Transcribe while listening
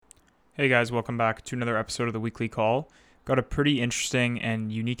Hey guys, welcome back to another episode of the Weekly Call. Got a pretty interesting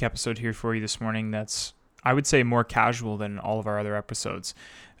and unique episode here for you this morning that's, I would say, more casual than all of our other episodes.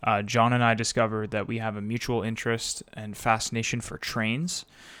 John and I discovered that we have a mutual interest and fascination for trains.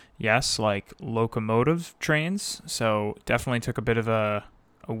 Yes, like locomotive trains. So definitely took a bit of a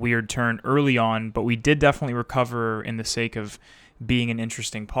weird turn early on, but we did definitely recover in the sake of being an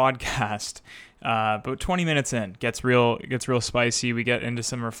interesting podcast. But 20 minutes in, gets real spicy. We get into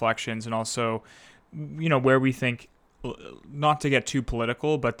some reflections and also, where we think, not to get too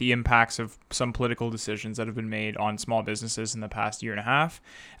political, but the impacts of some political decisions that have been made on small businesses in the past year and a half,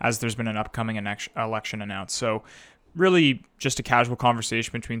 as there's been an upcoming election announced. So really just a casual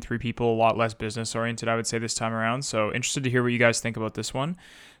conversation between three people, a lot less business oriented, I would say, this time around. So interested to hear what you guys think about this one.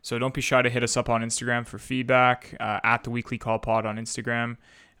 So don't be shy to hit us up on Instagram for feedback, at the Weekly Call Pod on Instagram.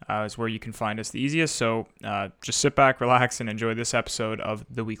 Is where you can find us the easiest. So just sit back, relax, and enjoy this episode of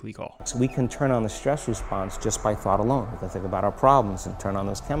The Weekly Call. So we can turn on the stress response just by thought alone. We can think about our problems and turn on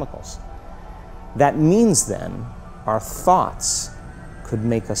those chemicals. That means then our thoughts could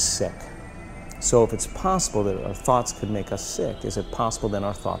make us sick. So if it's possible that our thoughts could make us sick, is it possible then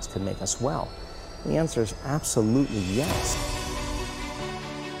our thoughts could make us well? The answer is absolutely yes.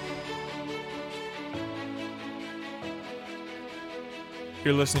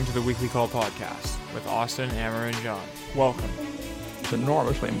 You're listening to the Weekly Call Podcast with Austin, Amber, and John. Welcome. It's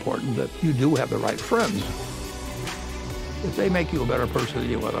enormously important that you do have the right friends. If they make you a better person than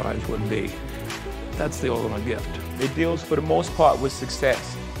you otherwise would be, that's the ultimate gift. It deals, for the most part, with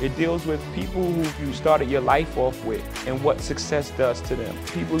success. It deals with people who you started your life off with and what success does to them.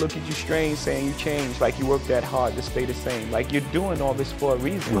 People look at you strange saying you changed, like you worked that hard to stay the same. Like you're doing all this for a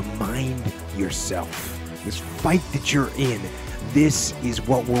reason. Remind yourself, this fight that you're in, this is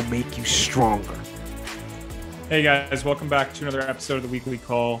what will make you stronger. Hey guys, welcome back to another episode of the Weekly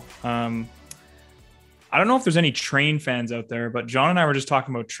Call. I don't know if there's any train fans out there, but John and I were just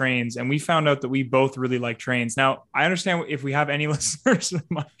talking about trains, and we found out that we both really like trains. Now, I understand if we have any listeners,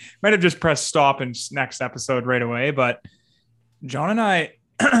 might have just pressed stop and next episode right away, but John and I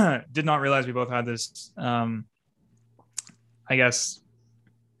did not realize we both had this, I guess,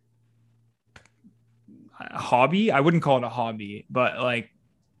 hobby. I wouldn't call it a hobby, but like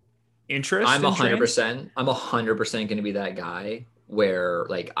interest. I'm in 100%. trains? I'm 100% going to be that guy where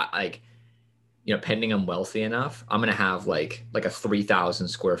pending I'm wealthy enough, I'm going to have like a 3,000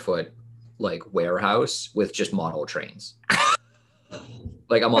 square foot like warehouse with just model trains.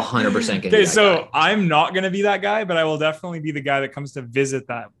 Like I'm 100% going to be that so guy. I'm not going to be that guy, but I will definitely be the guy that comes to visit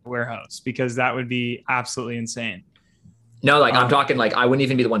that warehouse because that would be absolutely insane. No, like I'm talking like I wouldn't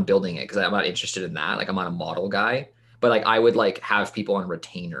even be the one building it because I'm not interested in that. Like I'm not a model guy, but like I would like have people on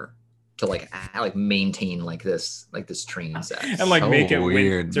retainer to like maintain this train set And like So make it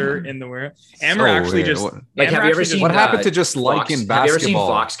weird, winter man. in the warehouse. Amber actually weird. just Like, Amber have you ever actually seen just- What happened to just Fox? liking Have you ever seen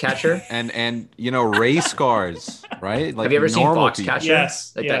basketball Foxcatcher? and race cars, right? Like Have you ever seen normal Foxcatcher? people.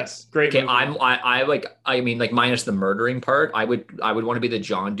 Yes, Like yes, great. Okay, movie. I mean minus the murdering part, I would want to be the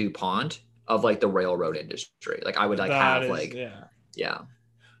John DuPont of like the railroad industry. Like I would like That have is- like yeah.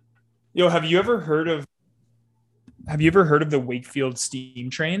 Yo, have you ever heard of the Wakefield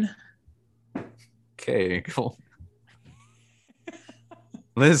steam train? Okay, cool.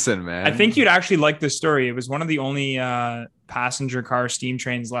 Listen, man. I think you'd actually like this story. It was one of the only passenger car steam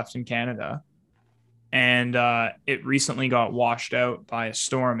trains left in Canada. And it recently got washed out by a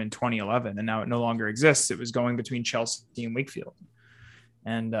storm in 2011, and now it no longer exists. It was going between Chelsea and Wakefield.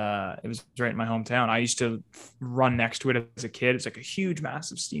 And it was right in my hometown. I used to run next to it as a kid. It's like a huge,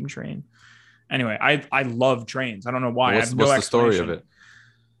 massive steam train. Anyway, I love trains. I don't know why. What's, I have no what's the story of explanation. it?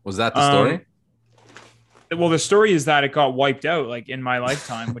 Was that the story? Well, the story is that it got wiped out like in my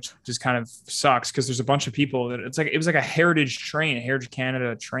lifetime, which just kind of sucks because there's a bunch of people that it was like a heritage train, a Heritage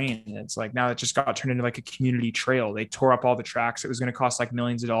Canada train. And it's like now it just got turned into like a community trail. They tore up all the tracks. It was going to cost like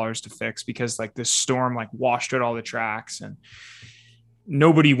millions of dollars to fix because like this storm like washed out all the tracks and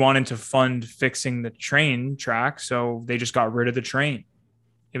nobody wanted to fund fixing the train track. So they just got rid of the train.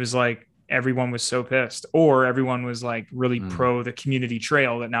 It was like everyone was so pissed, or everyone was like really pro the community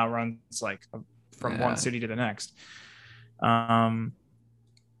trail that now runs like from one city to the next. Yeah.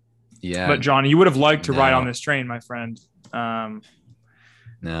 But John, you would have liked to ride No. on this train, my friend. No.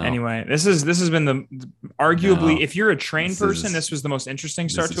 Anyway, this has been the arguably, No. if you're a train This person, is- this was the most interesting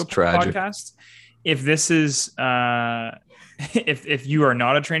start this to a is tragic. podcast. If this is if you are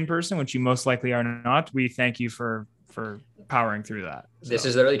not a train person, which you most likely are not, we thank you for powering through that. This So,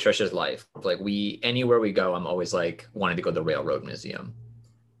 is literally Trisha's life. Like anywhere we go, I'm always like wanting to go to the Railroad Museum.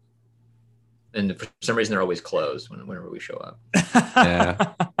 And for some reason, they're always closed whenever we show up.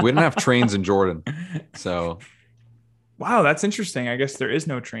 Yeah. We didn't have trains in Jordan, so Wow, that's interesting. I guess there is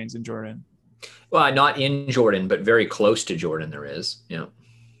no trains in Jordan. Well, not in Jordan, but very close to Jordan. There is. Yeah.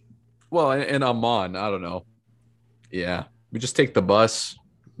 well, in Amman, I don't know. Yeah, we just take the bus,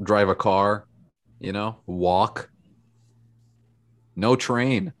 drive a car, walk. No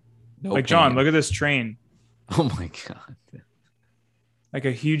train. No Like John, pain. look at this train. Oh my god. Like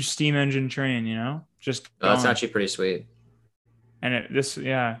a huge steam engine train, just That's going. actually pretty sweet. And it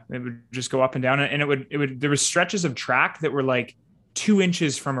would just go up and down, and it would there was stretches of track that were like 2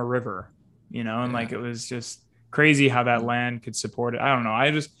 inches from a river, and like it was just crazy how that land could support it. I don't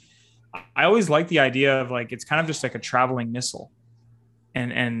know. I always like the idea of like it's kind of just like a traveling missile,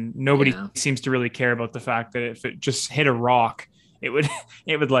 and nobody seems to really care about the fact that if it just hit a rock, it would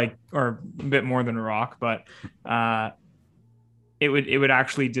like, or a bit more than a rock, but it would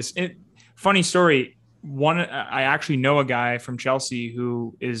actually just funny story. I actually know a guy from Chelsea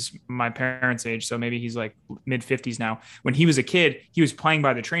who is my parents' age, so maybe he's like mid-50s now. When he was a kid, he was playing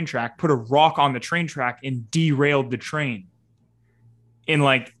by the train track, put a rock on the train track, and derailed the train in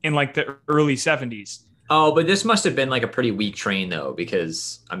like the early 70s. Oh, but this must have been like a pretty weak train though,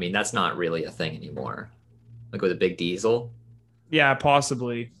 because I mean that's not really a thing anymore. Like with a big diesel. Yeah,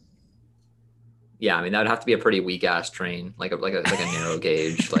 possibly. Yeah, I mean that would have to be a pretty weak ass train, like a narrow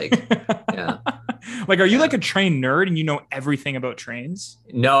gauge, like yeah. Like, are you like a train nerd and you know everything about trains?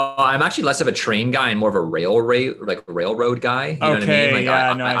 No, I'm actually less of a train guy and more of a railroad guy. You know what I mean?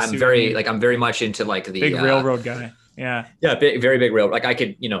 Like I'm very much into like the big railroad guy. Yeah. Yeah, very big railroad. Like I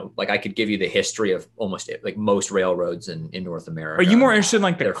could give you the history of almost like most railroads in North America. Are you more interested in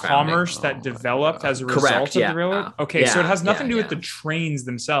like the commerce that developed as a result of the railroad? Okay, so it has nothing to do with the trains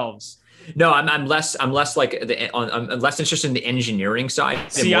themselves. No, I'm less I'm less interested in the engineering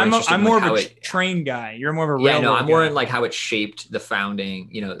side. See, I'm more of a train guy. You're more of a railroad. Yeah, no, I'm guy. more in like how it shaped the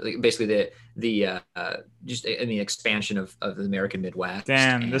founding. Basically the just in the expansion of the American Midwest.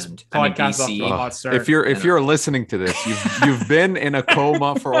 Damn, this podcast off to a hot start. If you're listening to this, you've been in a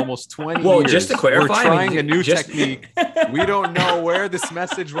coma for almost 20 years. Well, just to clarify, we're trying a new technique. We don't know where this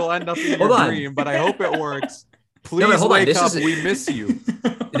message will end up in your dream, but I hope it works. Please wake up. We miss you.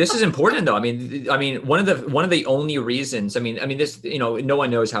 This is important though. I mean, one of the only reasons, I mean, this, no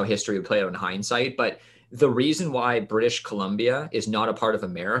one knows how history would play out in hindsight, but the reason why British Columbia is not a part of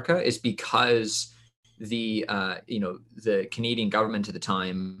America is because the Canadian government at the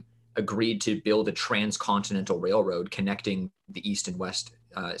time agreed to build a transcontinental railroad connecting the east and west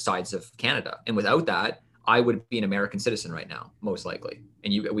sides of Canada. And without that, I would be an American citizen right now, most likely.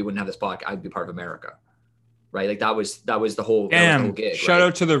 And we wouldn't have this podcast. I'd be part of America. Right, like that was the whole gig. Shout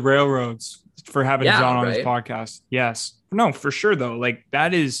out to the railroads for having John on his podcast. Yes, no, for sure though. Like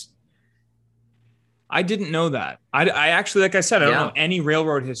that is, I didn't know that. I actually, like I said, I don't know any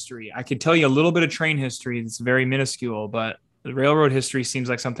railroad history. I could tell you a little bit of train history. It's very minuscule, but the railroad history seems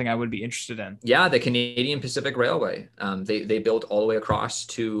like something I would be interested in. Yeah, the Canadian Pacific Railway. They built all the way across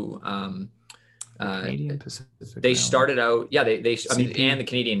to. Canadian Pacific they started out, and the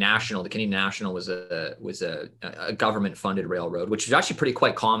Canadian National. The Canadian National was a government funded railroad, which is actually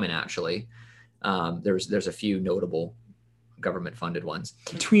quite common. Actually, there's a few notable government funded ones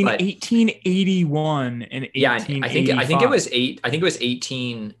between 1881 and 1885. I think it was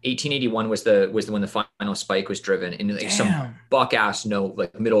 1881 was when the final spike was driven in like some buck ass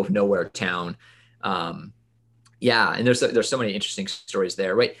middle of nowhere town. Yeah, and there's so many interesting stories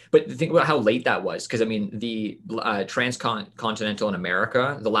there, right? But think about how late that was, because I mean, the transcontinental in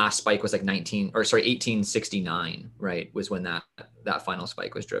America, the last spike was like 1869, right? Was when that final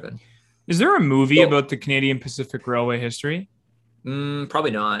spike was driven. Is there a movie about the Canadian Pacific Railway history?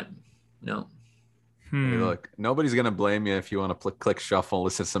 Probably not. No. Hey, look, nobody's gonna blame you if you want to click shuffle and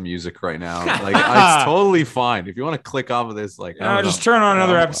listen to some music right now. Like it's totally fine if you want to click off of this. Like, just turn on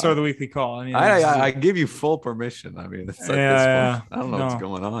another episode of the Weekly Call. I mean, I give you full permission. I mean, it's like I don't know what's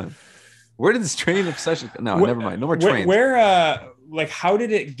going on. Where did this train obsession? No, never mind. No more trains. Like, how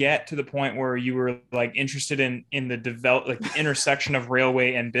did it get to the point where you were like interested in the the intersection of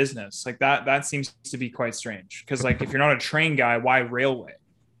railway and business? Like that seems to be quite strange. Because like, if you're not a train guy, why railway?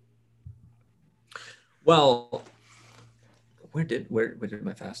 Well, where did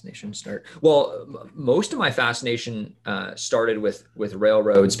my fascination start? Well, most of my fascination started with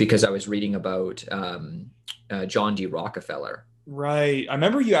railroads because I was reading about John D. Rockefeller. Right. I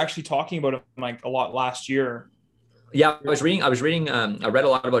remember you actually talking about him like a lot last year. Yeah, I was reading. I read a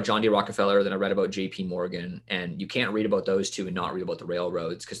lot about John D. Rockefeller, then I read about J.P. Morgan, and you can't read about those two and not read about the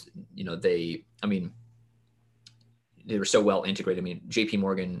railroads because they were so well integrated. I mean, J.P.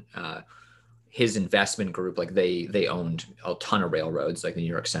 Morgan. his investment group, like they owned a ton of railroads, like the New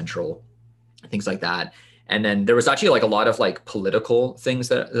York Central, things like that. And then there was actually like a lot of like political things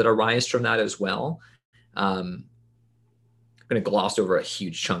that arise from that as well. I'm going to gloss over a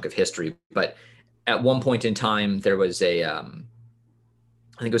huge chunk of history, but at one point in time, there was I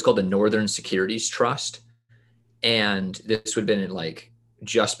think it was called the Northern Securities Trust. And this would have been in like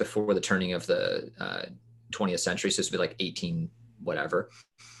just before the turning of the 20th century. So this would be like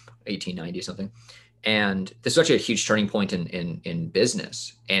 1890 something. And this is actually a huge turning point in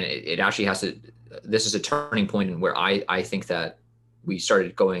business. And it actually this is a turning point in where I think that we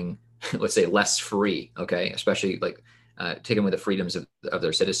started going, let's say, less free, okay? Especially like taking away the freedoms of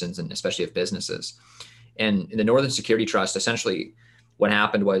their citizens and especially of businesses. And in the Northern Security Trust, essentially what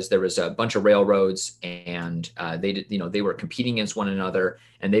happened was there was a bunch of railroads and they were competing against one another.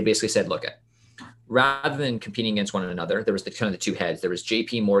 And they basically said, look, rather than competing against one another, there was the two heads. There was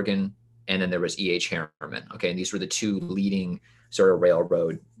J.P. Morgan and then there was E.H. Harriman. Okay. And these were the two leading sort of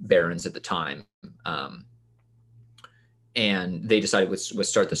railroad barons at the time. And they decided let's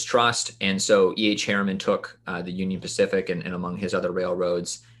start this trust. And so E.H. Harriman took the Union Pacific and among his other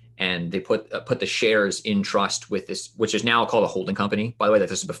railroads, and they put the shares in trust with this, which is now called a holding company. By the way, that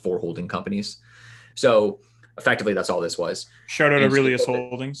this is before holding companies. So effectively, that's all this was. Shout out Aurelius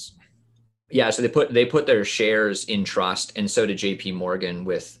Holdings. Yeah, so they put their shares in trust, and so did J.P. Morgan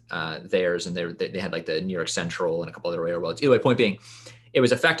with theirs, and they had like the New York Central and a couple other railroads. Either way, point being, it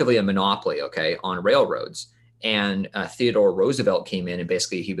was effectively a monopoly, okay, on railroads. And Theodore Roosevelt came in, and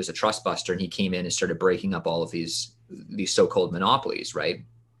basically he was a trust buster, and he came in and started breaking up all of these so-called monopolies, right?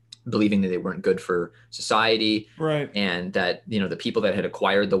 Believing that they weren't good for society, right? And that the people that had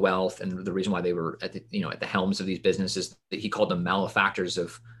acquired the wealth and the reason why they were at the helms of these businesses, that he called them malefactors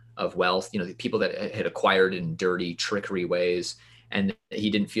of wealth. The people that had acquired in dirty, trickery ways, and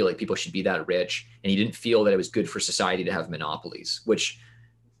he didn't feel like people should be that rich, and he didn't feel that it was good for society to have monopolies,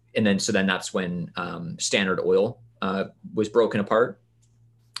 so then that's when Standard Oil was broken apart.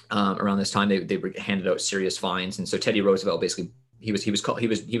 Around this time, they handed out serious fines, and so Teddy Roosevelt basically he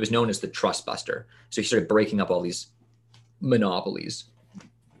was known as the trust buster. So he started breaking up all these monopolies.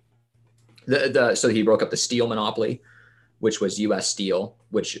 So he broke up the steel monopoly, which was U.S. Steel,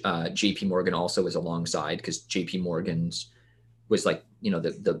 which J.P. Morgan also was alongside, because J.P. Morgan's was like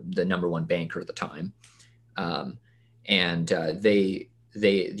the number one banker at the time, and the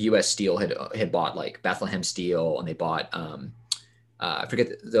U.S. Steel had bought like Bethlehem Steel, and they bought I forget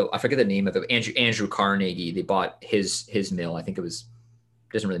the name of it. Andrew Carnegie. They bought his mill. I think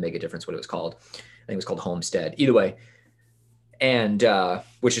doesn't really make a difference what it was called. I think it was called Homestead. Either way, and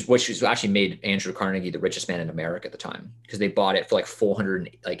which actually made Andrew Carnegie the richest man in America at the time, because they bought it for like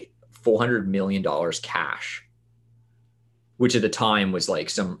 $400 million cash, which at the time was like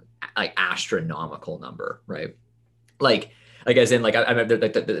some like astronomical number, right? Like as in, like I remember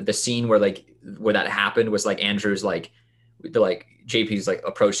the scene where that happened was like Andrew's like JP's like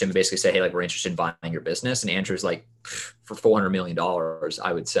approached him and basically said, hey, like we're interested in buying your business, and Andrew's like, for $400 million,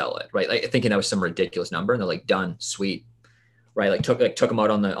 I would sell it, right? Like thinking that was some ridiculous number, and they're like, done, sweet, right? Like took him out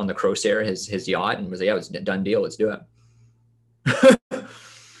on the Crosair, his yacht, and was like, yeah, it's a done deal, let's do it.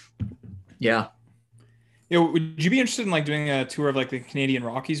 Yeah. Would you be interested in like doing a tour of like the Canadian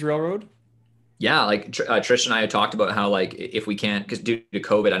Rockies Railroad? Yeah, like Trish and I had talked about how like if we can't, because due to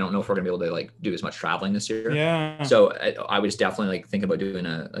COVID, I don't know if we're gonna be able to like do as much traveling this year. Yeah. So I was definitely like thinking about doing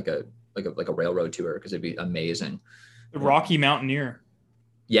a railroad tour, because it'd be amazing. The Rocky Mountaineer.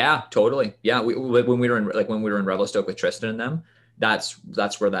 Yeah, totally. Yeah, when we were in Revelstoke with Tristan and them, that's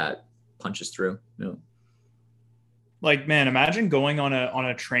where that punches through. Like, man, imagine going on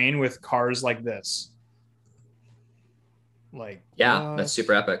a train with cars like this. Like, yeah, that's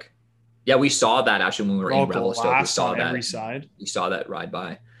super epic. Yeah, we saw that actually when we were in Revelstoke. We saw that. Every side. We saw that ride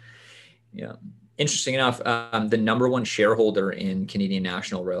by. Yeah. Interesting enough, the number one shareholder in Canadian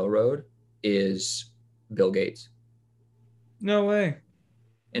National Railroad is Bill Gates. No way.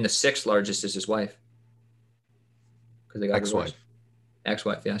 And the sixth largest is his wife. Because they got ex-wife.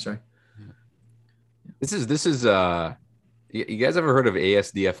 Ex-wife, yeah, sorry. This is you guys ever heard of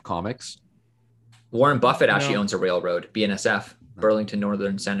ASDF Comics? Warren Buffett actually owns a railroad, BNSF, Burlington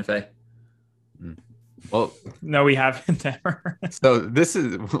Northern Santa Fe. Well, no, we haven't ever. So this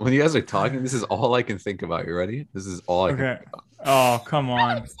is, when you guys are talking, this is all I can think about. You ready? This is all I can think about. Oh, come on.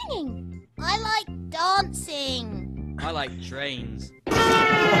 I like singing. I like dancing. I like trains.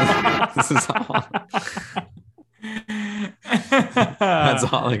 This is all.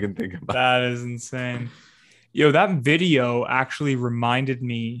 That's all I can think about. That is insane. Yo, that video actually reminded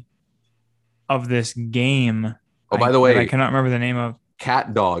me of this game. Oh, by the way, I cannot remember the name of.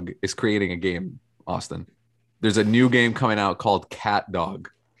 Cat Dog is creating a game, Austin. There's a new game coming out called Cat Dog.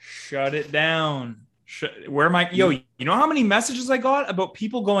 Shut it down. Where am I? Yo, you know how many messages I got about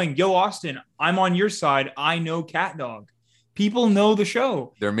people going, yo, Austin, I'm on your side. I know Cat Dog. People know the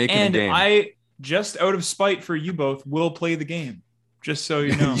show. They're making and a game. I, just out of spite for you both, will play the game. Just so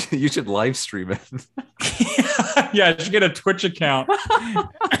you know. You should live stream it. Yeah, I should get a Twitch account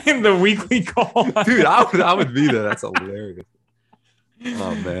in the weekly call. Dude, I would be there. That's hilarious.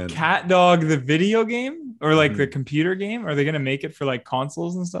 Oh, man. Cat Dog, the video game or like the computer game? Are they going to make it for like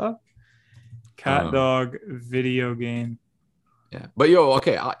consoles and stuff? Cat Dog video game. Yeah. But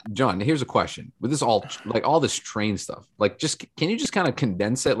okay, John, here's a question. With this all this train stuff, like can you just kind of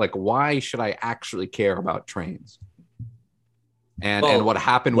condense it? Like, why should I actually care about trains? And what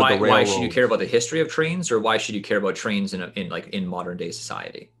happened with the railroad? Why should you care about the history of trains, or why should you care about trains in modern day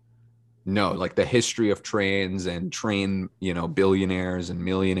society? No, like the history of trains and train, billionaires and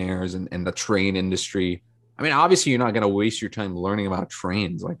millionaires and the train industry. I mean, obviously you're not going to waste your time learning about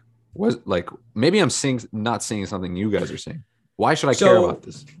trains. Maybe I'm not saying something you guys are saying. Why should I care about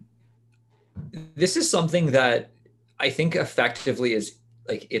this? This is something that I think effectively is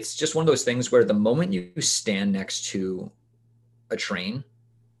like, it's just one of those things where the moment you stand next to a train,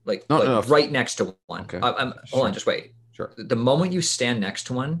 right next to one, okay. Hold on, just wait. Sure. The moment you stand next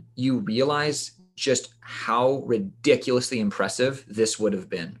to one, you realize just how ridiculously impressive this would have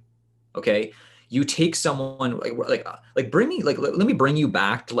been. Okay. You take someone let me bring you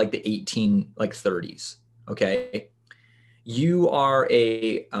back to like the 1830s. Okay. You are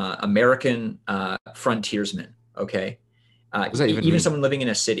a American frontiersman. Okay. Even someone living in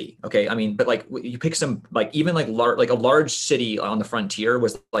a city. Okay. I mean, but like you pick some, like even like a large city on the frontier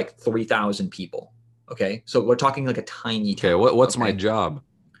was like 3,000 people. Okay. So we're talking like a tiny town. Okay. What's my job?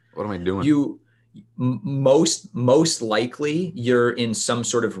 What am I doing? Most likely you're in some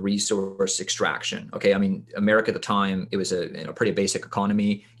sort of resource extraction. Okay. I mean, America at the time, it was a pretty basic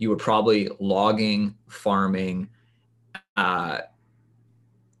economy. You were probably logging, farming, or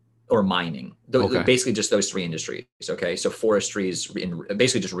mining. Basically just those three industries. Okay. So forestry is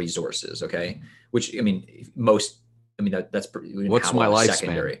basically just resources. Okay. Which, I mean, that's what's my lifespan?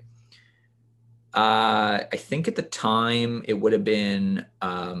 Secondary. I think at the time it would have been,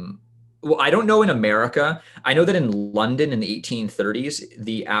 I don't know in America. I know that in London in the 1830s,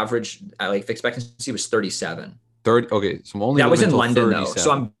 the average life expectancy was 37. 30. Okay, so I'm only that was in London 37. though.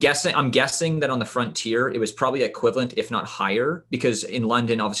 So I'm guessing that on the frontier it was probably equivalent, if not higher, because in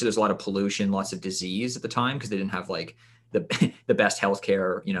London obviously there's a lot of pollution, lots of disease at the time because they didn't have like the best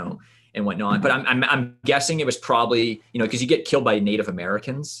healthcare, and whatnot. But I'm guessing it was probably because you get killed by Native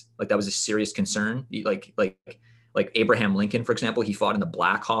Americans, like that was a serious concern. Like Abraham Lincoln, for example, he fought in the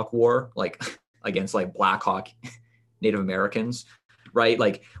Black Hawk War, like against like Black Hawk Native Americans. Right.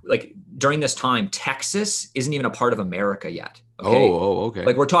 Like during this time, Texas isn't even a part of America yet. Okay. Okay.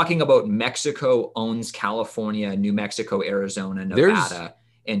 Like we're talking about Mexico owns California, New Mexico, Arizona, Nevada,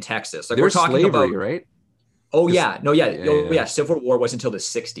 and Texas. Like we're talking slavery, about, right? Oh yeah. No, yeah. Civil War wasn't until the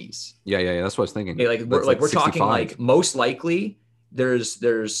 60s. Yeah. That's what I was thinking. Okay, we're talking like most likely there's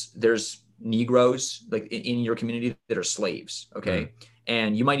Negroes like in your community that are slaves. Okay.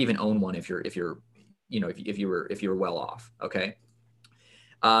 And you might even own one if you were well off. Okay.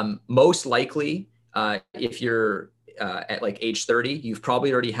 Most likely, if you're at like age 30, you've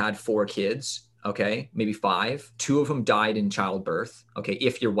probably already had 4 kids. Okay. Maybe 5. 2 of them died in childbirth. Okay.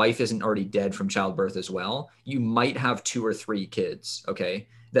 If your wife isn't already dead from childbirth as well, you might have 2 or 3 kids. Okay.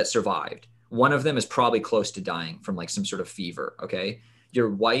 That survived. One of them is probably close to dying from like some sort of fever. Okay.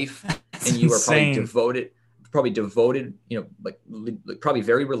 Your wife and you are probably devoted, probably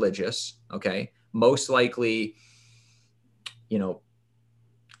very religious. Okay. Most likely,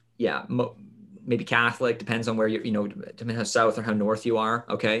 maybe Catholic, depends on where depending how south or how north you are.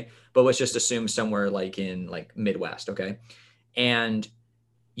 Okay. But let's just assume somewhere like in like Midwest. Okay. And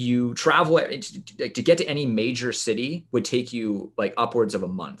you travel to get to any major city would take you like upwards of a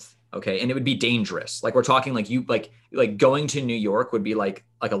month. Okay. And it would be dangerous. Like we're talking like like going to New York would be like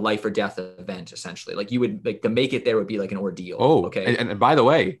a life or death event, essentially. Like you would like to make it there would be like an ordeal. Oh, okay. And by the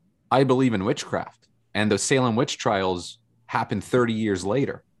way, I believe in witchcraft, and the Salem witch trials happened 30 years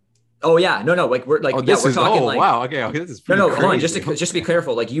later. Oh yeah, no, like we're like we're talking like wow, okay, this is pretty hold on, just to be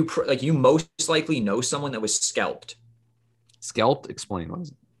careful. Like you most likely know someone that was scalped. Scalped? Explain what is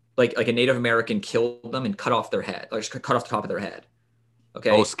it? Like a Native American killed them and cut off their head, like just cut off the top of their head.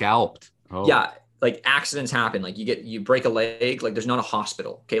 Okay. Oh, scalped. Oh. Yeah, like accidents happen. Like you break a leg. Like there's not a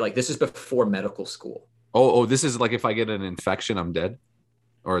hospital. Okay, like this is before medical school. Oh, this is like if I get an infection, I'm dead.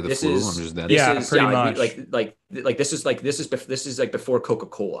 Or the This flu? is I'm just dead. this Yeah, is pretty yeah, much. this is like before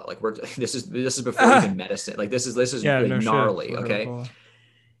Coca-Cola. Like this is before even medicine. Like this is Yeah, like no shit. gnarly. For Okay. Coca-Cola.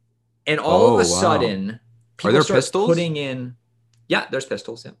 And all of Oh, a wow. sudden, Are people there start pistols? putting in. Yeah, there's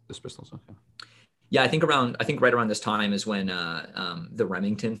pistols. Yeah. There's pistols. Okay. Yeah, I think right around this time is when the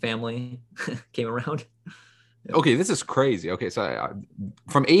Remington family came around. Okay, this is crazy. Okay, so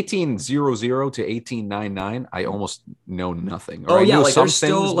from 1800 to 1899, I almost know nothing. Or Oh I yeah, knew like some there's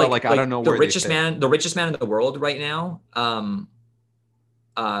still things, but like I don't know the where richest they fit. man in the world right now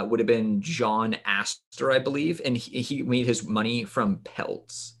would have been John Astor, I believe, and he made his money from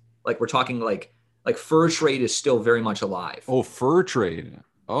pelts. Like we're talking like fur trade is still very much alive. Oh, fur trade.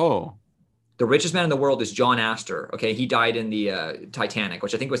 Oh, The richest man in the world is John Astor. Okay, he died in the Titanic,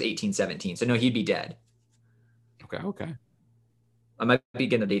 which I think was 1817. So no, he'd be dead. okay. I might be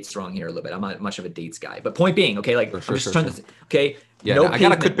getting the dates wrong here a little bit. I'm not much of a dates guy, but point being, okay, like Sure, I'm just sure, trying sure. to, okay, Yeah, no I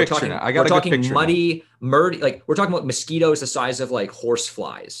got a pavement. good picture We're talking, now. I got we're a good talking picture muddy, like we're talking about mosquitoes the size of like horse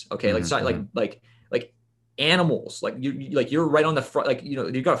flies. Okay, Mhm, like animals. Like you're right on the front. Like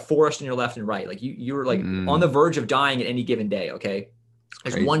you've got a forest on your left and right. Like you're like on the verge of dying at any given day. Okay,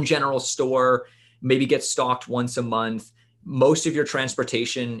 there's crazy. one general store, maybe gets stocked once a month. Most of your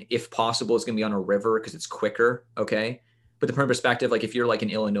transportation, if possible, is going to be on a river because it's quicker. Okay. But the perspective, like if you're like in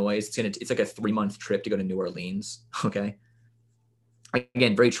Illinois, it's like a 3-month trip to go to New Orleans. Okay.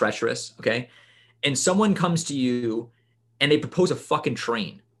 Again, very treacherous. Okay. And someone comes to you and they propose a fucking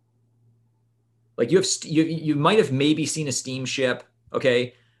train. Like you might have maybe seen a steamship.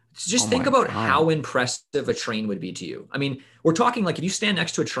 Okay. So just think about how impressive a train would be to you. I mean, we're talking like if you stand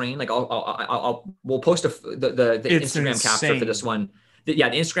next to a train, like we'll post the Instagram capture for this one. The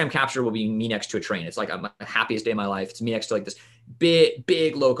Instagram capture will be me next to a train. It's like my happiest day of my life. It's me next to like this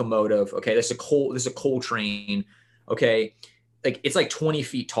big locomotive. Okay, this is a coal train. Okay, like it's like 20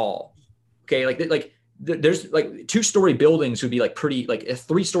 feet tall. Okay, like there's like 2-story buildings would be like pretty, like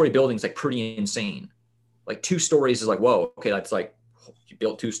 3-story buildings like pretty insane. Like 2 stories is like whoa. Okay, that's like you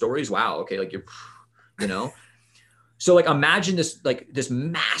built 2 stories. Wow. Okay, like So like imagine this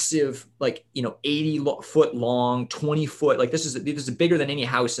massive 80-foot long, 20-foot, like this is bigger than any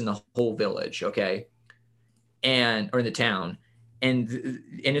house in the whole village, okay, or in the town, and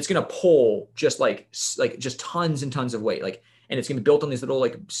it's gonna pull just just tons and tons of weight, like, and it's gonna be built on these little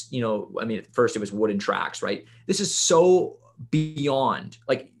I mean at first it was wooden tracks, right? This is so beyond,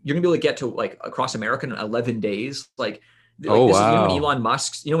 like you're gonna be able to get to like across America in 11 days, like. Like this is,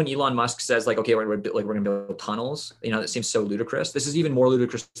 when Elon Musk says like, okay, we're gonna build tunnels, that seems so ludicrous. This is even more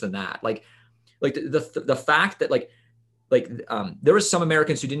ludicrous than that. Like the fact that there was some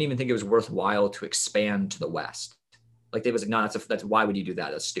Americans who didn't even think it was worthwhile to expand to the West. Like they was like, no, that's why would you do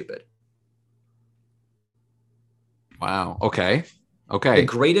that? That's stupid. Wow. Okay. The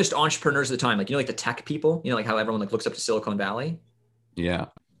greatest entrepreneurs of the time, like the tech people, like how everyone like looks up to Silicon Valley. Yeah.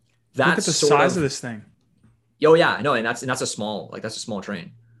 Look at the size of this thing. Oh yeah, no, and that's a small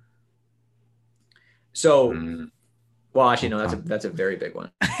train. So, well, actually, no, that's a very big one.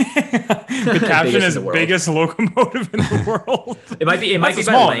 The caption is biggest locomotive in the world. It might be by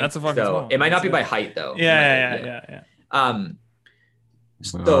small. length. That's a fucking small. It might not be by height though. Yeah.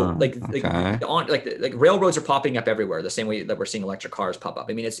 So like railroads are popping up everywhere, the same way that we're seeing electric cars pop up.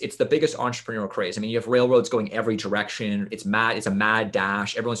 I mean, it's the biggest entrepreneurial craze. I mean, you have railroads going every direction. It's a mad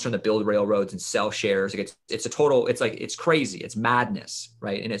dash. Everyone's trying to build railroads and sell shares. Like it's crazy. It's madness,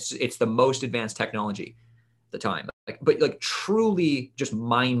 right? And it's the most advanced technology at the time. But truly just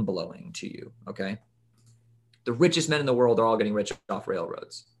mind blowing to you. Okay, the richest men in the world are all getting rich off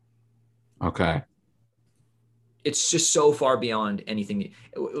railroads. Okay. It's just so far beyond anything.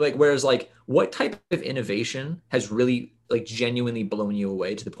 Whereas what type of innovation has really genuinely blown you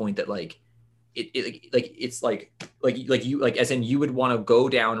away to the point that as in you would want to go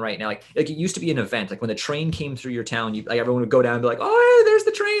down right now, like it used to be an event, like when the train came through your town, everyone would go down and be like, oh, there's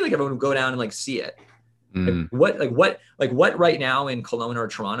the train, like everyone would go down and see it. What right now in Kelowna or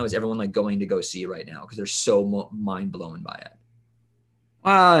Toronto is everyone going to go see right now because they're so mind blown by it?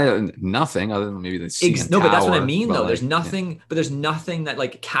 Nothing other than maybe the no, but that's what I mean though. There's nothing, but there's nothing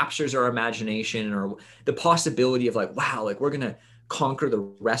that captures our imagination or the possibility of wow, we're gonna conquer the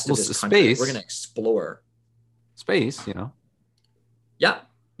rest of this country. We're gonna explore space. Yeah,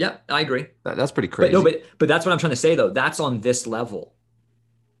 I agree. That's pretty crazy. But that's what I'm trying to say though. That's on this level.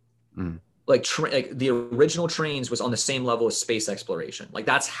 The original trains was on the same level as space exploration.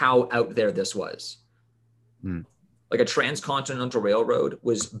 That's how out there this was. A transcontinental railroad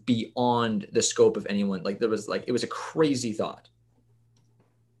was beyond the scope of anyone. It was a crazy thought.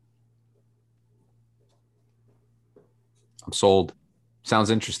 I'm sold. Sounds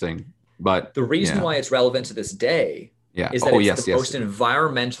interesting, but The reason yeah. why it's relevant to this day Yeah. is that Oh, it's yes, the yes. most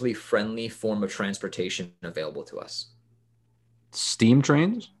environmentally friendly form of transportation available to us. Steam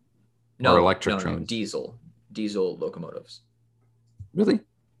trains No, or electric no, trains? diesel locomotives. Really?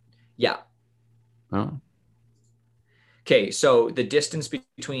 Yeah. Oh, Okay, so the distance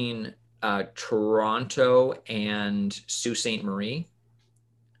between Toronto and Sault Ste. Marie,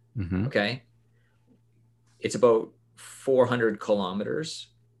 mm-hmm. okay, it's about 400 kilometers.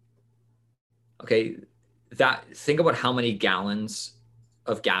 Okay, think about how many gallons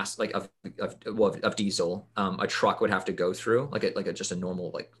of gas, like of diesel, a truck would have to go through, just a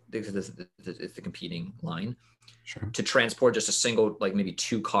normal, like it's the competing line, Sure. to transport just a single, like maybe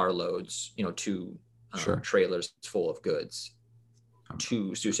 2 car loads, two Sure. trailers full of goods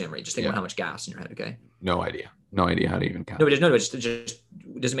to Sault Ste. Marie. Just think about how much gas in your head. Okay. No idea how to even count. No, it just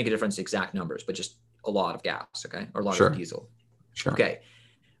doesn't make a difference the exact numbers, but just a lot of gas. Okay, or a lot of diesel. Sure. Okay.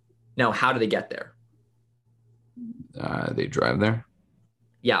 Now, how do they get there? They drive there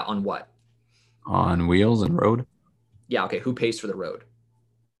Yeah, on what? on wheels and road. Yeah, okay. Who pays for the road?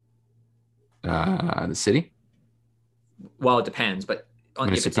 The city. Well, it depends, but if it's in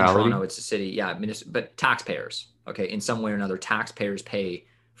Municipality? Toronto, it's a city. Yeah, but taxpayers. Okay, in some way or another, taxpayers pay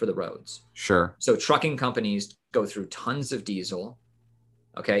for the roads. Sure. So trucking companies go through tons of diesel.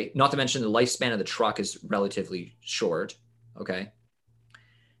 Okay, not to mention the lifespan of the truck is relatively short. Okay,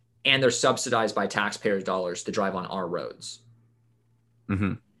 and they're subsidized by taxpayers' dollars to drive on our roads.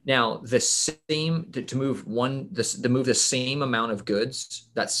 Mm-hmm. Now, the same to move the same amount of goods,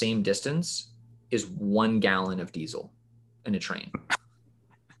 that same distance, is 1 gallon of diesel in a train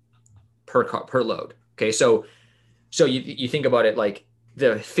per load. Okay, so you think about it, like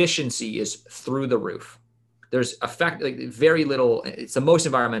the efficiency is through the roof. There's very little. It's the most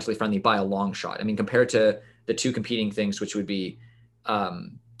environmentally friendly by a long shot. I mean, compared to the two competing things, which would be,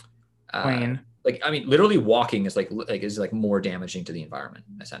 Plane. Literally walking is more damaging to the environment,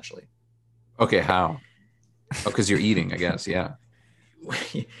 essentially. Okay, how? Oh, because you're eating, I guess. Yeah.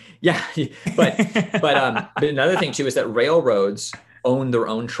 Yeah, but another thing too is that railroads own their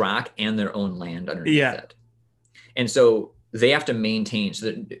own track and their own land underneath it, and so they have to maintain.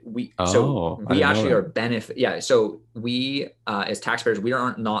 So that we actually are benefit. Yeah, so we as taxpayers, we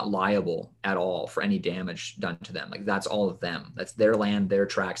are not liable at all for any damage done to them. Like, that's all of them. That's their land, their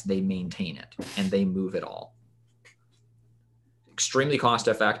tracks. They maintain it and they move it all. Extremely cost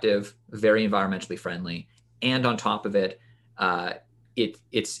effective, very environmentally friendly, and on top of it,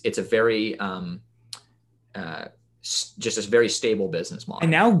 it's a very just a very stable business model. I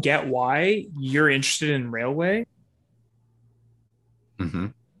now get why you're interested in railway. Mm-hmm.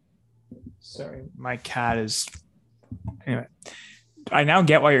 Sorry, my cat is. Anyway, I now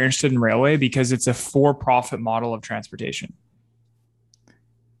get why you're interested in railway, because it's a for-profit model of transportation.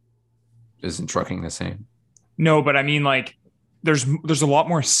 Isn't trucking the same? No, but I mean, like, there's a lot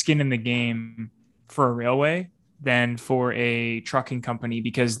more skin in the game for a railway than for a trucking company,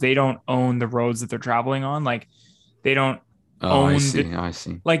 because they don't own the roads that they're traveling on. Like, they don't own. I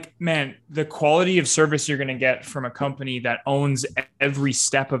see. Like, man, the quality of service you're going to get from a company that owns every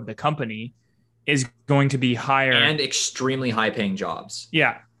step of the company is going to be higher, and extremely high paying jobs.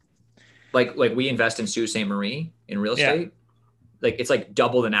 Yeah. Like we invest in Sault Ste. Marie in real estate. Like, it's like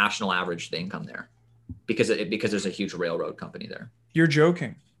double the national average, the income there, because there's a huge railroad company there. You're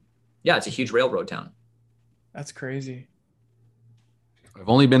joking. Yeah, it's a huge railroad town. That's crazy. I've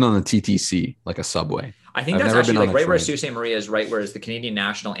only been on the TTC, like a subway. I think I've that's never actually been on like a right where train. Sault Ste. Marie is, right where the Canadian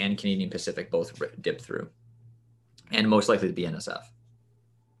National and Canadian Pacific both dip through, and most likely the BNSF.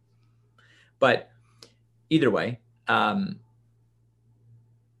 But either way, high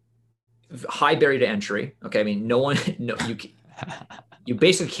barrier to entry. Okay, I mean, you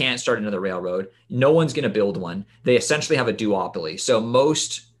basically can't start another railroad. No one's going to build one. They essentially have a duopoly. So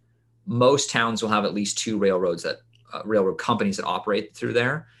most towns will have at least 2 railroads railroad companies that operate through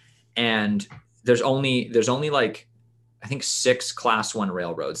there, and there's only like, I think, 6 Class 1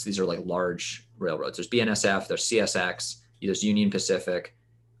 railroads. These are like large railroads. There's BNSF, there's CSX, there's Union Pacific,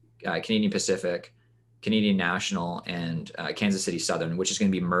 Canadian Pacific, Canadian National, and Kansas City Southern, which is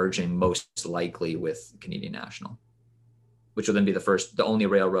going to be merging most likely with Canadian National, which will then be the only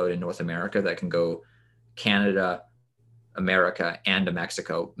railroad in North America that can go Canada, America, and to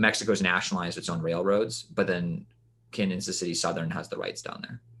Mexico. Mexico's nationalized its own railroads, but then Kansas City Southern has the rights down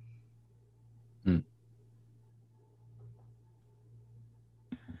there.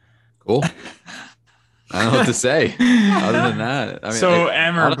 Cool. I don't know what to say other than that. I mean, So,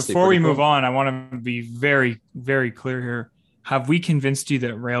 Amber, honestly, before we pretty move cool. on, I want to be very, very clear here. Have we convinced you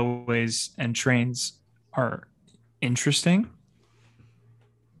that railways and trains are interesting?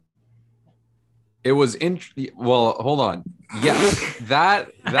 It was well, hold on. Yes,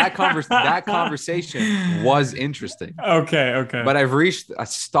 that conversation was interesting. Okay. But I've reached a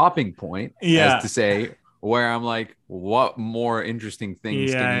stopping point, Yeah. as to say, where I'm like, what more interesting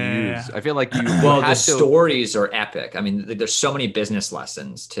things can you use? Yeah. I feel like you Well, had the to. stories are epic. I mean, there's so many business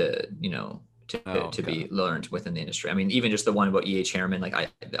lessons to Okay. be learned within the industry. I mean, even just the one about E.H. Harriman, like I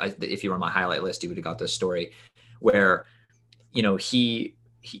if you were on my highlight list, you would have got this story where, he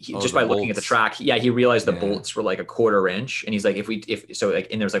Oh, just the by looking at the bolts. track, he realized the Yeah. bolts were like a quarter inch, and he's like,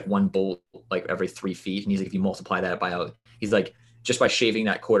 and there's like one bolt like every 3 feet, and he's like, if you multiply that by out, he's like, just by shaving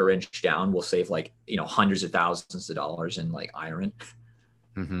that quarter inch down, we'll save like hundreds of thousands of dollars in like iron.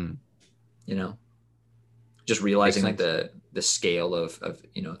 Mm-hmm. Just realizing like sense. the scale of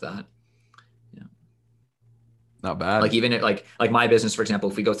that. Not bad. Like even like my business, for example,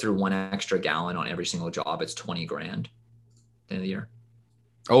 if we go through 1 extra gallon on every single job, it's 20 grand at the end of the year.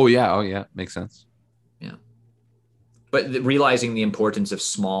 Oh yeah. Makes sense. But realizing the importance of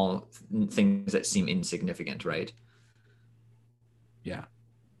small things that seem insignificant, right? Yeah.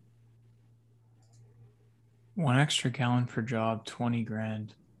 1 extra gallon per job, 20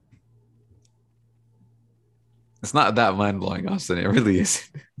 grand. It's not that mind blowing, Austin. It really is.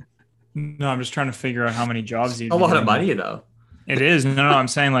 No, I'm just trying to figure out how many jobs you. A lot of money though. It is. No, I'm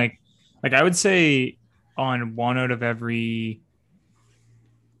saying like I would say on 1 out of every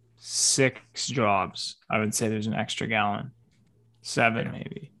 6 jobs, I would say there's an extra gallon. 7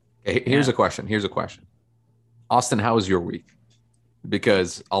 maybe. Okay, here's Yeah. a question. Austin, how was your week?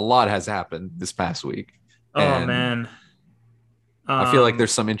 Because a lot has happened this past week. Oh And man. I feel like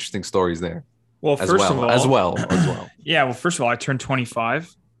there's some interesting stories there. well, As first of all, as well. Yeah, well, first of all, I turned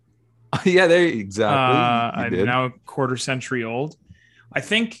 25. Yeah, there exactly. You I'm did. now a quarter century old. I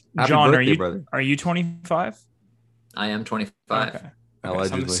think, Happy John, birthday, brother. are you 25? I am 25, Okay. So I'm the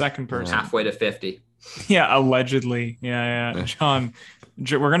Allegedly. second person. halfway to 50. Yeah, allegedly. Yeah. John,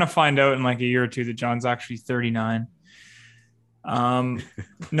 we're gonna find out in like a year or two that John's actually 39.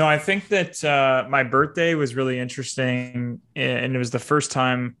 No, I think that my birthday was really interesting, and it was the first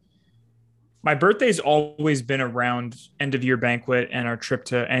time. My birthday's always been around end of year banquet and our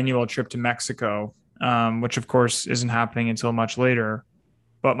annual trip to Mexico, which of course isn't happening until much later.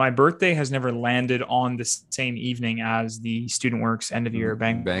 But my birthday has never landed on the same evening as the Student Works end of year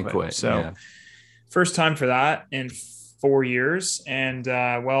banquet. So yeah. first time for that in 4 years. And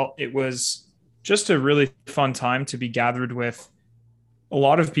well, it was just a really fun time to be gathered with a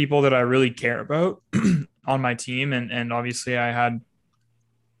lot of people that I really care about on my team. And obviously I had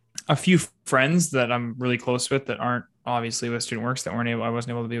a few friends that I'm really close with that aren't obviously with Student Works that I wasn't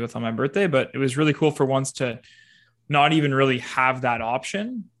able to be with on my birthday, but it was really cool for once to not even really have that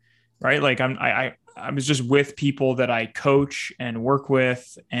option, right? Like I was just with people that I coach and work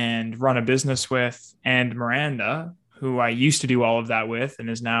with and run a business with, and Miranda, who I used to do all of that with and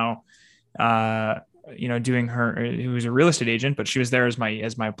is now, doing who was a real estate agent, but she was there as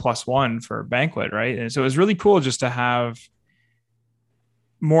my plus one for banquet. Right. And so it was really cool just to have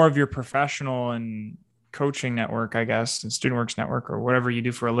more of your professional and coaching network, I guess, and Student Works network or whatever you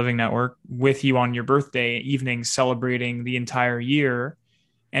do for a living network with you on your birthday evening, celebrating the entire year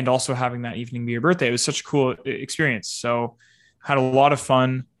and also having that evening be your birthday. It was such a cool experience. So had a lot of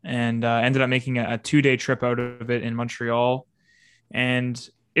fun and ended up making a 2-day trip out of it in Montreal. And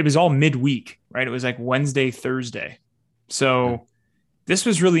it was all midweek, right? It was like Wednesday, Thursday. So this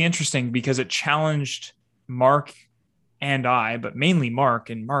was really interesting because it challenged Mark and I, but mainly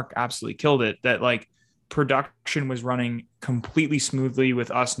Mark, and Mark absolutely killed it, that like production was running completely smoothly with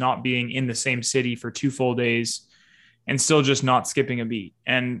us not being in the same city for 2 full days and still just not skipping a beat.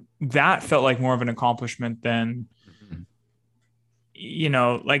 And that felt like more of an accomplishment than,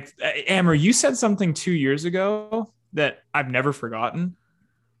 like Amber, you said something 2 years ago that I've never forgotten.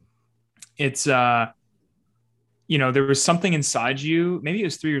 It's, there was something inside you, maybe it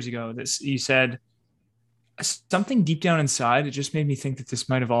was 3 years ago, that you said something deep down inside. It just made me think that this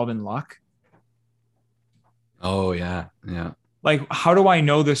might have all been luck. Oh yeah. Yeah. Like, how do I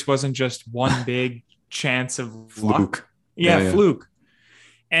know this wasn't just one big chance of luck? Fluke. Yeah, fluke.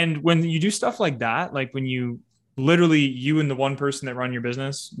 And when you do stuff like that, like when you and the one person that run your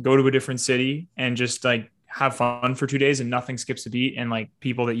business go to a different city and just like have fun for 2 days and nothing skips a beat, and like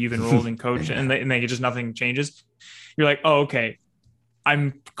people that you've enrolled in coach and they just nothing changes, you're like, oh, okay,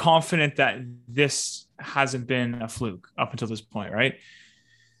 I'm confident that this hasn't been a fluke up until this point, right?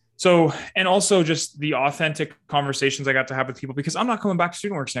 So, and also just the authentic conversations I got to have with people, because I'm not coming back to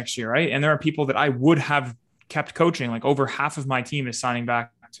Student Works next year, right? And there are people that I would have kept coaching. Like over half of my team is signing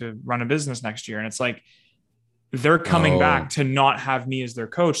back to run a business next year. And it's like, they're coming Oh. back to not have me as their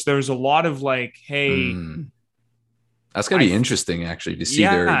coach. There's a lot of like, hey, That's gonna be interesting actually to see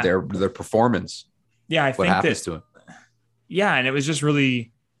Yeah. their performance. yeah, I What think happens that, to him? yeah. And it was just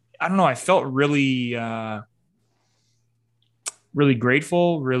really, I don't know. I felt really, really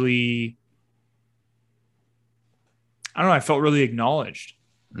grateful, really, I don't know. I felt really acknowledged.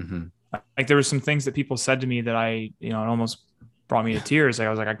 Mm-hmm. Like there were some things that people said to me that it almost brought me to tears. Like I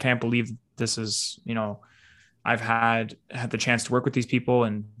was like, I can't believe this is, I've had the chance to work with these people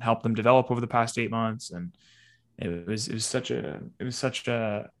and help them develop over the past 8 months. And it was such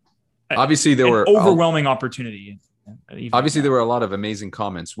a Obviously, there an were overwhelming opportunity. Obviously, there were a lot of amazing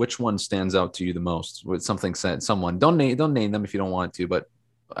comments. Which one stands out to you the most? With something said, someone don't name them if you don't want to, but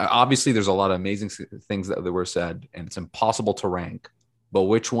obviously, there's a lot of amazing things that were said, and it's impossible to rank. But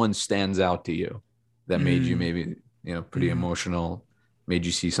which one stands out to you that made you maybe pretty emotional, made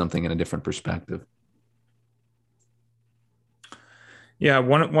you see something in a different perspective? Yeah,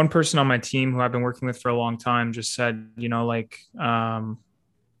 one person on my team who I've been working with for a long time just said,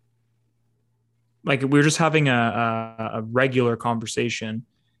 like we were just having a regular conversation,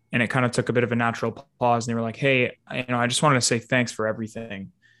 and it kind of took a bit of a natural pause. And they were like, "Hey, I just wanted to say thanks for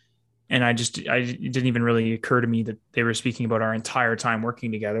everything." And it didn't even really occur to me that they were speaking about our entire time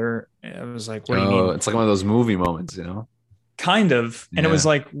working together. I was like, "What do you mean?" It's like one of those movie moments, Kind of. And it was Yeah.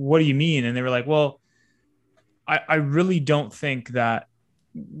 like, "What do you mean?" And they were like, "Well, I really don't think that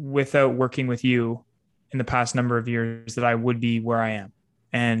without working with you in the past number of years that I would be where I am.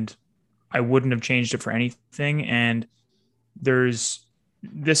 And I wouldn't have changed it for anything." And this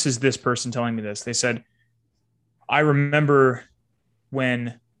is this person telling me this. They said, "I remember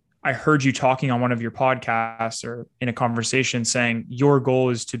when I heard you talking on one of your podcasts or in a conversation saying your goal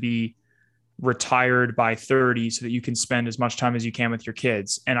is to be retired by 30 so that you can spend as much time as you can with your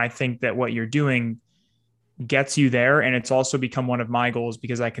kids. And I think that what you're doing gets you there. And it's also become one of my goals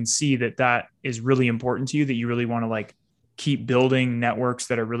because I can see that is really important to you, that you really want to like keep building networks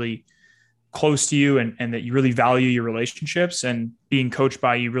that are really close to you and that you really value your relationships, and being coached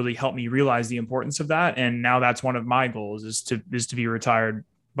by you really helped me realize the importance of that. And now that's one of my goals is to be retired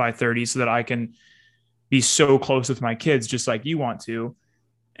by 30 so that I can be so close with my kids, just like you want to."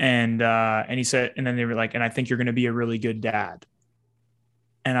 And he said, and then they were like, "And I think you're going to be a really good dad."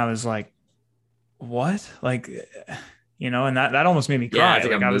 And I was like, "What?" Like, and that almost made me cry. it's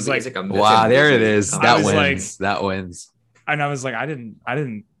like Like, a I was movie. like, It's like a Wow, there it movie. is. I That was wins. like- That wins. and I was like, I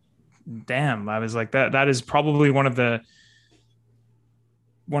didn't, damn. I was like, that is probably one of the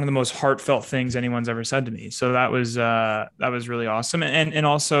most heartfelt things anyone's ever said to me. So that was really awesome. And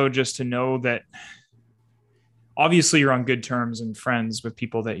also just to know that obviously you're on good terms and friends with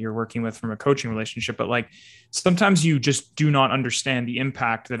people that you're working with from a coaching relationship, but like sometimes you just do not understand the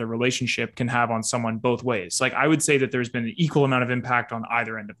impact that a relationship can have on someone both ways. Like I would say that there's been an equal amount of impact on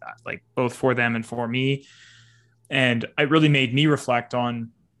either end of that, like both for them and for me. And it really made me reflect on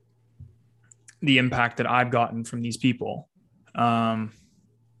the impact that I've gotten from these people.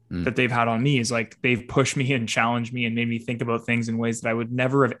 That they've had on me is like, they've pushed me and challenged me and made me think about things in ways that I would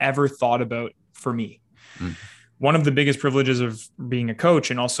never have ever thought about for me. One of the biggest privileges of being a coach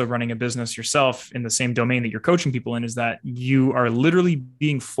and also running a business yourself in the same domain that you're coaching people in is that you are literally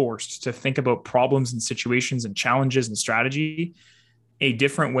being forced to think about problems and situations and challenges and strategy a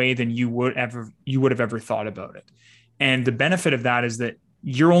different way than you would have ever thought about it. And the benefit of that is that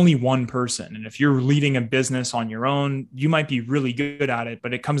you're only one person. And if you're leading a business on your own, you might be really good at it,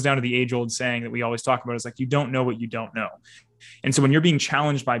 but it comes down to the age old saying that we always talk about is like, you don't know what you don't know. And so when you're being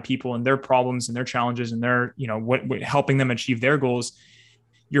challenged by people and their problems and their challenges and their, what helping them achieve their goals,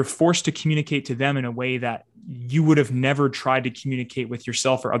 you're forced to communicate to them in a way that you would have never tried to communicate with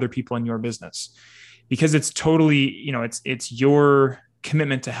yourself or other people in your business, because it's totally, it's your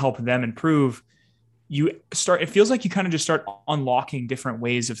commitment to help them improve. It feels like you kind of just start unlocking different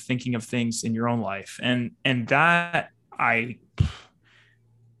ways of thinking of things in your own life. And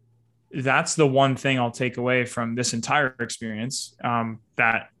that's the one thing I'll take away from this entire experience,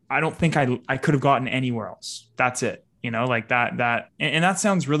 that I don't think I could have gotten anywhere else. That's it. Like that. And that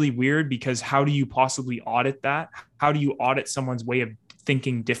sounds really weird because how do you possibly audit that? How do you audit someone's way of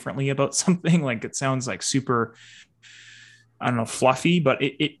thinking differently about something? Like it sounds like super, I don't know, fluffy, but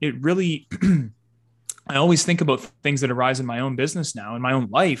it really, I always think about things that arise in my own business now, in my own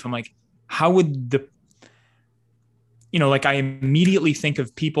life. I'm like, how would like I immediately think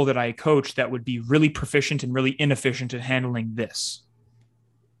of people that I coach that would be really proficient and really inefficient at handling this,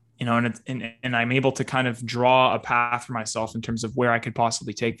 and I'm able to kind of draw a path for myself in terms of where I could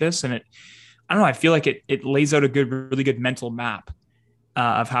possibly take this. And I don't know, I feel like it lays out a really good mental map.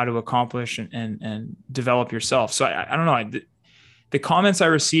 of how to accomplish and develop yourself. So I don't know. The comments I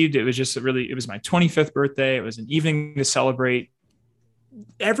received, it was just it was my 25th birthday. It was an evening to celebrate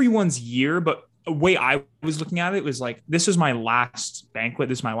everyone's year, but the way I was looking at it was like, this is my last banquet.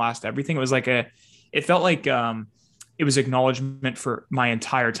 This is my last everything. It was like it felt like it was acknowledgement for my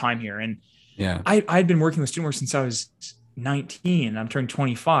entire time here. And Yeah. I'd been working with StudentWorks since I was 19. I'm turning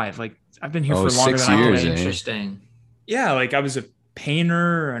 25. Like I've been here Oh, for longer 6 than I years, can. eh? Interesting. Yeah, like I was a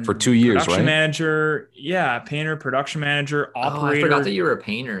painter and For 2 years, production right? manager. Yeah, painter, production manager, operator. Oh, I forgot that you were a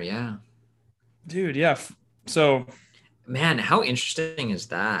painter. Yeah. Dude, yeah. So Man, how interesting is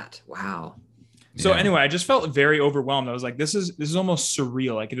that? Wow. So Yeah. anyway, I just felt very overwhelmed. I was like, this is almost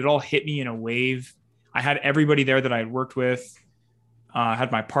surreal. Like it all hit me in a wave. I had everybody there that I had worked with. I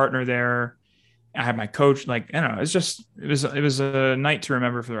had my partner there. I had my coach. Like, I don't know. It was a night to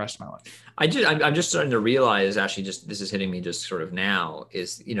remember for the rest of my life. I'm just starting to realize, actually, just this is hitting me just sort of now,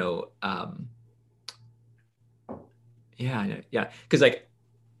 is, yeah. Because like,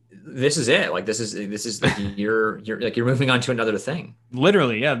 this is it. Like, this is like you're moving on to another thing.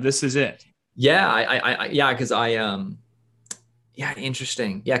 Literally, yeah. This is it. Yeah, because yeah,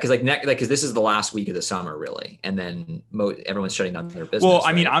 interesting. Yeah, because because this is the last week of the summer, really, and then everyone's shutting down their business. Well,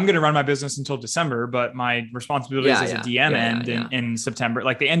 I mean, right? I'm going to run my business until December, but my responsibilities as a DM end in September.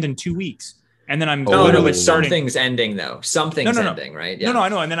 Like they end in 2 weeks, and then I'm literally but starting. something's ending though. Something's ending, right? Yeah. No, I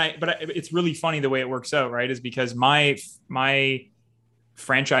know. And then it's really funny the way it works out, right? Is because my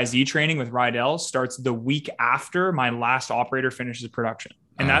franchisee training with Rydell starts the week after my last operator finishes production,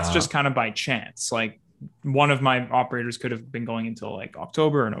 and that's just kind of by chance. Like one of my operators could have been going until like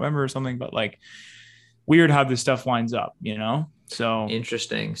October or November or something, but like weird how this stuff winds up, So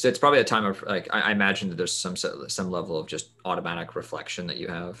interesting. So it's probably a time of like, I imagine that there's some level of just automatic reflection that you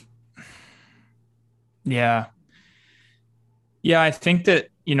have. Yeah, I think that,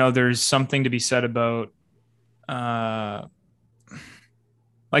 there's something to be said about,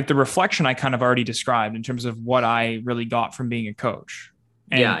 like the reflection I kind of already described in terms of what I really got from being a coach.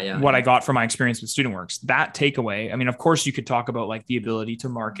 And what I got from my experience with StudentWorks, that takeaway. I mean, of course, you could talk about like the ability to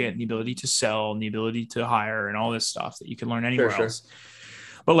market and the ability to sell and the ability to hire and all this stuff that you can learn anywhere else.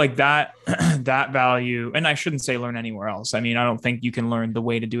 But like that value, and I shouldn't say learn anywhere else. I mean, I don't think you can learn the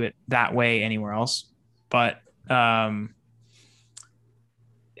way to do it that way anywhere else. But I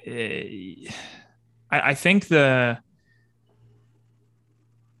think the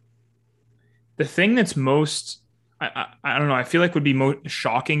thing that's most, I don't know, I feel like would be most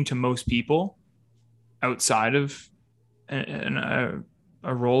shocking to most people outside of a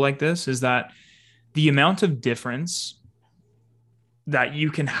role like this is that the amount of difference that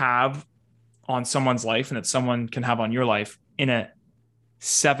you can have on someone's life and that someone can have on your life in a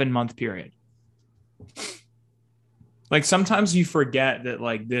 7-month period. Like sometimes you forget that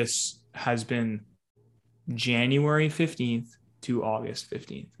like this has been January 15th to August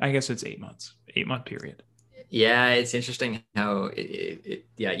 15th. I guess it's 8 months, 8-month period. Yeah, it's interesting how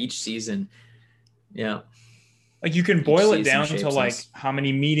each season, like you can boil it down to like how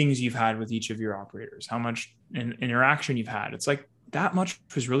many meetings you've had with each of your operators, how much interaction you've had. It's like that much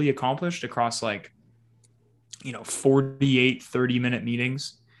was really accomplished across like 48 30-minute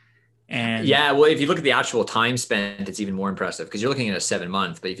meetings. And yeah, well, if you look at the actual time spent, it's even more impressive because you're looking at a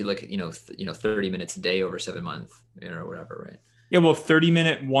 7-month. But if you look at 30 minutes a day over 7 months, or whatever, right? Yeah, well,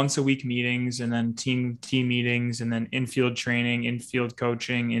 30-minute once a week meetings and then team meetings and then infield training, infield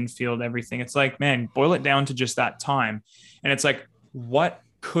coaching, infield everything. It's like, man, boil it down to just that time. And it's like, what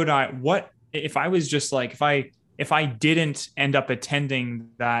if I was just like, if I didn't end up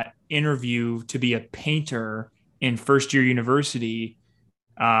attending that interview to be a painter in first year university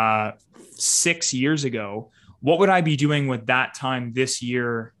 6 years ago, what would I be doing with that time this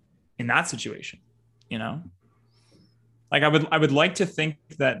year in that situation? Like I would like to think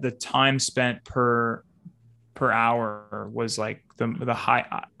that the time spent per hour was like the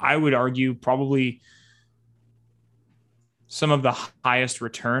high. I would argue probably some of the highest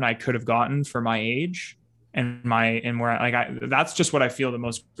return I could have gotten for my age and that's just what I feel the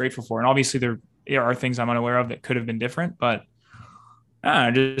most grateful for. And obviously there are things I'm unaware of that could have been different, but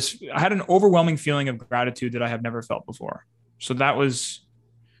I had an overwhelming feeling of gratitude that I have never felt before. So that was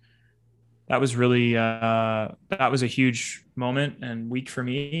really that was a huge moment and week for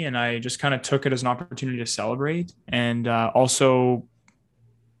me, and I just kind of took it as an opportunity to celebrate and also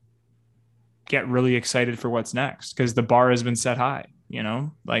get really excited for what's next because the bar has been set high.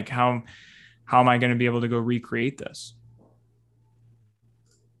 Like how am I going to be able to go recreate this?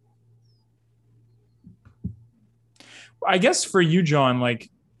 I guess for you, John, like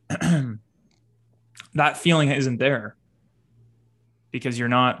that feeling isn't there. because you're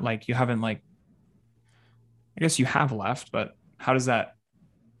not like, you haven't like, I guess you have left, but how does that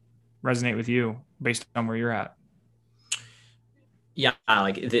resonate with you based on where you're at? Yeah,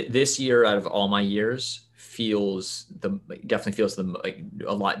 like this year out of all my years definitely feels like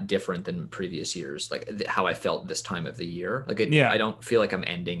a lot different than previous years. Like how I felt this time of the year. Like Yeah. I don't feel like I'm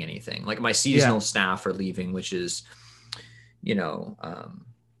ending anything. Like my seasonal staff are leaving, which is, you know,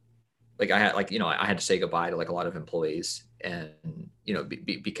 like I had like, you know, I had to say goodbye to like a lot of employees, and, you know,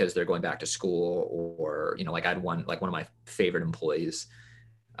 because they're going back to school, or, you know, like I had one of my favorite employees.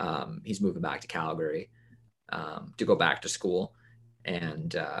 He's moving back to Calgary to go back to school.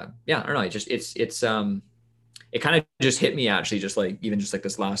 And yeah, I don't know. It kind of just hit me, actually, just like even just like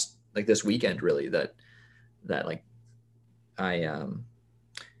this weekend, really, that like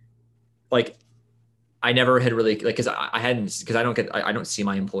like I never had really like, because I don't see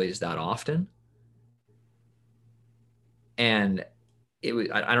my employees that often, and it was,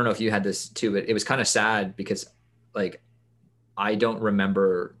 I don't know if you had this too, but it was kind of sad because like I don't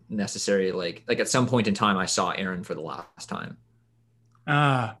remember necessarily like at some point in time I saw Aaron for the last time.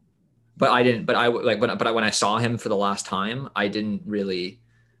 But I didn't, but I like, when I saw him for the last time, I didn't really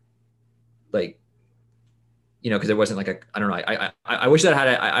like, you know, because there wasn't like I don't know. I wish that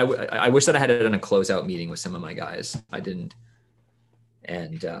I wish that I had done a closeout meeting with some of my guys. I didn't.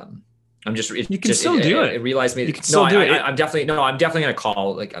 And I'm just, you can still do it. It realized me. You can still do it. I'm definitely going to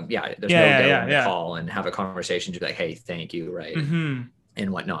call, like, yeah, there's no doubt I'm going to call and have a conversation to be like, hey, thank you. Right. Mm-hmm.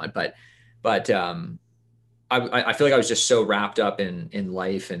 And whatnot. But I feel like I was just so wrapped up in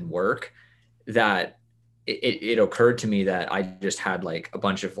life and work that it occurred to me that I just had like a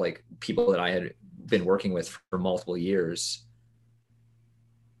bunch of like people that I had been working with for multiple years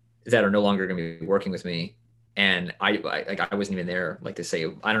that are no longer going to be working with me. And I wasn't even there, like, to say,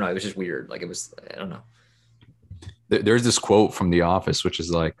 I don't know. It was just weird. Like, it was, I don't know. There's this quote from The Office, which is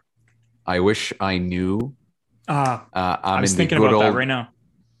like, I wish I knew. I was thinking about that right now.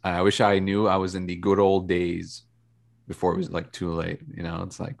 I wish I knew I was in the good old days before it was like too late. You know,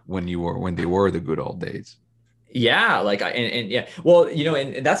 it's like when they were the good old days. Yeah. Like, and yeah, well, you know,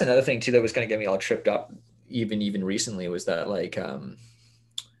 and that's another thing too, that was kind of getting me all tripped up even recently, was that like,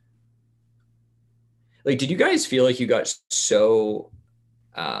 did you guys feel like you got so,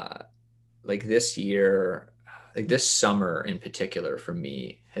 like this year, like this summer in particular for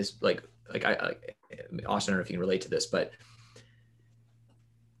me has like Austin, I don't know if you can relate to this, but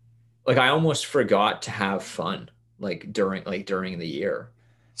like I almost forgot to have fun during the year.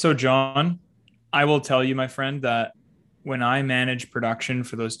 So John, I will tell you, my friend, that when I managed production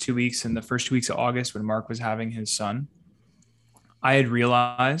for those 2 weeks in the first 2 weeks of August, when Mark was having his son, I had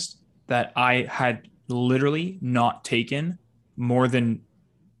realized that I had literally not taken more than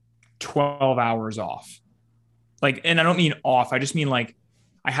 12 hours off. Like, and I don't mean off. I just mean like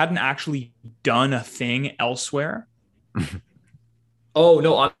I hadn't actually done a thing elsewhere. Oh,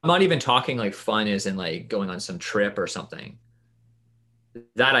 no, I'm not even talking like fun as in like going on some trip or something.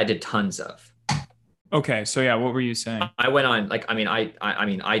 That I did tons of. Okay. So yeah, what were you saying? I went on like, I mean,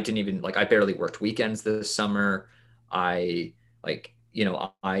 I didn't even like, I barely worked weekends this summer. I like, you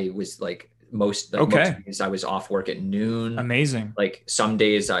know, I was like most days I was off work at noon. Amazing. Like some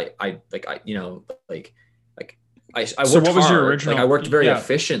days I you know, I worked so what was hard. your original? Like I worked very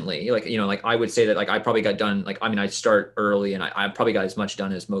efficiently. Like, you know, like I would say that like I probably got done, like, I mean, I'd start early and I probably got as much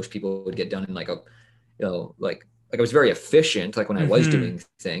done as most people would get done in like a, you know, like I was very efficient, like when I was doing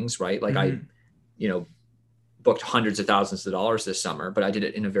things, right? Like I, you know, booked hundreds of thousands of dollars this summer, but I did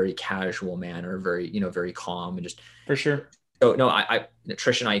it in a very casual manner, very, you know, very calm and just. For sure. So no,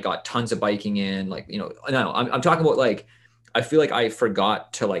 Trish and I got tons of biking in, like, you know, no, I'm talking about like, I feel like I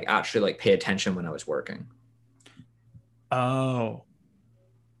forgot to like actually like pay attention when I was working. Oh.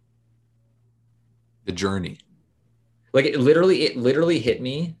 The journey. Like it literally hit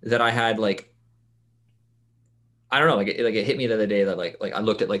me that I had like, I don't know, like it hit me the other day that like I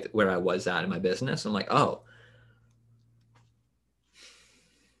looked at like where I was at in my business. And I'm like, oh,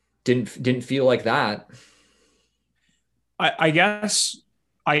 didn't feel like that. I guess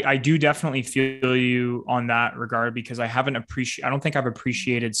I do definitely feel you on that regard, because I don't think I've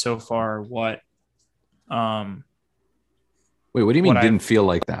appreciated so far what, Wait, what do you mean didn't feel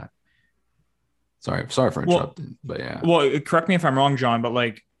like that? Sorry for interrupting, but yeah. Well, correct me if I'm wrong, John, but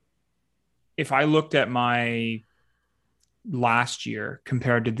like if I looked at my last year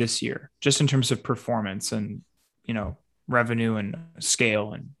compared to this year, just in terms of performance and, you know, revenue and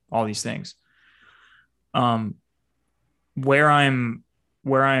scale and all these things, where I'm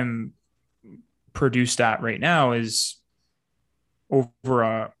produced at right now is over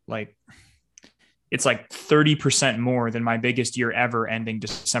a like it's like 30% more than my biggest year ever ending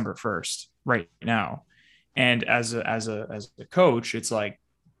December 1st right now. And as a coach, it's like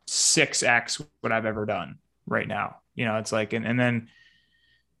 6x what I've ever done right now. You know, it's like, and then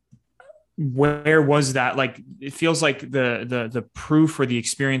where was that? Like, it feels like the proof or the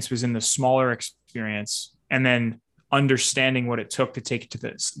experience was in the smaller experience, and then understanding what it took to take it to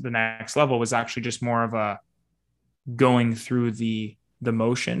the next level was actually just more of a going through the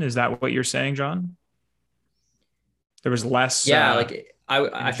motion. Is that what you're saying, John? There was less. Yeah. Like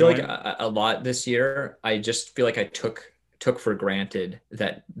I feel like a lot this year, I just feel like I took for granted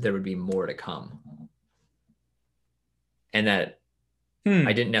that there would be more to come. And that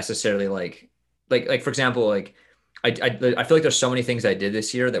I didn't necessarily like, for example, like I feel like there's so many things I did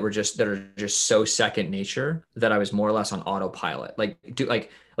this year that are just so second nature that I was more or less on autopilot.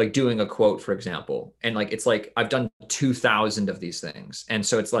 Like doing a quote, for example. And like, it's like, I've done 2,000 of these things. And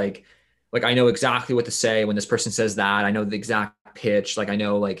so it's like I know exactly what to say when this person says that. I know the exact pitch. Like I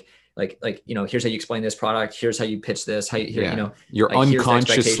know like, you know, here's how you explain this product. Here's how you pitch this. You know, you're like,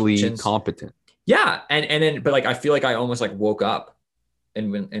 unconsciously competent. Yeah. And then, but like, I feel like I almost like woke up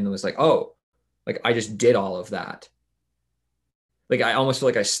and it was like, oh, like I just did all of that. Like I almost feel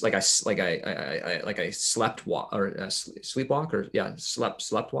like I sleepwalk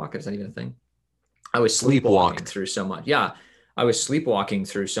sleepwalk. Is that even a thing? I was sleepwalking through so much. Yeah. I was sleepwalking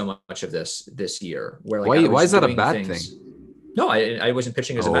through so much of this year where like, why is that a bad thing? No, I wasn't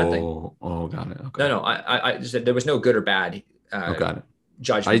pitching as a bad thing. Oh, got it. Okay. No, I just, there was no good or bad got it.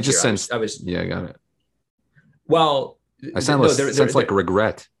 Judgment. I just sensed. I was yeah, got it. Well, I sense like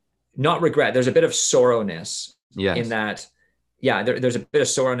regret. Not regret. There's a bit of sorrowness in that. Yeah, there's a bit of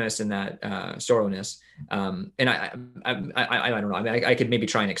sorrowness in that and I don't know. I mean, I could maybe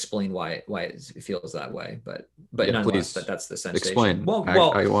try and explain why it feels that way, but yeah, nonetheless, that's the sensation. Explain. Well,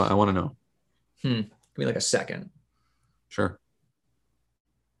 I want to know. Give me like a second. Sure.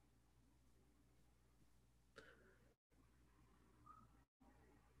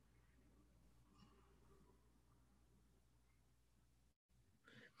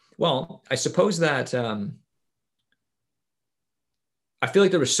 Well, I suppose that I feel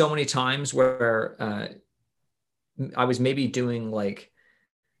like there were so many times where I was maybe doing like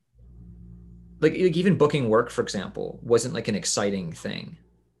even booking work, for example, wasn't like an exciting thing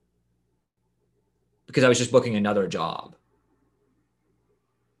because I was just booking another job.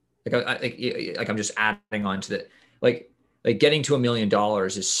 Like I'm just adding on to the like getting to $1 million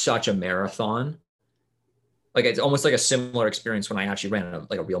is such a marathon. Like it's almost like a similar experience when I actually ran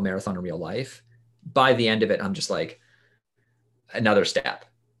a real marathon in real life. By the end of it, I'm just like another step,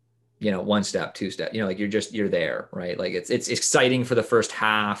 you know, one step, two step, you know, like you're there, right? Like it's exciting for the first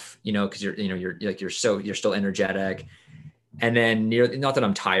half, you know, cause you're still energetic. And then not that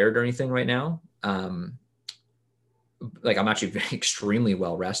I'm tired or anything right now. Like I'm actually extremely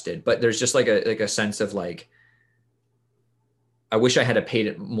well rested, but there's just like a sense of like, I wish I had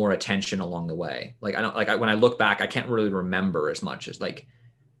paid more attention along the way. Like when I look back, I can't really remember as much as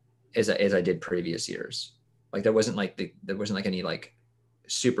I did previous years. Like there wasn't like any like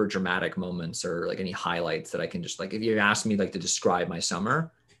super dramatic moments or like any highlights that I can just like, if you asked me like to describe my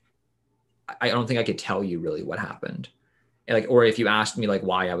summer, I don't think I could tell you really what happened. And like, or if you asked me like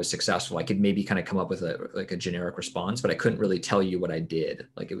why I was successful, I could maybe kind of come up with a generic response, but I couldn't really tell you what I did.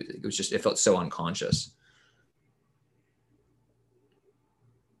 Like it was just, it felt so unconscious.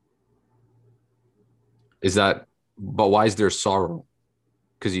 But why is there sorrow?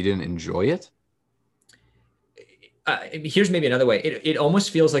 Because you didn't enjoy it? Here's maybe another way. It almost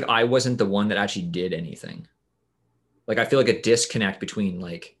feels like I wasn't the one that actually did anything. Like I feel like a disconnect between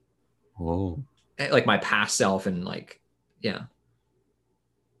like my past self and like, yeah.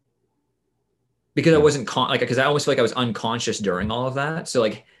 Because I wasn't because I almost feel like I was unconscious during all of that. So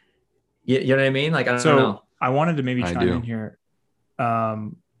like, you know what I mean? Like, I don't know. I wanted to maybe chime in here.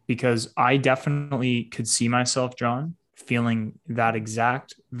 Because I definitely could see myself, John, feeling that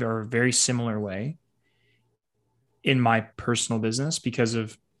exact or very similar way in my personal business because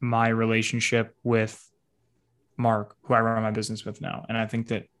of my relationship with Mark, who I run my business with now. And I think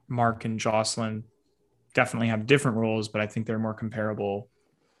that Mark and Jocelyn definitely have different roles, but I think they're more comparable.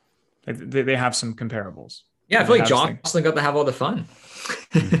 They have some comparables. Yeah, I feel like Jocelyn got to have all the fun.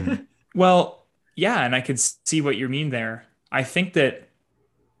 Mm-hmm. Well, yeah, and I could see what you mean there. I think that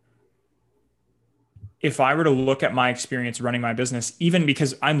if I were to look at my experience running my business, even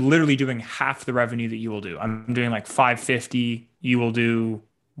because I'm literally doing half the revenue that you will do, I'm doing like 550, you will do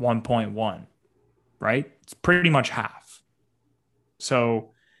 1.1, right? It's pretty much half.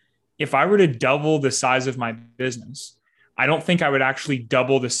 So if I were to double the size of my business, I don't think I would actually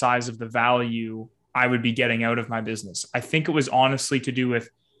double the size of the value I would be getting out of my business. I think it was honestly to do with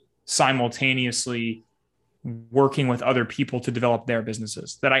simultaneously working with other people to develop their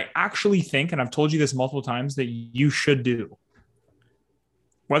businesses that I actually think, and I've told you this multiple times, that you should do.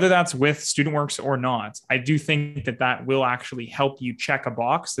 Whether that's with StudentWorks or not, I do think that that will actually help you check a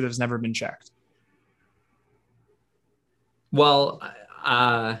box that has never been checked. Well,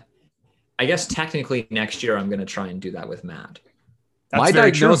 I guess technically next year I'm going to try and do that with Matt. That's My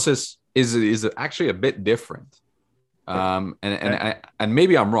very true. diagnosis is actually a bit different. And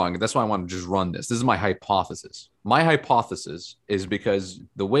maybe I'm wrong. That's why I want to just run this. This is my hypothesis. My hypothesis is because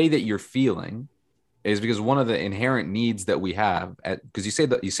the way that you're feeling is because one of the inherent needs that we have, because you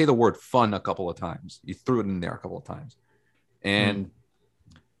say the word fun a couple of times. You threw it in there a couple of times. And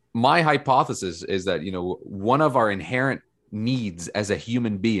my hypothesis is that, one of our inherent needs as a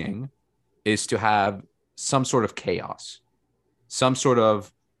human being is to have some sort of chaos, some sort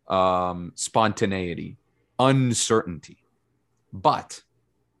of spontaneity, uncertainty. But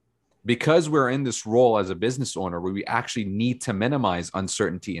because we're in this role as a business owner where we actually need to minimize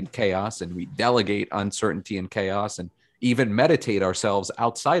uncertainty and chaos, and we delegate uncertainty and chaos and even meditate ourselves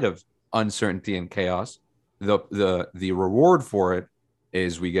outside of uncertainty and chaos, the reward for it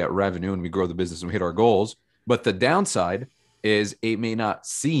is we get revenue and we grow the business and we hit our goals. But the downside is it may not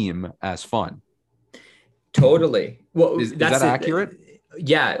seem as fun. Totally. Well, is that accurate?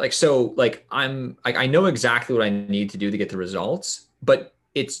 Yeah. I know exactly what I need to do to get the results, but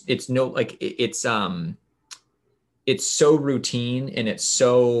it's so routine and it's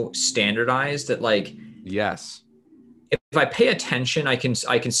so standardized that yes, if I pay attention, I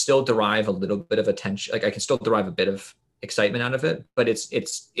can still derive a little bit of attention. I can still derive a bit of excitement out of it, but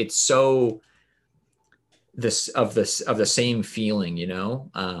it's so of the same feeling, yeah.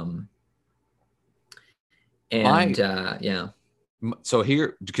 So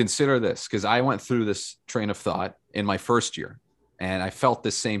here, consider this, because I went through this train of thought in my first year and I felt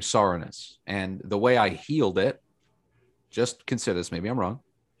this same sorrowness. And the way I healed it, just consider this, maybe I'm wrong,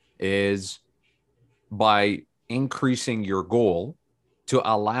 is by increasing your goal to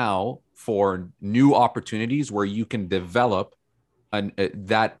allow for new opportunities where you can develop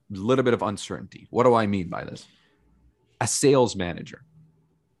that little bit of uncertainty. What do I mean by this? A sales manager,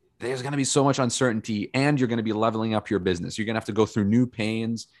 there's going to be so much uncertainty and you're going to be leveling up your business. You're going to have to go through new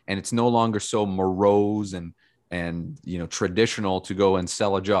pains, and it's no longer so morose and traditional to go and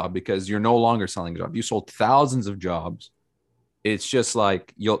sell a job, because you're no longer selling a job. You sold thousands of jobs. It's just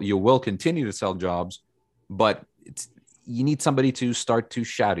like you will continue to sell jobs, but you need somebody to start to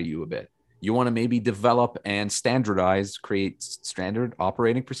shadow you a bit. You want to maybe develop and standardize, create standard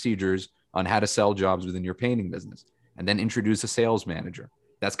operating procedures on how to sell jobs within your painting business, and then introduce a sales manager.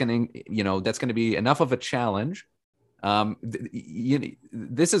 That's going to be enough of a challenge.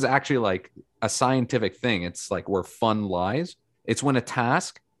 This is actually like a scientific thing. It's like where fun lies. It's when a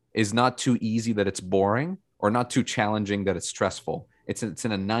task is not too easy that it's boring, or not too challenging that it's stressful. It's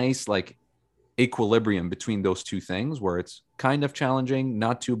in a nice equilibrium between those two things, where it's kind of challenging,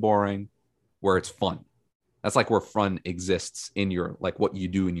 not too boring, where it's fun. That's like where fun exists in your, what you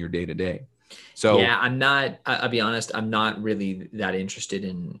do in your day to day. So yeah, I'll be honest, I'm not really that interested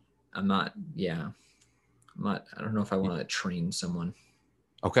in, I don't know if I want to train someone.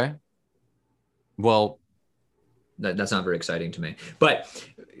 Okay. Well, that's not very exciting to me, but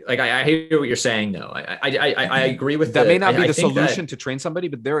I hear what you're saying though. I agree with that. May not be the solution to train somebody,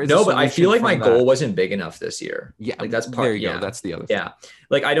 but there is no, but I feel like my goal wasn't big enough this year. Yeah. That's part. There you go. That's the other thing. Yeah.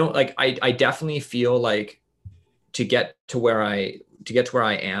 I definitely feel like to get to where I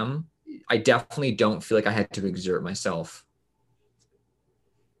am, I definitely don't feel like I had to exert myself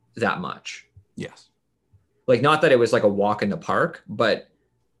that much. Yes. Not that it was like a walk in the park, but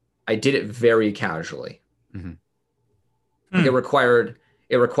I did it very casually. Mm-hmm. It required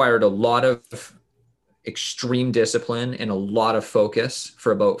a lot of extreme discipline and a lot of focus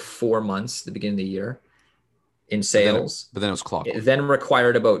for about 4 months at the beginning of the year in sales. But then it was clockwork. It then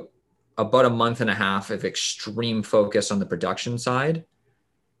required about a month and a half of extreme focus on the production side.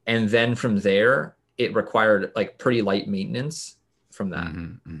 And then from there, it required pretty light maintenance from that.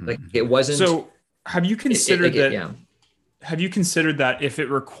 Mm-hmm, mm-hmm. It wasn't. So have you considered have you considered that if it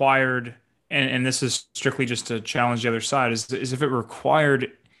required, and this is strictly just to challenge the other side, is if it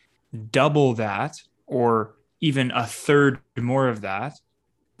required double that or even a third more of that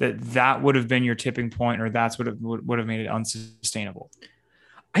would have been your tipping point, or that's what would have made it unsustainable?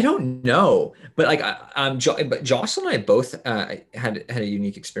 I don't know, but but Jocelyn and I both had a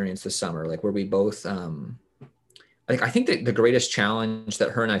unique experience this summer, where we both, I think that the greatest challenge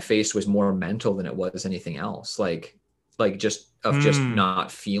that her and I faced was more mental than it was anything else. like just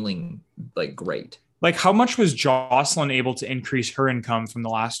not feeling like great. Like, how much was Jocelyn able to increase her income from the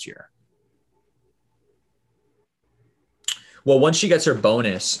last year? Well, once she gets her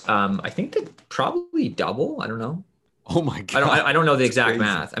bonus, I think that probably double. I don't know. Oh my god! I don't know the exact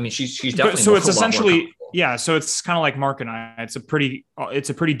math. I mean, she's definitely. So it's essentially, yeah. So it's kind of like Mark and I. It's a pretty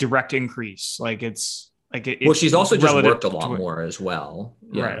direct increase. Like it's like it. Well, she's also just worked a lot more as well.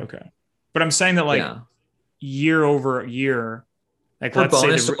 Yeah. Right. Okay. But I'm saying that like year over year, like her let's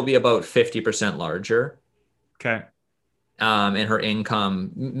bonus say will be about 50% larger. Okay. And her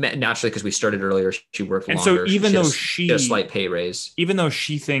income naturally, because we started earlier, she worked longer. And so even though she a slight pay raise, even though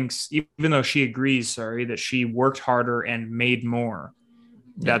she agrees, that she worked harder and made more,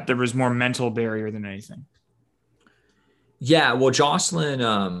 that there was more mental barrier than anything. Yeah. Well,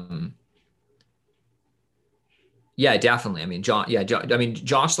 Jocelyn, yeah, definitely. I mean,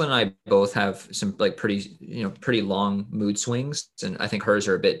 Jocelyn and I both have some like pretty long mood swings, and I think hers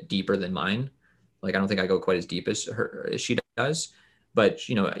are a bit deeper than mine. Like, I don't think I go quite as deep as she does, but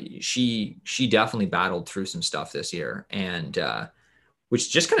she definitely battled through some stuff this year, and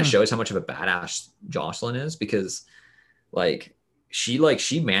which just kind of shows how much of a badass Jocelyn is, because like she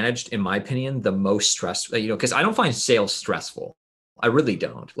managed, in my opinion, the most stressful, because I don't find sales stressful. I really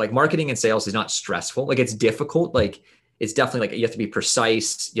don't. Like, marketing and sales is not stressful. Like, it's difficult. Like, it's definitely like you have to be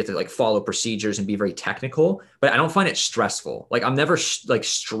precise. You have to like follow procedures and be very technical, but I don't find it stressful. Like, I'm never like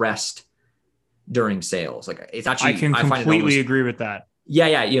stressed during sales. Like, it's actually, I can completely agree with that.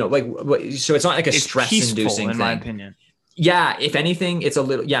 Yeah. So it's not like a stress inducing thing, in my opinion. Yeah. If anything, it's a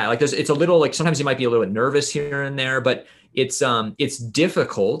little, like it's a little, like sometimes you might be a little bit nervous here and there, but it's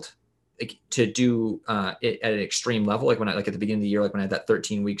difficult to do it at an extreme level. Like at the beginning of the year, like when I had that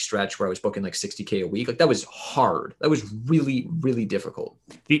 13-week stretch where I was booking like $60K a week, like that was hard. That was really, really difficult.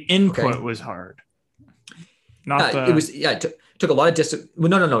 The input was hard. Took a lot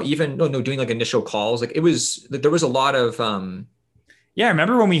of doing like initial calls. Like there was a lot of I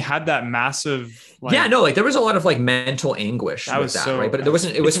remember when we had that massive there was a lot of like mental anguish with that, right? But it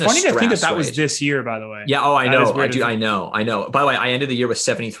wasn't funny to think that right? was this year, by the way. Yeah. Oh, I know. I know. By the way, I ended the year with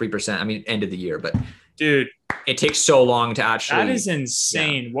 73%. I mean, end of the year, but dude, it takes so long to actually. That is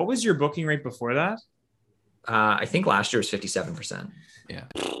insane. Yeah. What was your booking rate before that? I think last year was 57%. Yeah.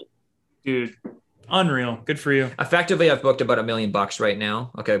 Dude. Unreal. Good for you. Effectively, I've booked about $1 million right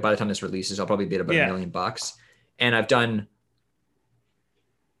now. Okay. By the time this releases, I'll probably be at about $1 million. And I've done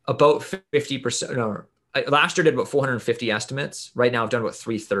about 50%. No, last year did about 450 estimates. Right now I've done about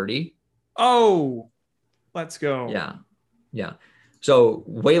 330. Oh, let's go. Yeah. So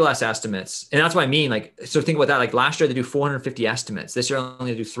way less estimates. And that's what I mean. Like, so think about that. Like last year they do 450 estimates. This year I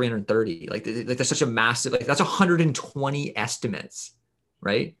only do 330. Like that's such a massive, like that's 120 estimates.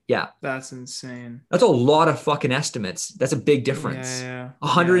 Right? Yeah. That's insane. That's a lot of fucking estimates. That's a big difference. Yeah.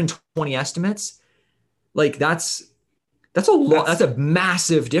 120 estimates. Like that's a lot. That's a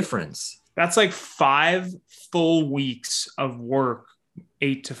massive difference. That's like 5 full weeks of work,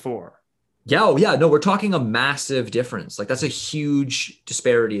 8 to 4. Yeah. Oh, yeah. No, we're talking a massive difference. Like that's a huge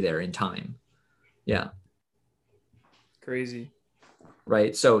disparity there in time. Yeah. Crazy.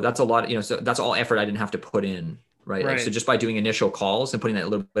 Right. So that's a lot, so that's all effort I didn't have to put in. Right. Like, so just by doing initial calls and putting that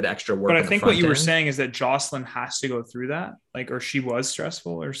little bit of extra work. But I think what you were saying is that Jocelyn has to go through that, like, or she was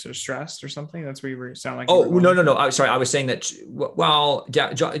stressful or stressed or something. That's where you were sound like. Oh, no. Sorry. I was saying that, well,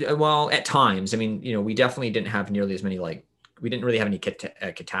 at times, I mean, we definitely didn't have nearly as many, like, we didn't really have any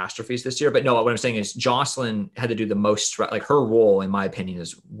catastrophes this year, but no, what I'm saying is Jocelyn had to do the most stress. Like her role, in my opinion,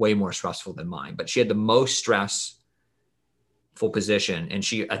 is way more stressful than mine, but she had the most stressful position. And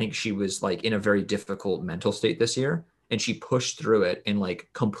I think she was like in a very difficult mental state this year, and she pushed through it and like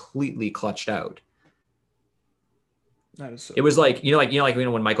completely clutched out. That is so it was like,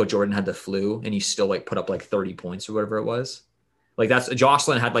 when Michael Jordan had the flu and he still like put up like 30 points or whatever it was. Like that's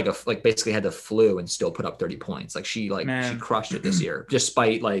Jocelyn had basically had the flu and still put up 30 points. Like she crushed it this year,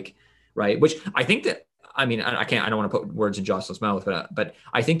 despite like, right. Which I think that, I mean, I don't want to put words in Jocelyn's mouth, but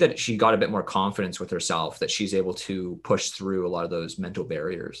I think that she got a bit more confidence with herself, that she's able to push through a lot of those mental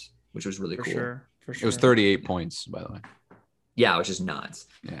barriers, which was really cool. For sure. It was 38 points, by the way. Yeah. Which is nuts.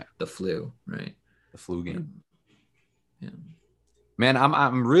 Yeah. The flu, right. The flu game. Yeah. Man,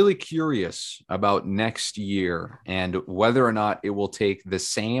 I'm really curious about next year and whether or not it will take the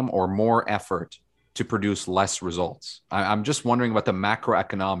same or more effort to produce less results. I'm just wondering about the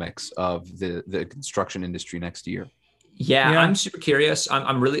macroeconomics of the construction industry next year. Yeah, I'm super curious.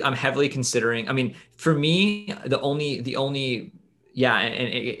 I'm heavily considering. I mean, for me, the only and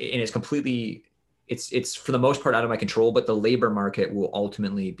it's completely it's for the most part out of my control, but the labor market will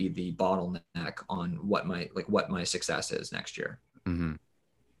ultimately be the bottleneck on what my success is next year. Mm-hmm.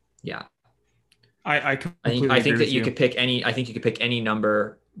 Yeah. I completely I think agree that with you could pick any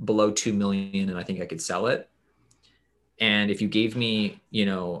number below 2 million and I think I could sell it. And if you gave me,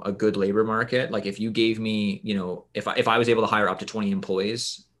 a good labor market, like if you gave me, if I was able to hire up to 20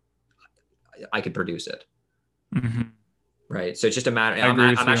 employees, I could produce it. Mm-hmm. Right. So it's just a matter. I'm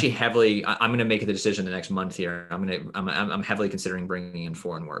going to make the decision the next month here. I'm heavily considering bringing in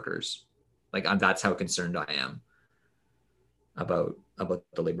foreign workers. Like that's how concerned I am about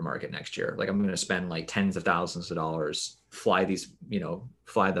the labor market next year. Like I'm going to spend like tens of thousands of dollars, fly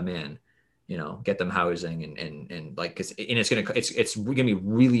them in, get them housing and like, it's going to be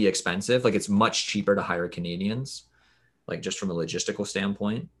really expensive. Like it's much cheaper to hire Canadians, like just from a logistical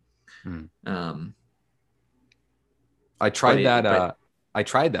standpoint. I tried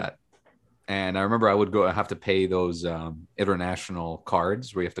that. And I remember I would have to pay those international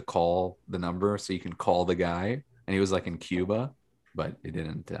cards where you have to call the number so you can call the guy. And he was like in Cuba, but it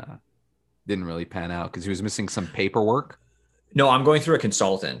didn't really pan out because he was missing some paperwork. No, I'm going through a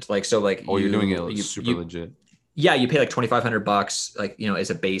consultant. You're doing it super legit. Yeah, you pay like $2,500, like as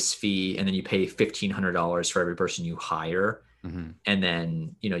a base fee, and then you pay $1,500 for every person you hire. Mm-hmm. And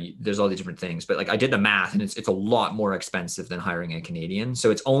then there's all these different things. But like I did the math, and it's a lot more expensive than hiring a Canadian.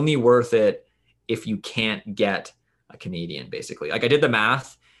 So it's only worth it if you can't get a Canadian, basically. Like I did the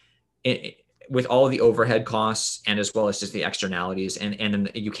math. With all of the overhead costs and as well as just the externalities, and then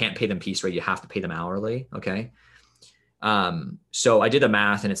you can't pay them piece rate, you have to pay them hourly. Okay. So I did the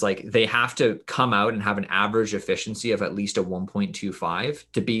math, and it's like they have to come out and have an average efficiency of at least a 1.25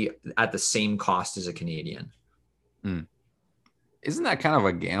 to be at the same cost as a Canadian. Isn't that kind of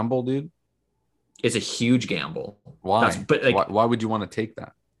a gamble, dude? It's a huge gamble. Why? Why would you want to take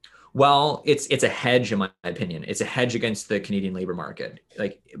that? Well, it's a hedge, in my opinion. It's a hedge against the Canadian labor market.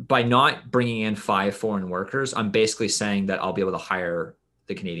 Like by not bringing in 5 foreign workers, I'm basically saying that I'll be able to hire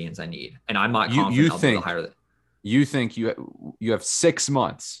the Canadians I need, and I'm not confident I'll be able to hire them. You think you have 6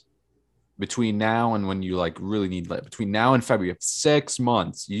 months between now and when you like really need between now and February. You have 6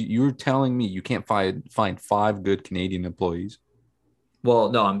 months. You're telling me you can't find 5 good Canadian employees?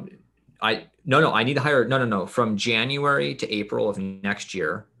 Well, no, I need to hire. No. From January to April of next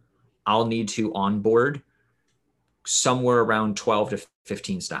year, I'll need to onboard somewhere around 12 to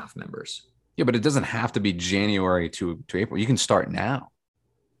 15 staff members. Yeah, but it doesn't have to be January to April. You can start now.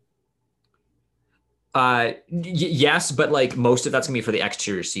 Yes, but like most of that's gonna be for the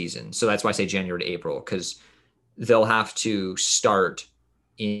exterior season. So that's why I say January to April, because they'll have to start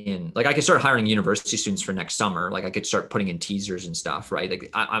in, like I could start hiring university students for next summer. Like I could start putting in teasers and stuff, right?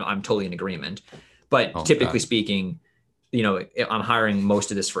 Like I'm totally in agreement. But typically speaking, I'm hiring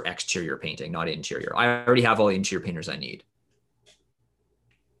most of this for exterior painting, not interior. I already have all the interior painters I need.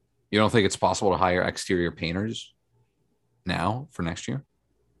 You don't think it's possible to hire exterior painters now for next year?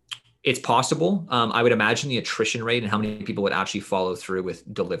 It's possible. I would imagine the attrition rate and how many people would actually follow through with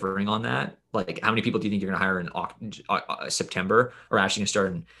delivering on that. Like how many people do you think you're going to hire in September, or actually going to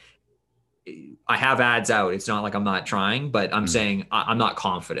start in? I have ads out. It's not like I'm not trying, but I'm saying I'm not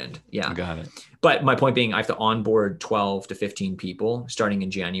confident. Yeah. Got it. But my point being, I have to onboard 12 to 15 people starting in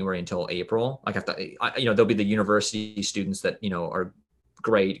January until April. Like there'll be the university students that, are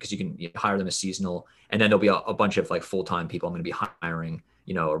great because you can hire them as seasonal. And then there'll be a bunch of like full-time people I'm going to be hiring,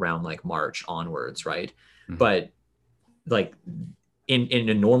 around like March onwards. Right. Mm-hmm. But like in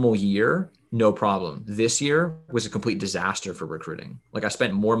a normal year, no problem. This year was a complete disaster for recruiting. Like I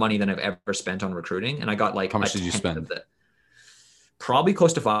spent more money than I've ever spent on recruiting. And I got like, how much did you spend? Probably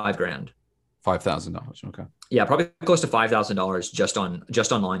close to $5,000. $5,000. Okay. Yeah. Probably close to $5,000 just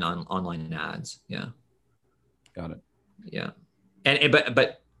online ads. Yeah. Got it. Yeah.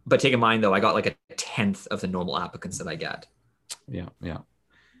 But take in mind though, I got like a 10th of the normal applicants that I get. Yeah.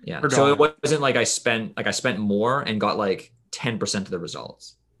 So it wasn't like I spent more and got like 10% of the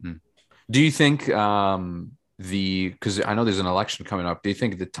results. Do you think because I know there's an election coming up, do you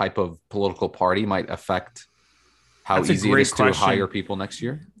think the type of political party might affect how easy it is to hire people next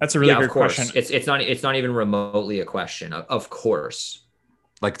year? That's a really good question. It's not even remotely a question. Of course.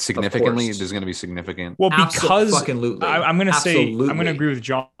 Like significantly, there's going to be significant. Well, because absolutely. I'm going to agree with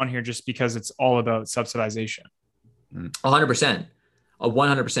John here just because it's all about subsidization. 100%.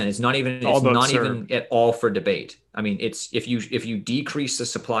 100%. It's not even at all for debate. I mean, it's if you decrease the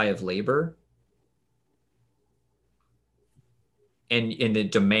supply of labor and the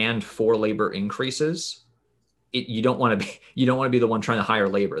demand for labor increases, you don't want to be the one trying to hire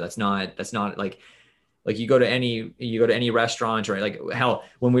labor. That's not like Like you go to any restaurant, or like hell,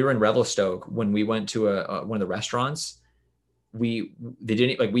 when we were in Revelstoke, when we went to one of the restaurants, we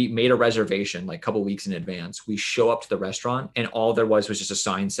made a reservation like a couple weeks in advance. We show up to the restaurant and all there was just a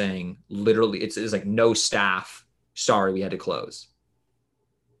sign saying, literally, it's like no staff. Sorry, we had to close.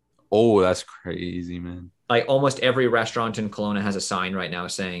 Oh, that's crazy, man. Like almost every restaurant in Kelowna has a sign right now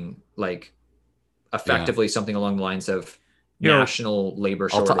saying like effectively something along the lines of national labor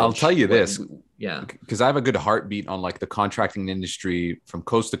shortage. I'll tell you this. Yeah. Because I have a good heartbeat on like the contracting industry from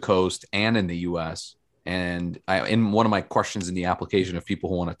coast to coast and in the US. And in one of my questions in the application of people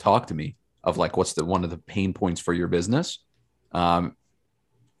who want to talk to me of like, what's one of the pain points for your business?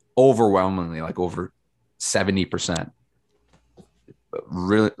 Overwhelmingly, like over 70%,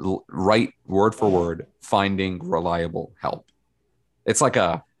 really right word for word, finding reliable help. It's like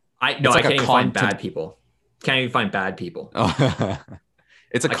I can't even find bad people. Can't even find bad people.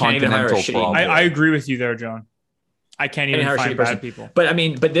 It's a continental problem. I agree with you there, John. I can't even find bad people. But I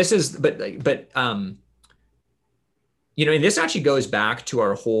mean, but and this actually goes back to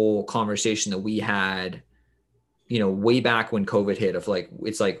our whole conversation that we had, way back when COVID hit of like,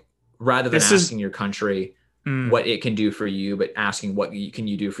 it's like, rather than asking your country what it can do for you, but asking what can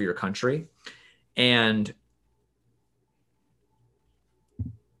you do for your country. And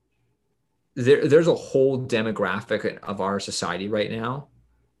there's a whole demographic of our society right now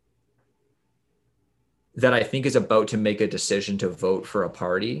that I think is about to make a decision to vote for a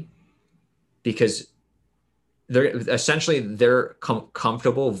party because they're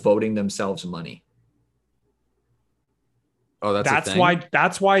comfortable voting themselves money. Oh,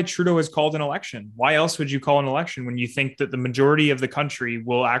 that's why Trudeau has called an election. Why else would you call an election when you think that the majority of the country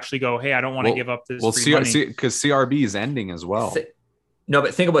will actually go, hey, I don't want to give up this free money? Because CRB is ending as well. No,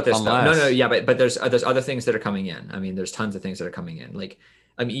 but think about this. No, yeah, but there's other things that are coming in. I mean, there's tons of things that are coming in. Like,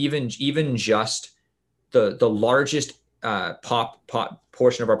 I mean, even just the largest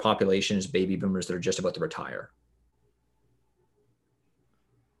portion of our population is baby boomers that are just about to retire.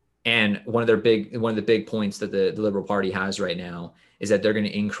 And one of the big points that the Liberal Party has right now is that they're going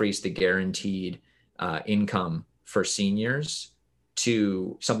to increase the guaranteed income for seniors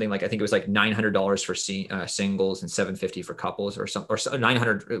to something like, I think it was like $900 for singles and $750 for couples, or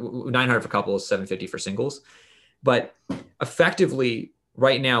 $900 for couples, $750 for singles. But effectively,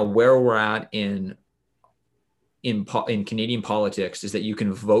 right now, where we're at in Canadian politics is that you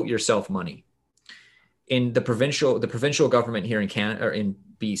can vote yourself money. In the provincial government here in Canada, or in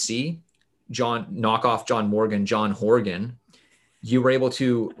BC, knockoff John Morgan, John Horgan, you were able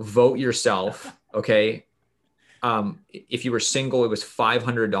to vote yourself. Okay. If you were single, it was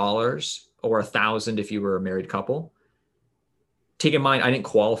 $500 or $1,000 if you were a married couple. Take in mind, I didn't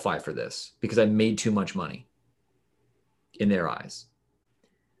qualify for this because I made too much money in their eyes.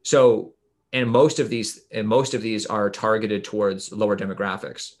 So, and most of these are targeted towards lower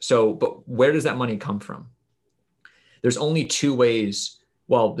demographics. So, but where does that money come from? There's only two ways.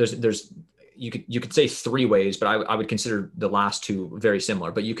 Well, you could say three ways, but I would consider the last two very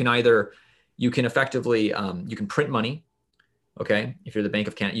similar. But you can effectively you can print money. Okay, if you're the Bank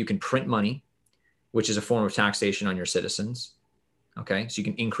of Canada, you can print money, which is a form of taxation on your citizens. Okay, so you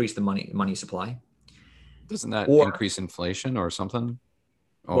can increase the money supply. Doesn't that increase inflation or something?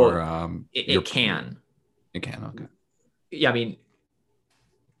 Or it can. It can. Okay. Yeah, I mean,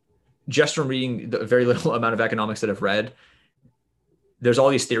 just from reading the very little amount of economics that I've read, there's all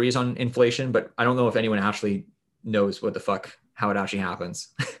these theories on inflation, but I don't know if anyone actually knows how it actually happens.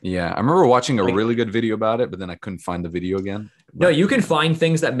 Yeah, I remember watching a really good video about it, but then I couldn't find the video again. No, you can find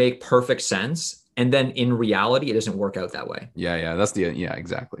things that make perfect sense, and then in reality, it doesn't work out that way. Yeah,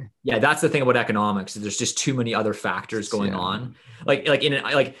 exactly. Yeah, that's the thing about economics. There's just too many other factors going on. Like in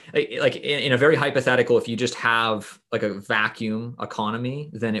a very hypothetical, if you just have like a vacuum economy,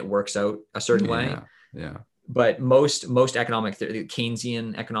 then it works out a certain way. Yeah. But most economic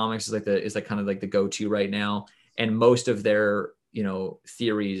Keynesian economics is kind of like the go-to right now, and most of their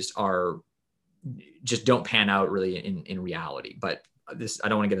theories just don't pan out really in reality. But I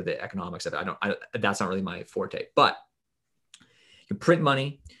don't want to get into the economics of it. That's not really my forte. But you can print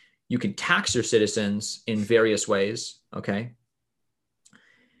money, you can tax your citizens in various ways. Okay.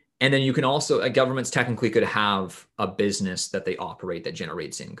 And then you can also, governments technically could have a business that they operate that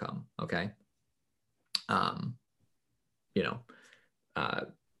generates income. Okay.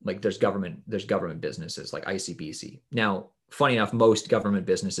 Like there's government businesses like ICBC. Now, funny enough, most government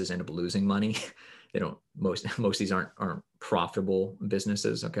businesses end up losing money. They don't, most of these aren't profitable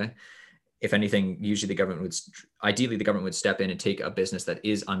businesses. Okay. If anything, usually the government would step in and take a business that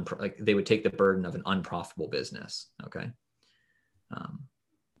is they would take the burden of an unprofitable business. Okay.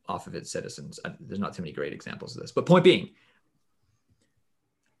 off of its citizens. There's not too many great examples of this, but point being,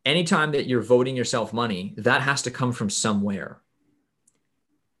 anytime that you're voting yourself money, that has to come from somewhere.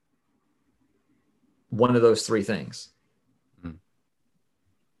 One of those three things.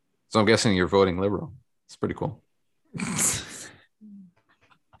 So I'm guessing you're voting liberal. It's pretty cool.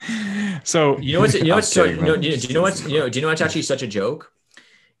 So do you know what's actually such a joke?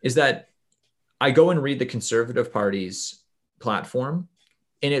 Is that I go and read the Conservative Party's platform,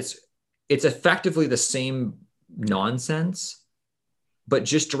 and it's effectively the same nonsense, but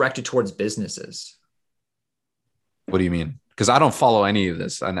just directed towards businesses. What do you mean? Because I don't follow any of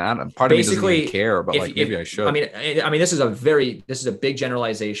this, and part of me doesn't even care. But maybe I should. I mean, this is a big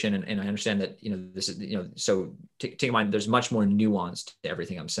generalization, and I understand that this is So take in mind, there's much more nuance to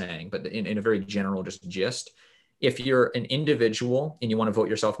everything I'm saying, but in a very general just gist, if you're an individual and you want to vote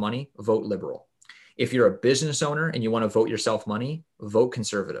yourself money, vote liberal. If you're a business owner and you want to vote yourself money, vote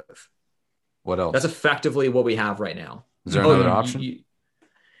conservative. What else? That's effectively what we have right now. Is there another option?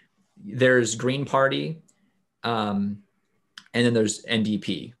 There's Green Party. And then there's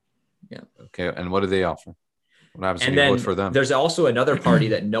NDP. Yeah. Okay. And what do they offer? What happens if you vote for them? There's also another party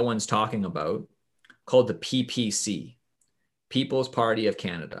that no one's talking about called the PPC, People's Party of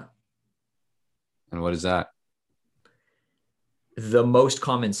Canada. And what is that? The most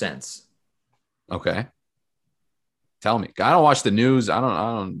common sense. Okay. Tell me. I don't watch the news. I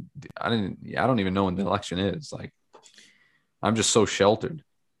don't even know when the election is. Like, I'm just so sheltered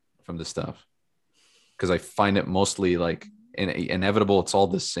from this stuff because I find it mostly like inevitable. It's all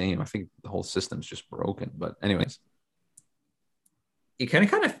the same. I think the whole system's just broken. But anyways, it can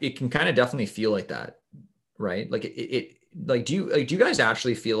kind of definitely feel like that, right? Like do you guys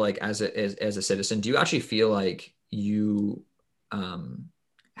actually feel like as a citizen, do you actually feel like you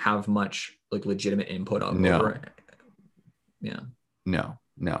have much like legitimate input on over it? Yeah. No.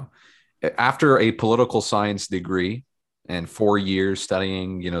 After a political science degree and 4 years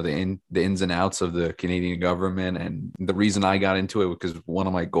studying, the ins and outs of the Canadian government. And the reason I got into it because one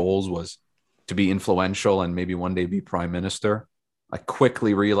of my goals was to be influential and maybe one day be prime minister. I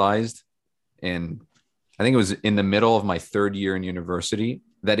quickly realized, and I think it was in the middle of my third year in university,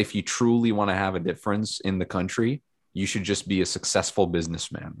 that if you truly want to have a difference in the country, you should just be a successful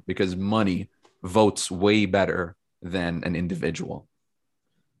businessman because money votes way better than an individual.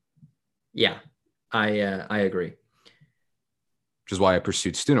 Yeah, I agree. Which is why I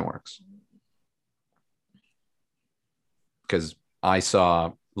pursued StudentWorks. Because I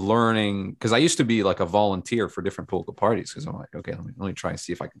saw learning, because I used to be like a volunteer for different political parties because I'm like, okay, let me try and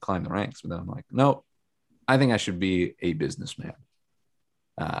see if I can climb the ranks. But then I'm like, no, I think I should be a businessman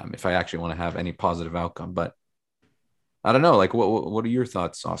if I actually want to have any positive outcome. But I don't know, like what are your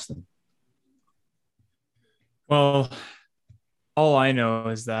thoughts, Austin? Well, all I know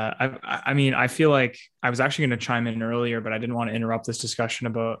is that I feel like I was actually going to chime in earlier, but I didn't want to interrupt this discussion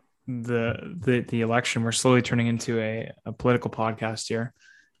about the election. We're slowly turning into a political podcast here.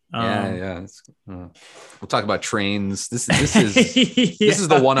 Yeah. We'll talk about trains. This is this is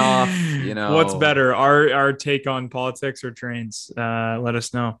the one-off. What's better, our take on politics or trains? Let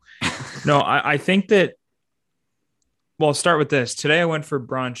us know. No, I think that. Well, I'll start with this. Today I went for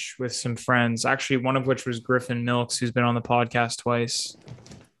brunch with some friends, actually one of which was Griffin Milks, who's been on the podcast twice.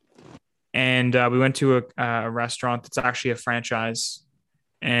 And we went to a restaurant that's actually a franchise.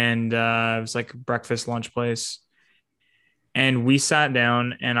 And it was like a breakfast, lunch place. And we sat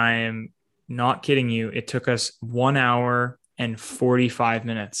down, and I am not kidding you. It took us 1 hour and 45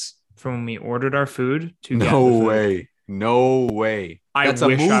 minutes from when we ordered our food to get the food. No way. I wish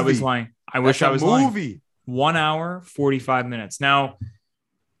I was lying. I wish I was lying. 1 hour, 45 minutes. Now,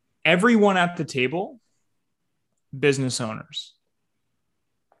 everyone at the table, business owners.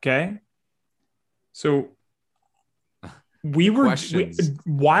 Okay. So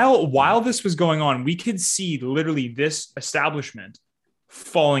while this was going on, we could see literally this establishment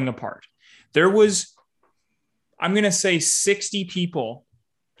falling apart. There was, I'm going to say 60 people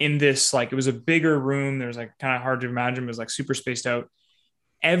in this, like, it was a bigger room. There's like kind of hard to imagine. It was like super spaced out.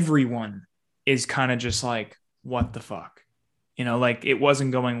 Everyone is kind of just like, what the fuck? Like it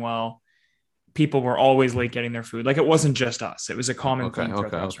wasn't going well. People were always late getting their food. Like it wasn't just us. It was a common thing.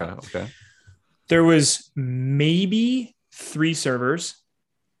 Okay. There was maybe 3 servers.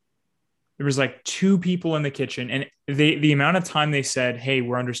 There was like 2 people in the kitchen. And the amount of time they said, hey,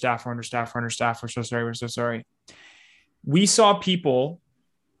 we're understaffed. We're so sorry. We saw people,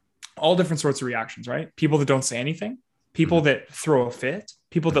 all different sorts of reactions, right? People that don't say anything. People that throw a fit,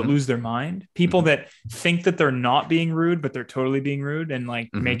 people that lose their mind, people that think that they're not being rude, but they're totally being rude and like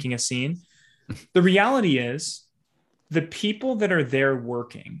making a scene. The reality is the people that are there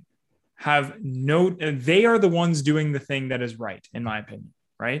working they are the ones doing the thing that is right, in my opinion,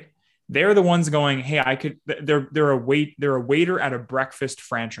 right? They're the ones going, hey, they're a waiter at a breakfast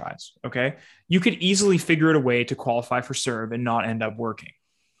franchise. Okay. You could easily figure out a way to qualify for CERB and not end up working,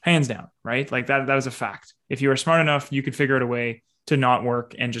 hands down, right? Like that is a fact. If you are smart enough, you could figure out a way to not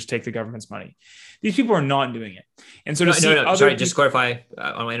work and just take the government's money. These people are not doing it. And so sorry, just clarify,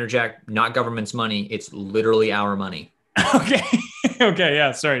 I want to interject, not government's money. It's literally our money. Okay. Okay.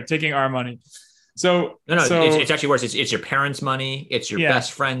 Yeah. Sorry. Taking our money. So it's actually worse. It's your parents' money. It's your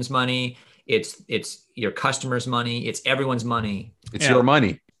best friend's money. It's your customers' money. It's everyone's money. It's your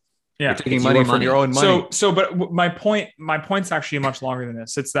money. Yeah. You're taking money from your own money. But my point's actually much longer than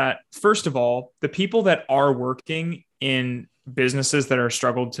this. It's that, first of all, the people that are working in businesses that are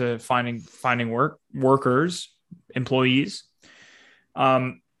struggled to finding workers, employees,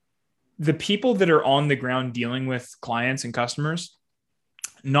 the people that are on the ground dealing with clients and customers,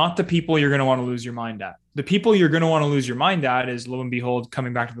 not the people you're going to want to lose your mind at. The people you're going to want to lose your mind at is, lo and behold,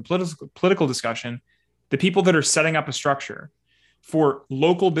 coming back to the political discussion, the people that are setting up a structure for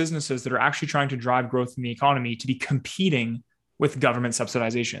local businesses that are actually trying to drive growth in the economy to be competing with government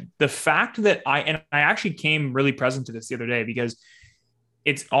subsidization. The fact that I actually came really present to this the other day because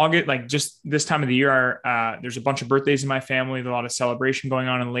it's August, like just this time of the year, there's a bunch of birthdays in my family. There's a lot of celebration going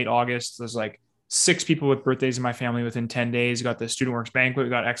on in late August. There's like 6 people with birthdays in my family within 10 days. We got the Student Works banquet. We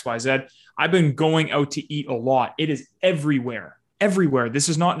got XYZ. I've been going out to eat a lot. It is everywhere. This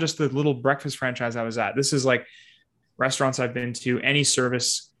is not just the little breakfast franchise I was at. This is like restaurants I've been to, any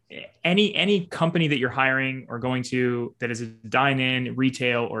service, any company that you're hiring or going to that is a dine-in,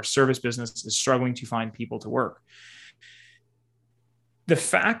 retail, or service business is struggling to find people to work. The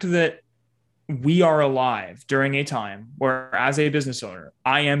fact that we are alive during a time where, as a business owner,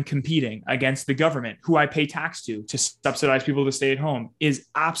 I am competing against the government, who I pay tax to subsidize people to stay at home, is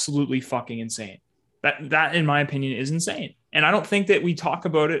absolutely fucking insane. That, in my opinion, is insane. And I don't think that we talk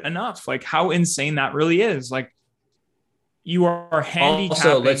about it enough, like how insane that really is. Like, you are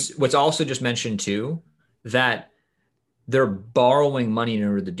handicapping. Let's also just mention too that they're borrowing money in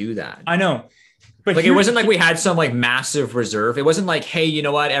order to do that. I know. But like, it wasn't like we had some like massive reserve. It wasn't like, hey, you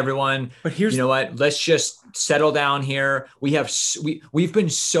know what, everyone, you know what, let's just settle down here. We've been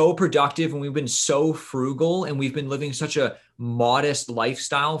so productive and we've been so frugal and we've been living such a modest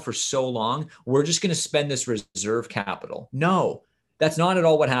lifestyle for so long. We're just going to spend this reserve capital. No, that's not at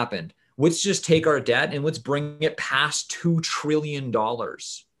all what happened. Let's just take our debt and let's bring it past $2 trillion. So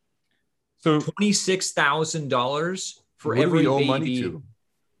 $26,000 for every baby. Owe money to?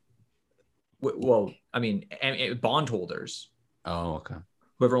 Well, I mean, bondholders. Oh, okay.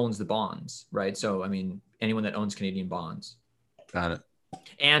 Whoever owns the bonds, right? So, I mean, anyone that owns Canadian bonds. Got it.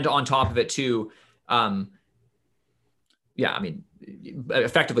 And on top of it too,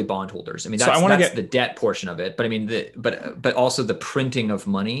 effectively bondholders. I mean, that's the debt portion of it. But I mean, but also the printing of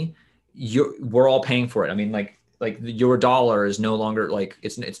money. We're all paying for it. I mean, like your dollar is no longer like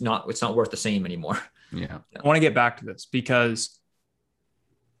it's not worth the same anymore. Yeah. I want to get back to this because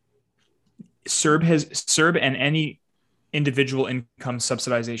CERB and any individual income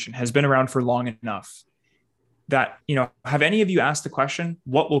subsidization has been around for long enough that, have any of you asked the question,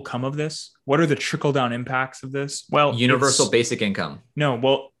 what will come of this? What are the trickle down impacts of this? Well, universal basic income. No,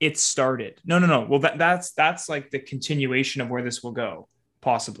 well, it started. No. Well, that's like the continuation of where this will go,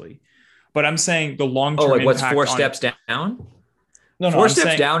 possibly. But I'm saying the long-term impact. What's 4 steps down? No, 4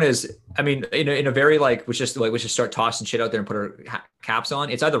 steps down is, I mean, in a very like, we just start tossing shit out there and put our caps on.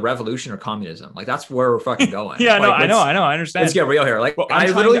 It's either revolution or communism. Like, that's where we're fucking going. Yeah, I know. I understand. Let's get real here. Like, well, I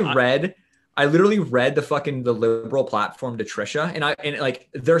literally read the liberal platform to Trisha, and like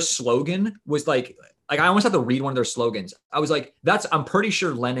their slogan was like I almost had to read one of their slogans. I was like, I'm pretty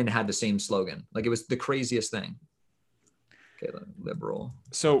sure Lenin had the same slogan. Like, it was the craziest thing. Okay, liberal.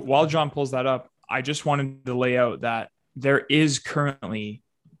 So while John pulls that up, I just wanted to lay out that there is currently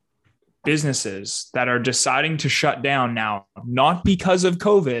businesses that are deciding to shut down now, not because of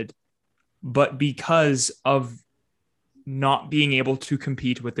COVID, but because of not being able to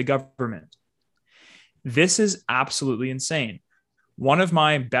compete with the government. This is absolutely insane. One of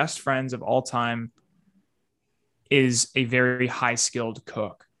my best friends of all time is a very high-skilled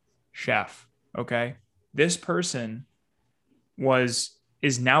cook, chef. Okay. This person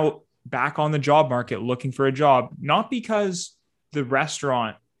is now back on the job market looking for a job, not because the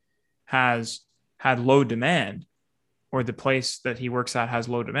restaurant has had low demand or the place that he works at has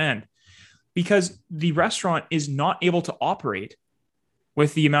low demand, because the restaurant is not able to operate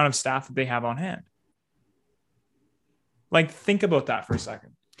with the amount of staff that they have on hand. Like, think about that for a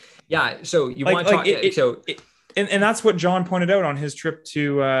second. Yeah. So you want to talk. And that's what John pointed out on his trip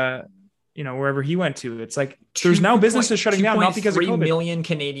to, wherever he went to. It's like there's now businesses shutting down, not because of 3 COVID. million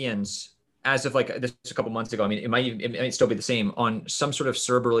Canadians, as of like this a couple months ago. I mean, it might still be the same on some sort of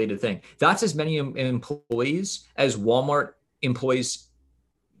CERB related thing. That's as many employees as Walmart employs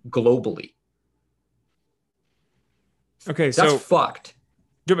globally. Okay, That's so fucked.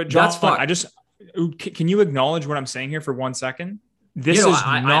 Yeah, but John, That's fucked. Can you acknowledge what I'm saying here for 1 second? This is not.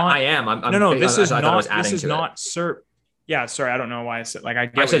 I am. This is I not. was adding This is to not it. CERB. Yeah, sorry, I don't know why I said I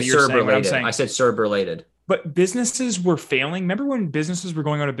get I said what you're CERB saying. What I'm related. saying. I said CERB related. But businesses were failing. Remember when businesses were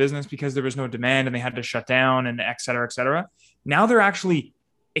going out of business because there was no demand and they had to shut down and et cetera, et cetera? Now they're actually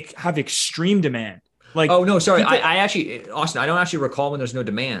have extreme demand. Like, oh no, sorry. I actually, Austin, I don't actually recall when there's no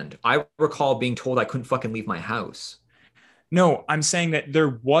demand. I recall being told I couldn't fucking leave my house. No, I'm saying that there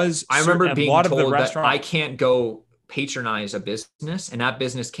was. I remember being told of the that I can't go patronize a business and that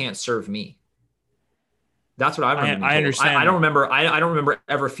business can't serve me. That's what I remember. I understand. I don't remember. I don't remember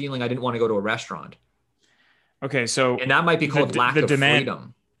ever feeling I didn't want to go to a restaurant. Okay, so and that might be called lack of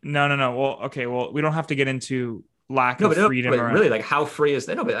freedom. No. Well, okay. Well, we don't have to get into lack of freedom. But really, like how free is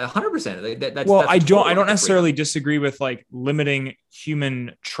that? No, but 100%. I don't necessarily disagree with like limiting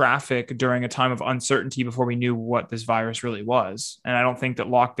human traffic during a time of uncertainty before we knew what this virus really was, and I don't think that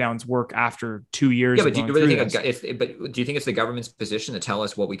lockdowns work after 2 years. Yeah, but do you really think? But do you think it's the government's position to tell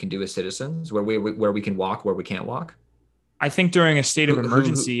us what we can do as citizens, where we can walk, where we can't walk? I think during a state of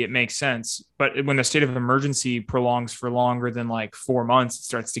emergency, it makes sense. But when the state of emergency prolongs for longer than like 4 months, it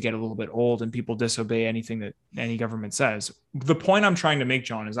starts to get a little bit old and people disobey anything that any government says. The point I'm trying to make,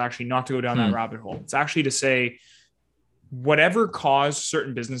 John, is actually not to go down that rabbit hole. It's actually to say whatever caused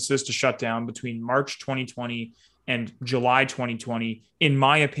certain businesses to shut down between March 2020 and July 2020, in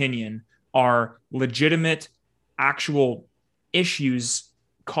my opinion, are legitimate, actual issues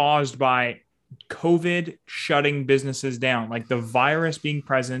caused by COVID shutting businesses down, like the virus being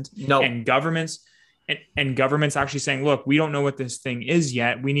present and governments actually saying, look, we don't know what this thing is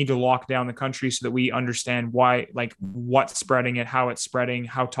yet. We need to lock down the country so that we understand why, like what's spreading it, how it's spreading,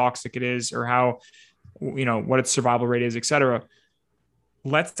 how toxic it is, or how, what its survival rate is, etc.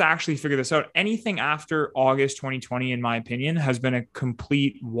 Let's actually figure this out. Anything after August 2020, in my opinion, has been a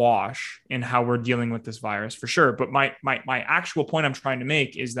complete wash in how we're dealing with this virus for sure. But my actual point I'm trying to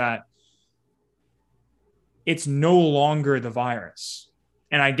make is that it's no longer the virus.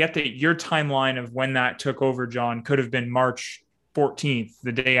 And I get that your timeline of when that took over, John, could have been March 14th,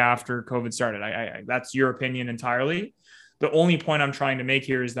 the day after COVID started. I that's your opinion entirely. The only point I'm trying to make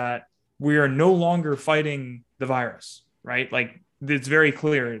here is that we are no longer fighting the virus, right? Like it's very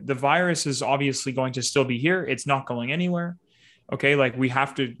clear. The virus is obviously going to still be here. It's not going anywhere. Okay. Like we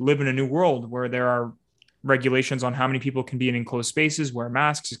have to live in a new world where there are regulations on how many people can be in enclosed spaces, wear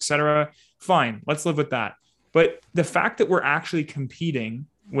masks, etc. Fine. Let's live with that. But the fact that we're actually competing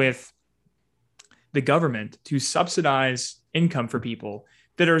with the government to subsidize income for people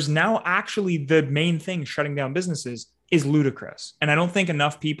that is now actually the main thing shutting down businesses is ludicrous. And I don't think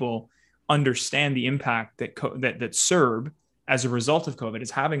enough people understand the impact that CERB, as a result of COVID,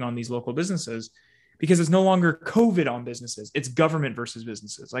 is having on these local businesses, because it's no longer COVID on businesses. It's government versus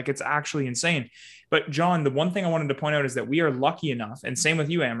businesses. Like it's actually insane. But John, the one thing I wanted to point out is that we are lucky enough, and same with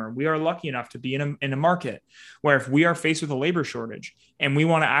you, Amber, we are lucky enough to be in a market where if we are faced with a labor shortage and we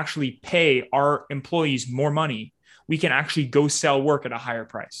want to actually pay our employees more money, we can actually go sell work at a higher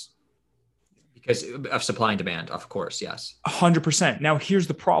price. Because of supply and demand, of course, yes. 100%. Now, here's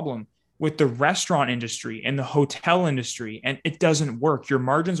the problem with the restaurant industry and the hotel industry, and it doesn't work. Your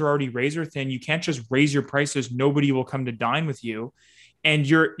margins are already razor thin. You can't just raise your prices. Nobody will come to dine with you, and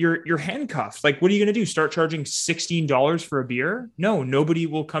you're handcuffed. Like, what are you going to do? Start charging $16 for a beer? No, nobody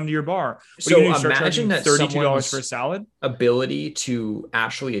will come to your bar. So imagine that $32 for a salad. Ability to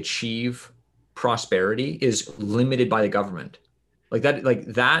actually achieve prosperity is limited by the government. Like that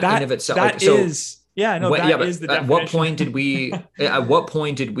in of itself. That is. Yeah, no, is the definition. At what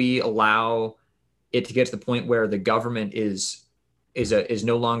point did we allow it to get to the point where the government is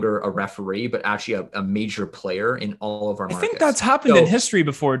no longer a referee, but actually a major player in all of our markets? I think that's happened in history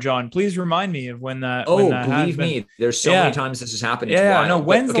before, John. Please remind me of when that. Believe me, there's so many times this has happened. Yeah, no.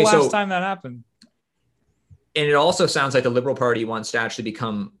 When's the last time that happened? And it also sounds like the Liberal Party wants to actually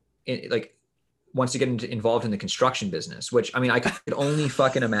become wants to get involved in the construction business, which I mean, I could only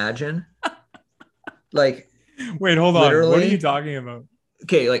fucking imagine. Like, wait, hold on. What are you talking about?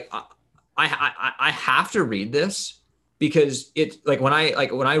 Okay, like I have to read this because it's like when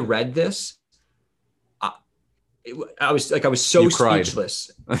I read this, I was so speechless.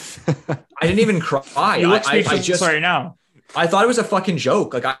 I didn't even cry. You look speechless. Sorry, now. I thought it was a fucking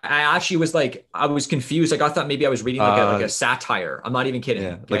joke. Like I actually was like, I was confused. Like I thought maybe I was reading like a satire. I'm not even kidding.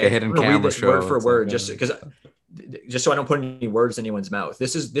 Yeah, like a hidden camera read this show. word for word, just so I don't put any words in anyone's mouth.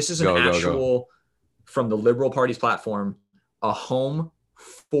 This is an actual from the Liberal Party's platform, a home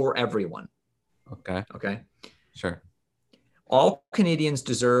for everyone. Okay. Sure. All Canadians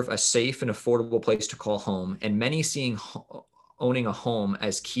deserve a safe and affordable place to call home, and many seeing owning a home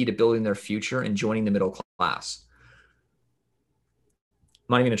as key to building their future and joining the middle class.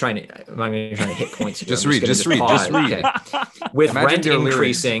 I'm not even trying to hit points here. Just read. Okay. With rent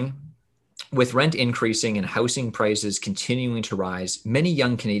increasing and housing prices continuing to rise, many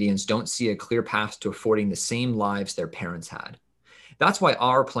young Canadians don't see a clear path to affording the same lives their parents had. That's why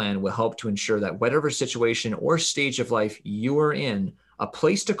our plan will help to ensure that whatever situation or stage of life you are in, a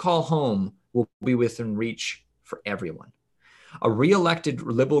place to call home will be within reach for everyone. A re-elected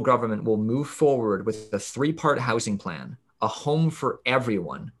Liberal government will move forward with a 3-part housing plan. A home for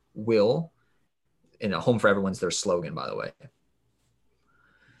everyone and a home for everyone's their slogan, by the way.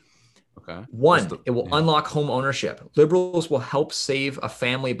 Okay. 1, it will unlock home ownership. Liberals will help save a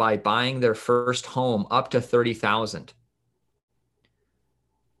family by buying their first home up to $30,000.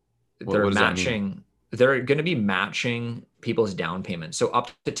 They're matching. They're going to be matching people's down payment. So up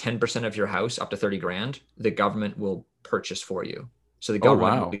to 10% of your house, up to 30 grand, the government will purchase for you. So the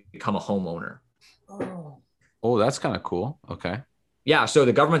government will become a homeowner. Oh, that's kind of cool. Okay. Yeah. So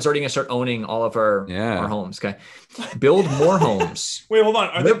the government's already going to start owning all of our homes. Okay. Build more homes. Wait, hold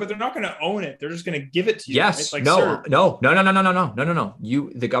on. But they're not going to own it. They're just going to give it to you. Yes. Right? Like, no.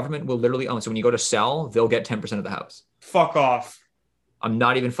 The government will literally own. So when you go to sell, they'll get 10% of the house. Fuck off. I'm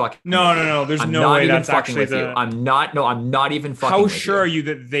not even fucking. No. There's no way that's actually with you. I'm not even fucking. How sure are you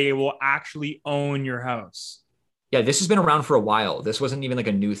that they will actually own your house? Yeah, this has been around for a while. This wasn't even like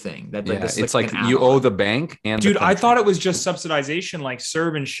a new thing. It's like you owe the bank and dude. I thought it was just subsidization, like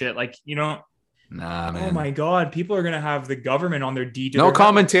CERB and shit. Like Nah, man. Oh my god, people are gonna have the government on their deed. No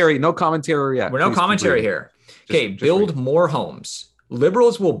commentary yet. We're no commentary here. Okay, build more homes.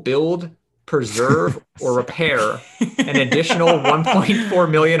 Liberals will build, preserve, or repair an additional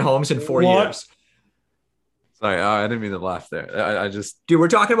 1.4 million homes in 4 years. Sorry, I didn't mean to laugh there. I just, dude, we're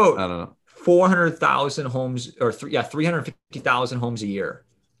talking about I don't know. 400,000 homes or 350,000 homes a year.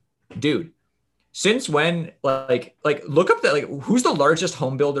 Dude, since when, like look up that, like, who's the largest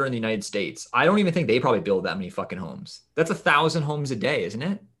home builder in the United States? I don't even think they probably build that many fucking homes. That's 1,000 homes a day, isn't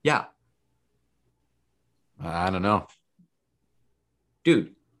it? Yeah. I don't know.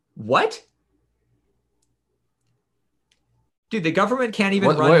 Dude, what? Dude, the government can't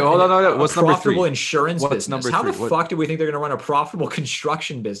even run What's a profitable insurance What's business. number How three? the fuck do we think they're going to run a profitable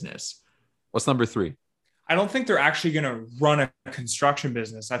construction business? What's number 3? I don't think they're actually going to run a construction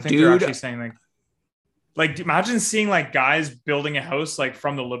business. I think they're actually saying like imagine seeing like guys building a house like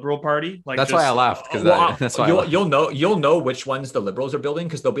from the Liberal Party. Like that's why I laughed, because that's why you'll know which ones the Liberals are building,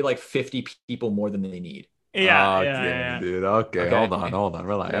 because there'll be like 50 people more than they need. Yeah, dude. Okay, hold on,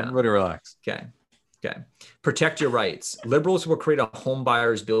 relax. Everybody relax. Okay. Protect your rights. Liberals will create a home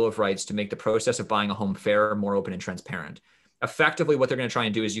buyer's bill of rights to make the process of buying a home fairer, more open, and transparent. Effectively, what they're going to try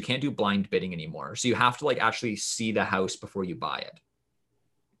and do is you can't do blind bidding anymore. So you have to like actually see the house before you buy it.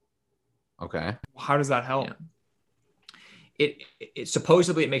 Okay. How does that help? Yeah. It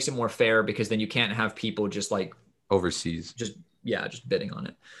supposedly it makes it more fair, because then you can't have people just like overseas. Just bidding on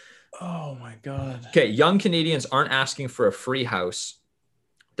it. Oh my God. Okay. Young Canadians aren't asking for a free house.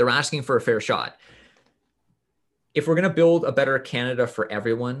 They're asking for a fair shot. If we're going to build a better Canada for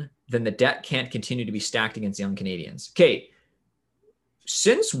everyone, then the debt can't continue to be stacked against young Canadians. Okay.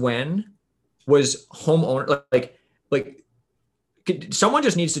 Since when was homeowner like someone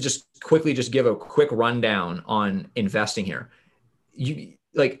just needs to just quickly just give a quick rundown on investing here. You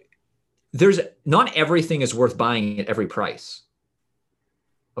like, there's not everything is worth buying at every price.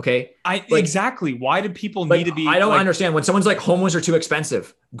 Okay. Exactly. Why do people need to be? I don't understand when someone's like homes are too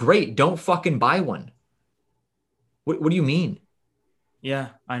expensive. Great. Don't fucking buy one. What do you mean? Yeah,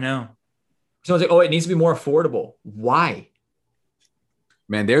 I know. Someone's like, oh, it needs to be more affordable. Why?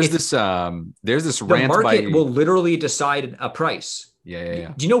 Man, there's this rant. The market will literally decide a price.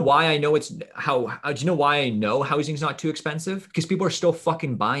 Yeah. Do you know why I know do you know why I know housing's not too expensive? Because people are still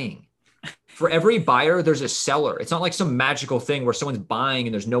fucking buying. For every buyer, there's a seller. It's not like some magical thing where someone's buying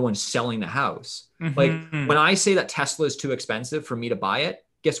and there's no one selling the house. Mm-hmm. Like when I say that Tesla is too expensive for me to buy it,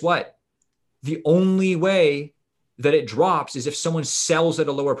 guess what? The only way that it drops is if someone sells at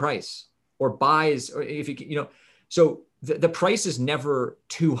a lower price or buys, or if so the price is never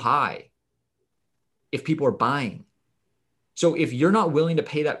too high if people are buying. So if you're not willing to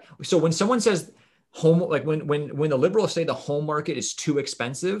pay that, so when someone says like when the liberals say the home market is too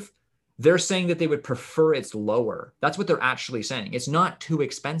expensive, they're saying that they would prefer it's lower. That's what they're actually saying. It's not too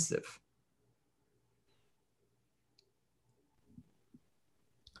expensive.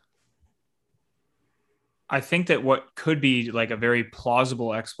 I think that what could be like a very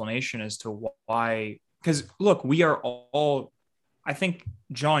plausible explanation as to why, because look, we are all, I think,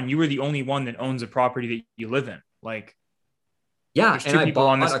 John, you were the only one that owns a property that you live in. Like, yeah, there's and two I people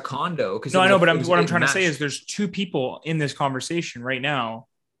on bought this a condo. No, I know, but what I'm trying to say is there's two people in this conversation right now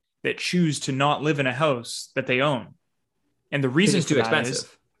that choose to not live in a house that they own. And the reason it's too expensive. Is,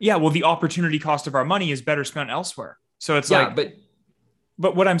 yeah, well, the opportunity cost of our money is better spent elsewhere. So it's but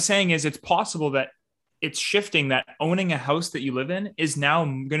what I'm saying is it's possible that it's shifting, that owning a house that you live in is now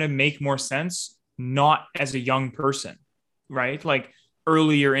going to make more sense, not as a young person, right? Like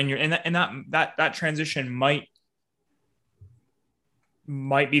earlier in your, and that transition might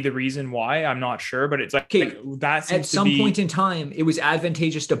be the reason why. I'm not sure, but it's like that at some point in time, it was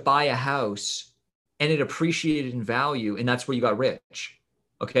advantageous to buy a house and it appreciated in value. And that's where you got rich.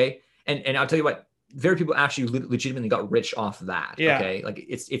 Okay. And I'll tell you what, very people actually legitimately got rich off that. Yeah. Okay. Like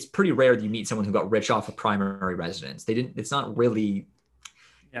it's pretty rare that you meet someone who got rich off a primary residence. It's not really,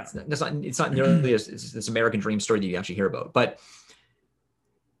 yeah, it's not nearly this American dream story that you actually hear about, but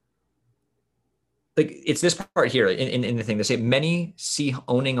like it's this part here in the thing. They say many see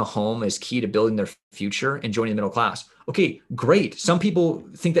owning a home as key to building their future and joining the middle class. Okay, great. Some people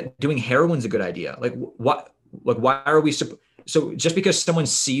think that doing heroin's a good idea. Like what? Like why are we so just because someone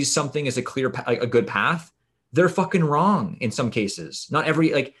sees something as a clear, a good path, they're fucking wrong in some cases. Not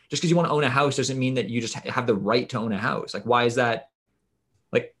every, like, just because you want to own a house doesn't mean that you just have the right to own a house. Like, why is that?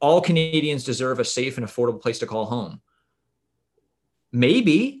 Like, all Canadians deserve a safe and affordable place to call home.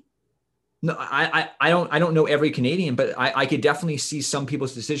 Maybe. No, I don't know every Canadian, but I could definitely see some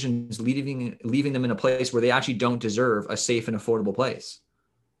people's decisions leaving them in a place where they actually don't deserve a safe and affordable place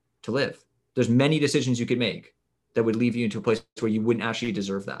to live. There's many decisions you could make that would leave you into a place where you wouldn't actually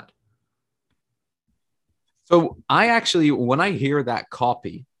deserve that. So I actually, when I hear that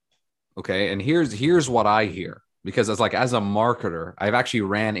copy, okay, and here's what I hear, because as a marketer, I've actually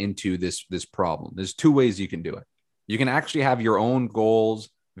ran into this problem. There's two ways you can do it. You can actually have your own goals,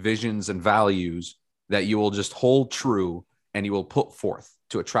 visions, and values that you will just hold true and you will put forth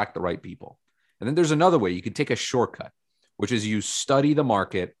to attract the right people. And then there's another way. You can take a shortcut, which is you study the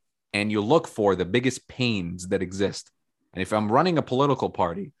market and you look for the biggest pains that exist. And if I'm running a political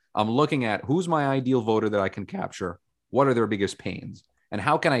party, I'm looking at who's my ideal voter that I can capture, what are their biggest pains, and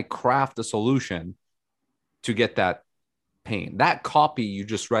how can I craft a solution to get that pain. That copy you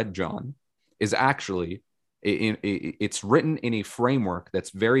just read, John, is actually, it's written in a framework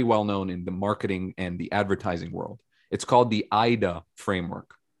that's very well known in the marketing and the advertising world. It's called the AIDA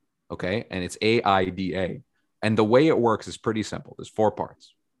framework, okay? And it's AIDA. And the way it works is pretty simple. There's 4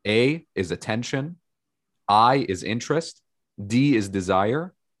 parts. A is attention, I is interest, D is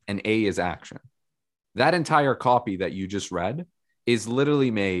desire, and A is action. That entire copy that you just read is literally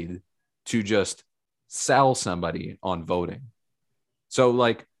made to just sell somebody on voting. So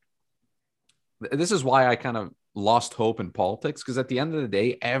like, this is why I kind of lost hope in politics, because at the end of the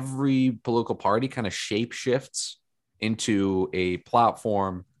day, every political party kind of shape shifts into a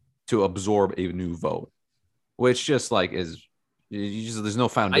platform to absorb a new vote, which just like is, there's no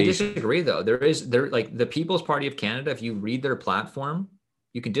foundation. I disagree though. There like the People's Party of Canada, if you read their platform,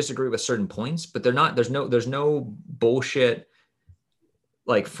 you can disagree with certain points, but there's no bullshit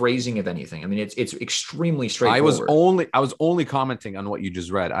like phrasing of anything. I mean, it's extremely straightforward. I was only commenting on what you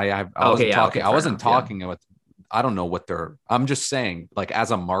just read. I wasn't talking about, I don't know what I'm just saying, like,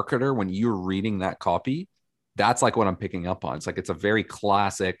 as a marketer, when you're reading that copy, that's like what I'm picking up on. It's like, it's a very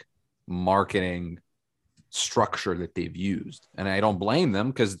classic marketing structure that they've used. And I don't blame them,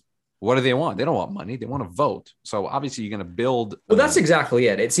 because what do they want? They don't want money. They want to vote. So obviously you're going to build. Well, that's exactly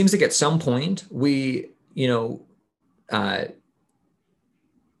it. It seems like at some point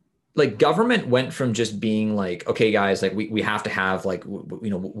like government went from just being like, okay, guys, like we have to have like,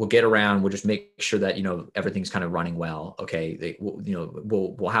 we'll get around. We'll just make sure that, everything's kind of running well. Okay.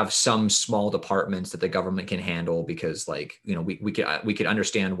 We'll have some small departments that the government can handle because like, we could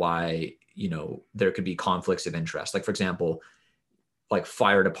understand why, there could be conflicts of interest. Like, for example, like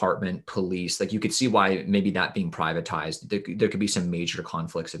fire department, police, like you could see why maybe that being privatized, there could be some major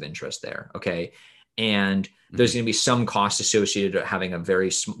conflicts of interest there. Okay. And there's going to be some cost associated with having a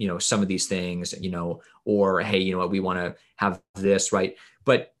very, some of these things, or, hey, we want to have this, right?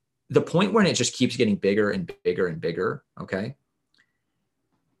 But the point when it just keeps getting bigger and bigger and bigger, okay?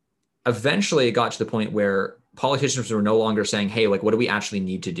 Eventually it got to the point where politicians were no longer saying, hey, like, what do we actually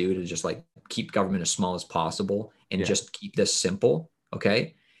need to do to just like keep government as small as possible and Yeah. just keep this simple.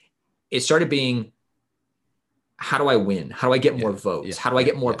 Okay. It started being, how do I win? How do I get more votes? Yeah. How do I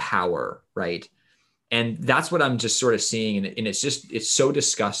get more Yeah. power? Right. And that's what I'm just sort of seeing. And it's so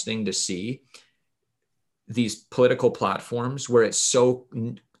disgusting to see these political platforms where it's so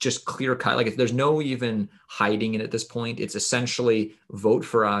just clear cut. Like there's no even hiding it at this point. It's essentially vote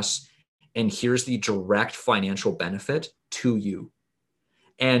for us, and here's the direct financial benefit to you.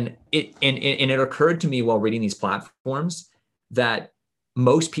 And it occurred to me while reading these platforms that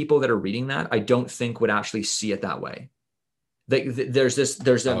most people that are reading that, I don't think would actually see it that way. There's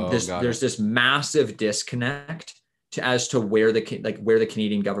this massive disconnect as to where the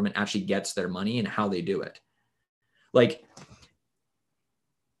Canadian government actually gets their money and how they do it. Like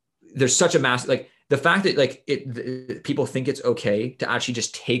there's such a massive, like the fact that people think it's okay to actually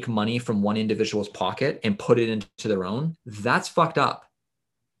just take money from one individual's pocket and put it into their own, that's fucked up.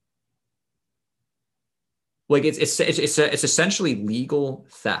 Like it's essentially legal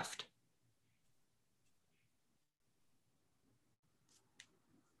theft.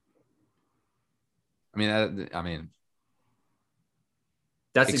 I mean,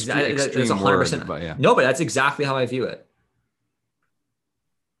 that's exactly, that's 100%. But yeah. No, but that's exactly how I view it.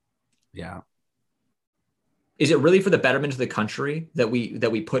 Yeah. Is it really for the betterment of the country that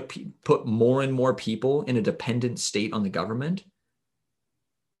we put more and more people in a dependent state on the government?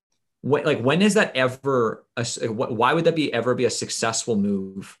 When is that ever? Why would that ever be a successful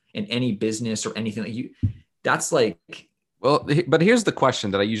move in any business or anything? That's like. Well, but here's the question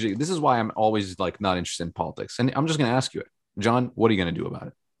that this is why I'm always like not interested in politics. And I'm just going to ask you it. John, what are you going to do about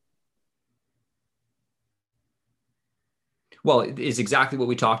it? Well, it's exactly what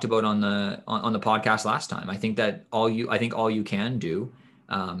we talked about on the podcast last time. I think that all you can do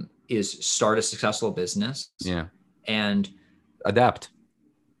is start a successful business. Yeah. And adapt.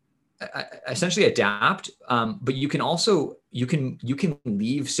 Essentially adapt. But you can also, you can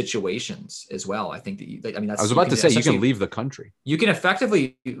leave situations as well. I think that, I was about to say, you can leave the country. You can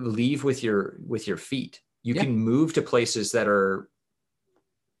effectively leave with your feet. You can move to places that are,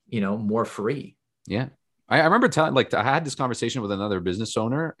 more free. Yeah. I remember I had this conversation with another business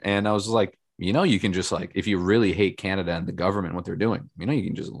owner, and I was like, you can just if you really hate Canada and the government, what they're doing, you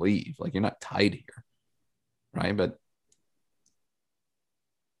can just leave. Like, you're not tied here. Right. But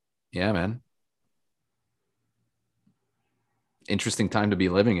yeah, man. Interesting time to be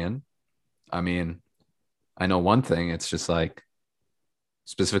living in. I mean, I know one thing. It's just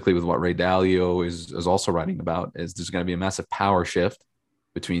specifically with what Ray Dalio is also writing about, is there's going to be a massive power shift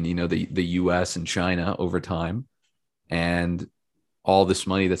between, the US and China over time, and all this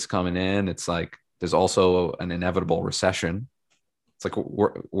money that's coming in. It's there's also an inevitable recession. It's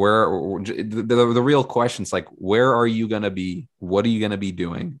where the real question is where are you going to be? What are you going to be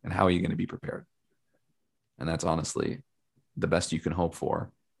doing? And how are you going to be prepared? And that's honestly the best you can hope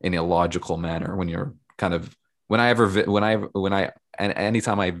for in a logical manner when you're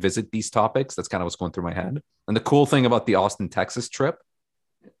anytime I visit these topics, that's kind of what's going through my head. And the cool thing about the Austin, Texas trip,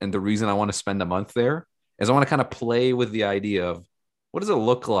 and the reason I want to spend a month there, is I want to kind of play with the idea of what does it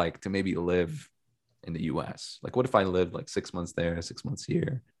look like to maybe live in the US? What if I lived 6 months there, 6 months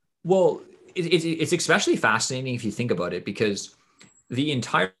here? Well, it's especially fascinating if you think about it, because the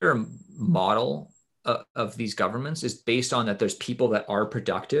entire model of these governments is based on that there's people that are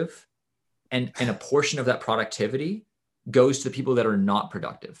productive, and a portion of that productivity goes to the people that are not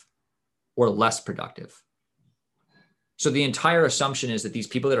productive or less productive. So the entire assumption is that these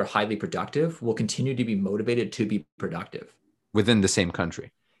people that are highly productive will continue to be motivated to be productive within the same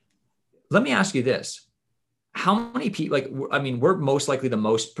country. Let me ask you this. How many people, we're most likely the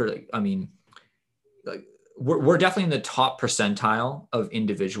most, we're definitely in the top percentile of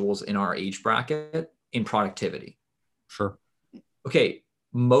individuals in our age bracket in productivity. Sure. Okay.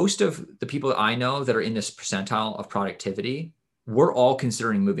 Most of the people that I know that are in this percentile of productivity, we're all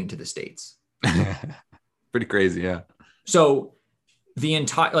considering moving to the States. Pretty crazy. Yeah. So the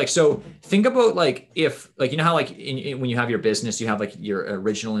entire, so think about if how when you have your business, you have your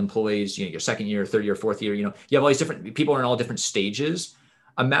original employees, your second year, third year, fourth year, you have all these different people are in all different stages.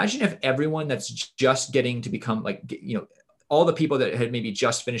 Imagine if everyone that's just getting to become all the people that had maybe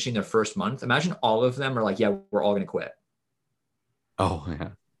just finishing their first month, imagine all of them are yeah, we're all going to quit. Oh yeah.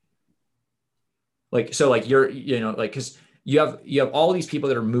 You're, cause you have all these people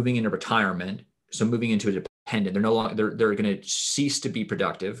that are moving into retirement. So moving into a dependent, they're no longer, they're going to cease to be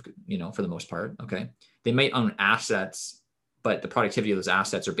productive, for the most part. Okay. They may own assets, but the productivity of those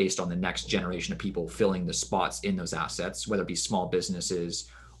assets are based on the next generation of people filling the spots in those assets, whether it be small businesses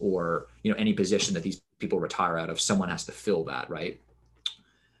or, any position that these people retire out of, someone has to fill that. Right.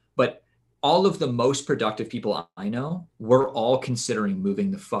 But all of the most productive people I know, we're all considering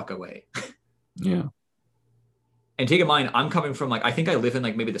moving the fuck away. Yeah. And take in mind, I'm coming from like, I think I live in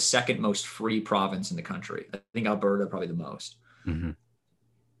like maybe the second most free province in the country. I think Alberta probably the most. Mm-hmm.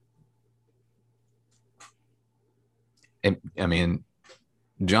 And, I mean,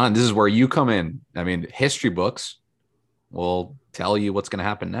 John, this is where you come in. I mean, history books will tell you what's going to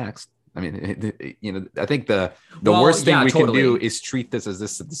happen next. I mean, you know, I think the worst thing we can do is treat this as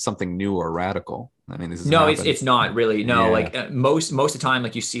this something new or radical. I mean, this is no, it's not really. No, Yeah. like most of the time,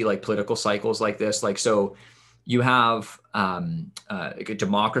 like you see like political cycles like this, like, so you have like a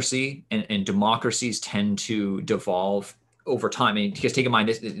democracy, and democracies tend to devolve over time. I mean, because take in mind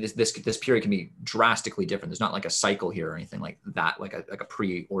this period can be drastically different. There's not like a cycle here or anything like that, like a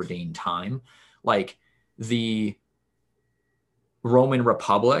preordained time. Like the Roman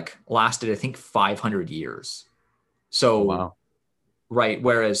Republic lasted, I think, 500 years. So, wow. Right.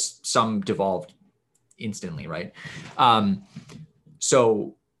 Whereas some devolved instantly. Right.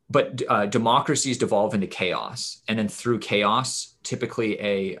 But democracies devolve into chaos, and then through chaos, typically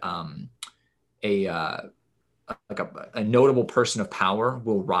a notable person of power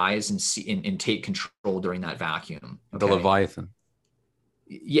will rise and take control during that vacuum. Okay? The Leviathan.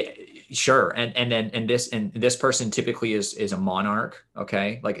 Yeah, sure. And this person typically is a monarch.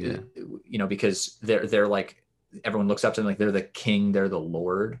 Okay. Like, yeah. You know, because they're like, everyone looks up to them, like they're the king, they're the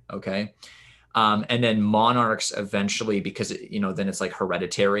Lord. Okay. And then monarchs eventually, because, you know, then it's like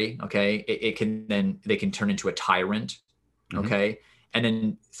hereditary. Okay. They can turn into a tyrant. Okay. Mm-hmm. And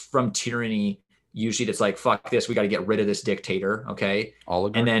then from tyranny, usually it's like, fuck this, we got to get rid of this dictator. Okay.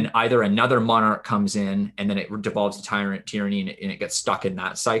 Oligarchy. And then either another monarch comes in, and then it devolves to tyranny, and it gets stuck in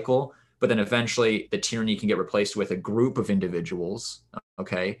that cycle. But then eventually the tyranny can get replaced with a group of individuals.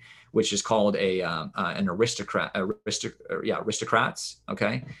 Okay. Which is called an aristocrats.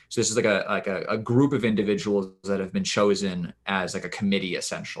 Okay. So this is like a group of individuals that have been chosen as like a committee,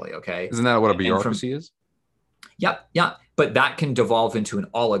 essentially. Okay. Isn't that what a bureaucracy is? Yep. Yeah. But that can devolve into an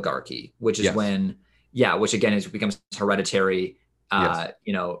oligarchy, which is which again becomes hereditary.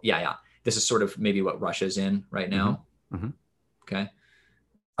 You know, This is sort of maybe what Russia's in right now. Mm-hmm. Okay.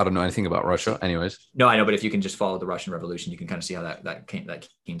 I don't know anything about Russia anyways. No, I know. But if you can just follow the Russian Revolution, you can kind of see how that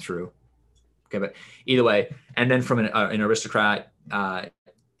came through. Okay. But either way, and then from an aristocrat,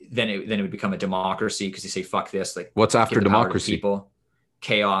 then it would become a democracy, because you say, fuck this. Like, what's after democracy? People,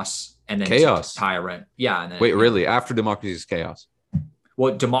 chaos. And then tyrant. Yeah. And then, wait, really? After democracy is chaos?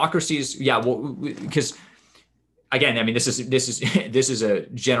 Well, democracies, because again, I mean, this is a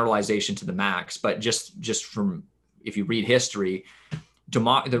generalization to the max, but just from, if you read history,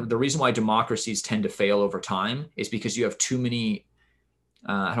 the reason why democracies tend to fail over time is because you have too many.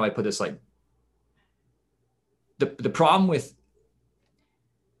 How do I put this? Like the problem with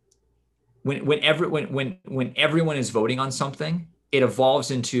when everyone is voting on something, it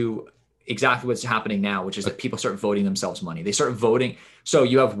evolves into exactly what's happening now, which is that people start voting themselves money. They start voting. So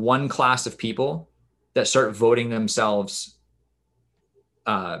you have one class of people that start voting themselves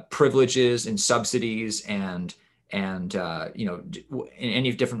privileges and subsidies and you know, in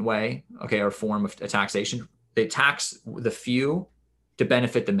any different way, okay, or form of taxation. They tax the few to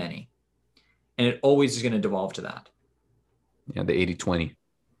benefit the many. And it always is going to devolve to that. Yeah, the 80-20,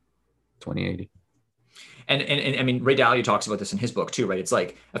 20-80. And I mean, Ray Dalio talks about this in his book too, right? It's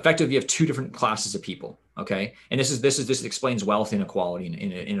like effectively you have two different classes of people. Okay. And this explains wealth inequality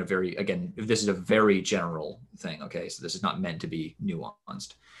in a very, again, this is a very general thing. Okay. So this is not meant to be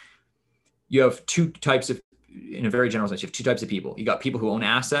nuanced. You have two types of, in a very general sense, you have two types of people. You got people who own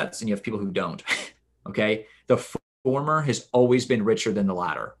assets, and you have people who don't. Okay. The former has always been richer than the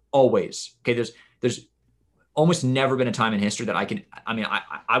latter. Always. Okay. There's almost never been a time in history that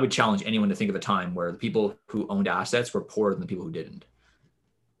I would challenge anyone to think of a time where the people who owned assets were poorer than the people who didn't.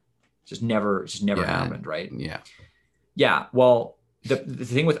 Just never happened, right? Yeah. Yeah. Well, the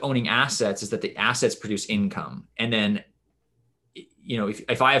thing with owning assets is that the assets produce income. And then, you know,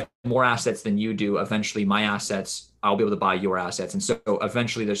 if I have more assets than you do, eventually my assets, I'll be able to buy your assets. And so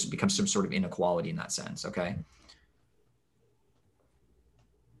eventually there's becomes some sort of inequality in that sense. Okay.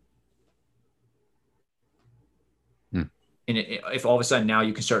 And if all of a sudden now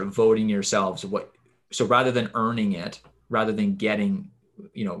you can start voting yourselves so rather than earning it, rather than getting,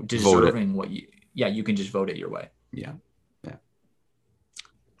 you know, deserving you can just vote it your way. Yeah. Yeah.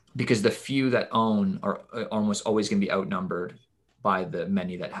 Because the few that own are almost always going to be outnumbered by the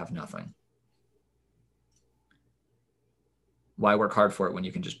many that have nothing. Why work hard for it when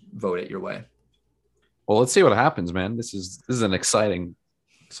you can just vote it your way? Well, let's see what happens, man. This is an exciting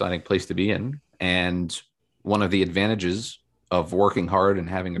place to be in. And one of the advantages of working hard and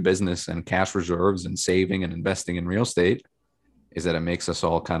having a business and cash reserves and saving and investing in real estate is that it makes us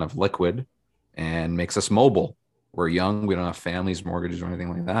all kind of liquid and makes us mobile. We're young. We don't have families, mortgages, or anything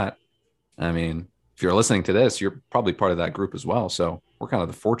like that. I mean, if you're listening to this, you're probably part of that group as well. So we're kind of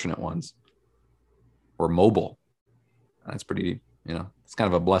the fortunate ones. We're mobile. That's pretty, it's kind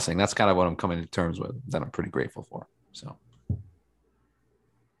of a blessing. That's kind of what I'm coming to terms with, that I'm pretty grateful for. So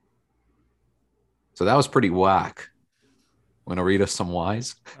that was pretty whack. Want to read us some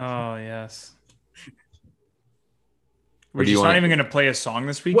whys? Oh, yes. Or We're do you just not wanna- even going to play a song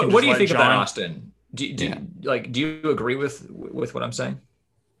this week. What, and what just do you let think of that, John- Austin? Do you agree with what I'm saying?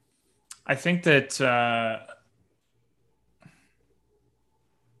 I think that I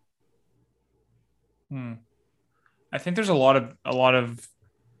think there's a lot of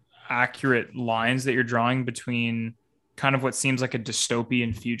accurate lines that you're drawing between kind of what seems like a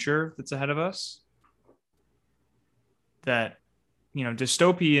dystopian future that's ahead of us. That,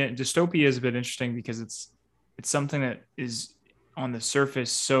 dystopia is a bit interesting because it's something that is on the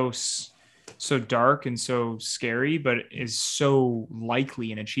surface so dark and so scary, but is so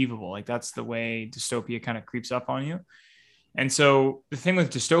likely and achievable. Like, that's the way dystopia kind of creeps up on you. And so the thing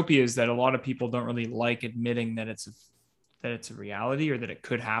with dystopia is that a lot of people don't really like admitting that it's a reality, or that it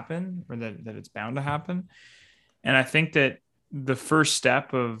could happen, or that it's bound to happen. And I think that the first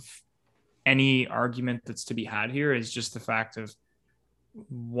step of any argument that's to be had here is just the fact of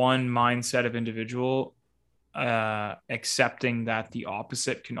one mindset of individual accepting that the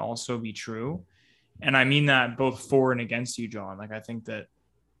opposite can also be true. And I mean that both for and against you, John. Like, I think that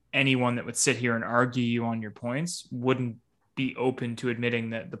anyone that would sit here and argue you on your points wouldn't be open to admitting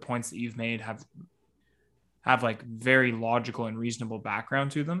that the points that you've made have like very logical and reasonable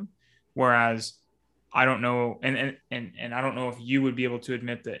background to them. Whereas I don't know, and I don't know if you would be able to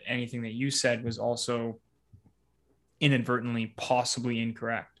admit that anything that you said was also inadvertently possibly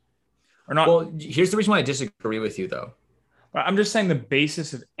incorrect or not. Well, here's the reason why I disagree with you, though. I'm just saying the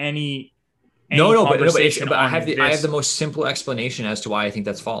basis of any But I have the most simple explanation as to why I think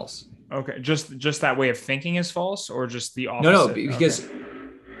that's false. Okay, just that way of thinking is false, or just the opposite? No, because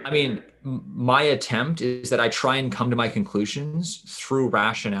I mean, my attempt is that I try and come to my conclusions through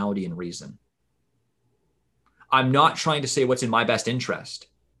rationality and reason. I'm not trying to say what's in my best interest.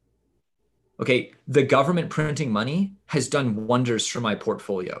 Okay, the government printing money has done wonders for my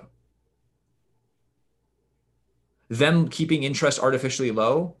portfolio. Them keeping interest artificially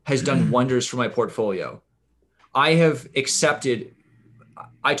low has done wonders for my portfolio. I took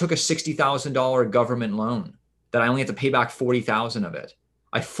a $60,000 government loan that I only have to pay back $40,000 of it.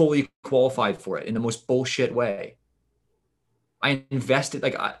 I fully qualified for it in the most bullshit way. I invested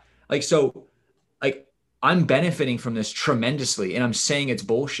I'm benefiting from this tremendously, and I'm saying it's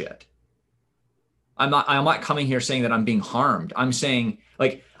bullshit. I'm not coming here saying that I'm being harmed. I'm saying,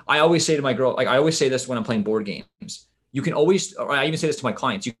 like, I always say to my girl, like, I always say this when I'm playing board games. You can always, or I even say this to my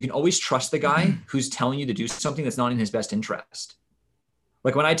clients, you can always trust the guy who's telling you to do something that's not in his best interest.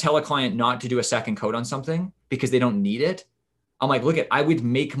 Like, when I tell a client not to do a second coat on something because they don't need it, I'm like, look, I would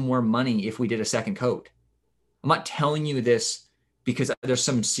make more money if we did a second coat. I'm not telling you this because there's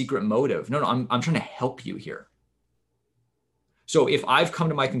some secret motive. No, I'm trying to help you here. So if I've come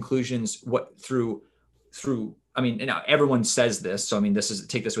to my conclusions through, I mean, and now everyone says this, so I mean,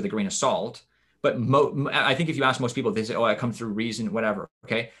 take this with a grain of salt. But I think if you ask most people, they say, "Oh, I come through reason, whatever."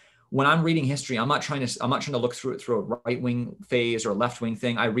 Okay. When I'm reading history, I'm not trying to look through it through a right wing phase or a left wing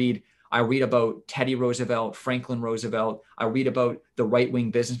thing. I read about Teddy Roosevelt, Franklin Roosevelt. I read about the right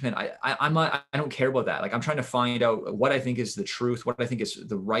wing businessmen. I don't care about that. Like, I'm trying to find out what I think is the truth, what I think is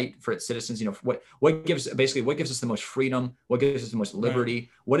the right for its citizens. What gives us the most freedom, what gives us the most liberty,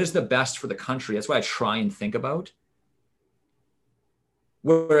 what is the best for the country. That's what I try and think about.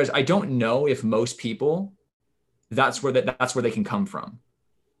 Whereas I don't know if most people, that's where they can come from.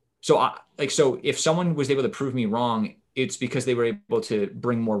 So if someone was able to prove me wrong, it's because they were able to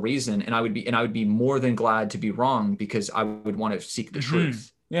bring more reason, and I would be more than glad to be wrong, because I would want to seek the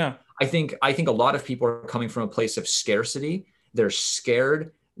truth. Yeah. I think a lot of people are coming from a place of scarcity. They're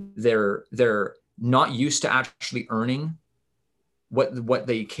scared. They're not used to actually earning what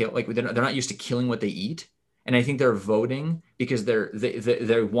they kill. Like, they're not used to killing what they eat. And I think they're voting because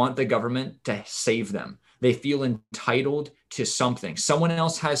they want the government to save them. They feel entitled to something. Someone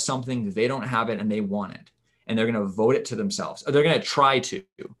else has something, they don't have it, and they want it. And they're going to vote it to themselves. Or they're going to try to.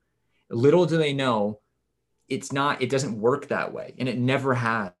 Little do they know, it doesn't work that way. And it never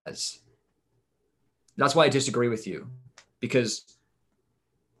has. That's why I disagree with you, because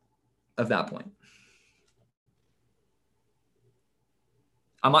of that point.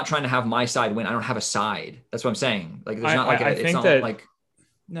 I'm not trying to have my side win. I don't have a side. That's what I'm saying. Like there's not like I it's think not that like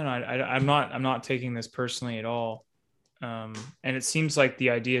I'm not taking this personally at all. And it seems like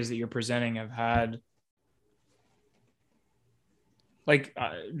the ideas that you're presenting have had, like,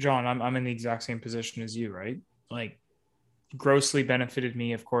 John, I'm in the exact same position as you, right? Like, grossly benefited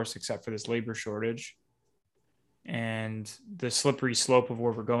me, of course, except for this labor shortage. And the slippery slope of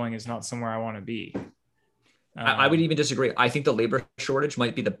where we're going is not somewhere I want to be. I would even disagree. I think the labor shortage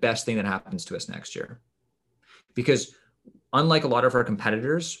might be the best thing that happens to us next year. Because unlike a lot of our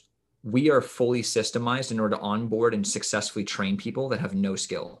competitors, we are fully systemized in order to onboard and successfully train people that have no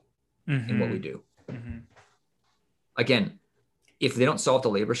skill in what we do. Again, if they don't solve the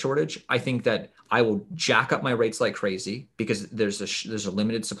labor shortage, I think that I will jack up my rates like crazy because there's a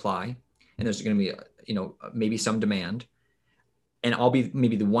limited supply and there's going to be, maybe some demand. And I'll be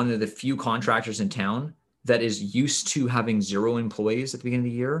maybe one of the few contractors in town that is used to having 0 employees at the beginning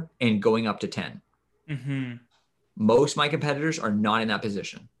of the year and going up to 10. Most of my competitors are not in that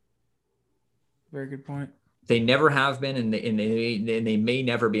position. Very good point. They never have been, and they may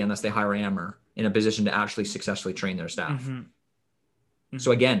never be unless they hire Ammer in a position to actually successfully train their staff.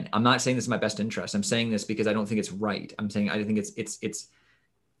 So again, I'm not saying this is my best interest. I'm saying this because I don't think it's right. I'm saying I think it's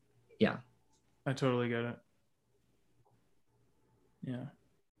yeah. I totally get it. Yeah.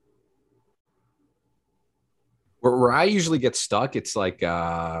 Where I usually get stuck, it's like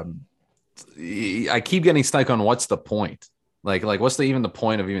I keep getting stuck on what's the point. Like what's even the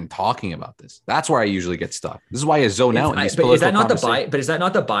point of even talking about this? That's where I usually get stuck. This is why I zone out. But is that not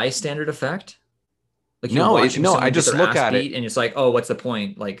the bystander effect? Like I just look at it and it's like, oh, what's the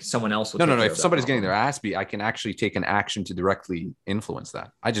point? Like someone else will. No. If somebody's getting their ass beat, I can actually take an action to directly influence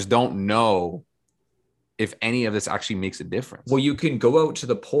that. I just don't know if any of this actually makes a difference. Well, you can go out to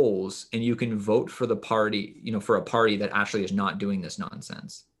the polls and you can vote for the party, for a party that actually is not doing this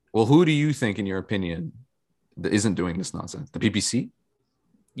nonsense. Well, who do you think, in your opinion, that isn't doing this nonsense? The PPC?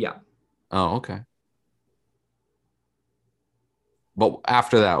 Yeah. Oh, okay. But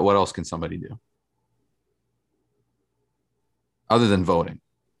after that, what else can somebody do? Other than voting.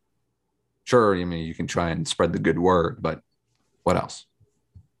 Sure, you can try and spread the good word, but what else?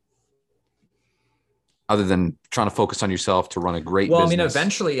 Other than trying to focus on yourself to run a great business.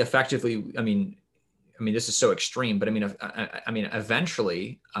 Eventually, effectively, this is so extreme, but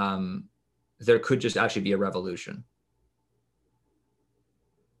eventually, there could just actually be a revolution.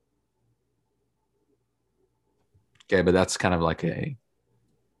 Okay, but that's kind of like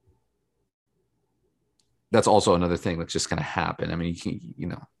that's also another thing that's just going to happen. I mean,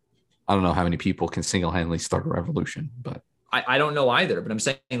 I don't know how many people can single-handedly start a revolution, but I don't know either. But I'm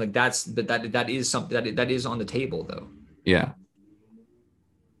saying like that is something that is on the table, though. Yeah.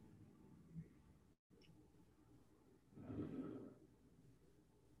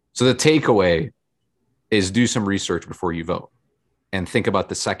 So the takeaway is do some research before you vote and think about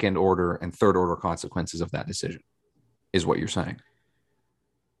the second order and third order consequences of that decision, is what you're saying.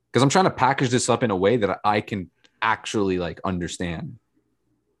 Because I'm trying to package this up in a way that I can actually understand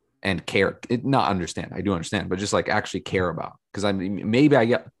and care. Not understand. I do understand, but just actually care about. Because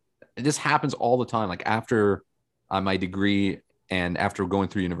this happens all the time. Like after my degree and after going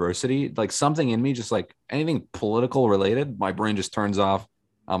through university, something in me, just anything political related, my brain just turns off.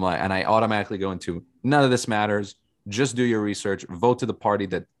 And I automatically go into none of this matters. Just do your research, vote to the party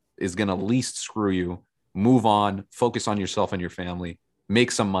that is going to least screw you, move on, focus on yourself and your family, make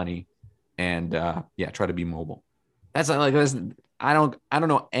some money, and try to be mobile. I don't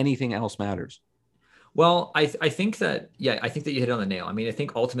know anything else matters. Well, I think that you hit it on the nail. I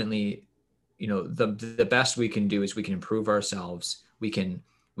think ultimately, the best we can do is we can improve ourselves. We can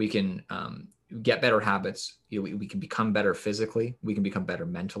get better habits. We can become better physically. We can become better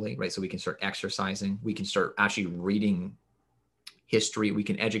mentally, right? So we can start exercising. We can start actually reading history. We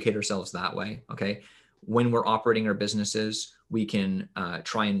can educate ourselves that way. Okay. When we're operating our businesses, we can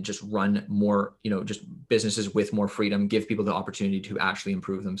try and just run more, just businesses with more freedom, give people the opportunity to actually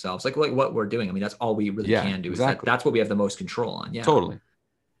improve themselves. Like what we're doing. That's all we really can do. Exactly. That's what we have the most control on. Yeah, totally.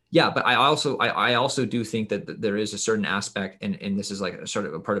 Yeah. But I also do think that there is a certain aspect, and this is a sort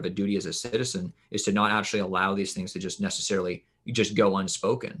of a part of a duty as a citizen, is to not actually allow these things to just necessarily just go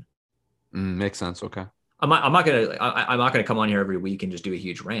unspoken. Makes sense. Okay. I'm not gonna come on here every week and just do a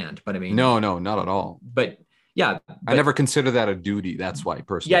huge rant, but no, not at all. But yeah, I never consider that a duty. That's why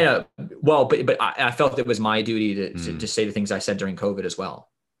personally. Yeah. Well, but I felt it was my duty to say the things I said during COVID as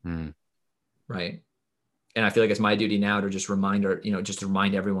well. Right. And I feel like it's my duty now to just remind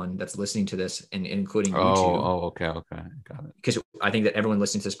everyone that's listening to this, and including you two. Okay, got it. Because I think that everyone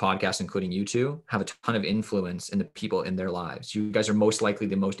listening to this podcast, including you two, have a ton of influence in the people in their lives. You guys are most likely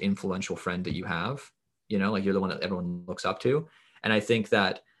the most influential friend that you have. You know, like you're the one that everyone looks up to. And I think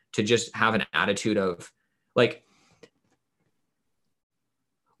that to just have an attitude of like,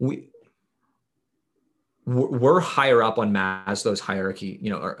 we're higher up on Maslow's hierarchy,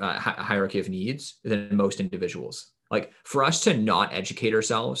 hierarchy of needs than most individuals. Like for us to not educate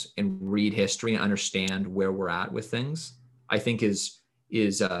ourselves and read history and understand where we're at with things, I think I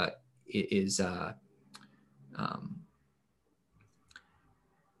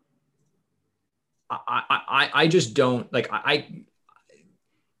just don't like,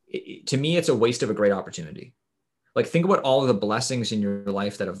 to me, it's a waste of a great opportunity. Like think about all of the blessings in your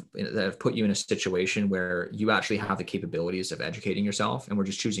life that have put you in a situation where you actually have the capabilities of educating yourself, and we're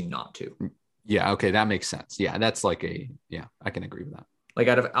just choosing not to. Yeah. Okay. That makes sense. Yeah. That's like I can agree with that. Like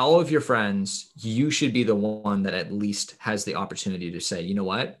out of all of your friends, you should be the one that at least has the opportunity to say, you know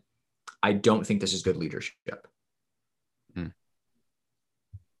what? I don't think this is good leadership.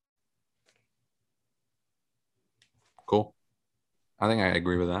 Cool. I think I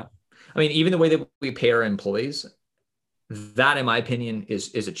agree with that. I mean, even the way that we pay our employees, that, in my opinion,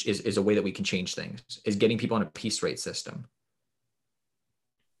 is a way that we can change things, is getting people on a piece rate system.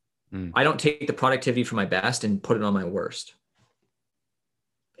 I don't take the productivity from my best and put it on my worst.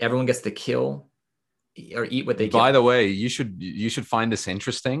 Everyone gets to kill or eat what they kill. By the way, you should find this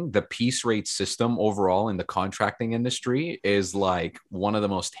interesting. The piece rate system overall in the contracting industry is like one of the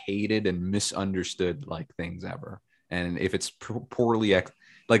most hated and misunderstood like things ever. And if it's poorly a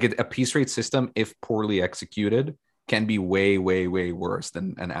piece rate system, if poorly executed, can be way, way, way worse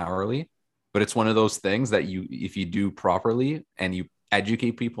than an hourly. But it's one of those things that if you do properly and you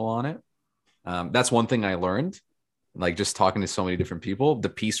educate people on it, that's one thing I learned, like just talking to so many different people. The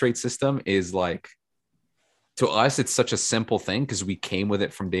piece rate system is like, to us, it's such a simple thing because we came with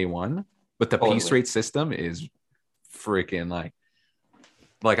it from day one. But the piece rate system is freaking like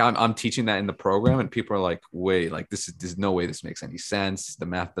I'm teaching that in the program, and people are like, wait, like there's no way this makes any sense. The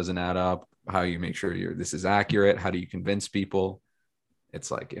math doesn't add up. How you make sure this is accurate? How do you convince people?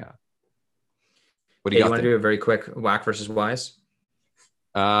 It's like, yeah. What do you want to do a very quick whack versus wise?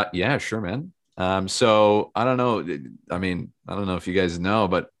 Yeah, sure, man. So I don't know. I mean, I don't know if you guys know,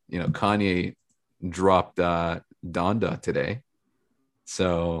 but Kanye dropped Donda today.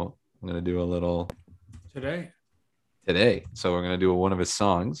 So I'm gonna do a little today. So we're going to do one of his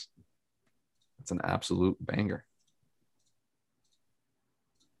songs. It's an absolute banger.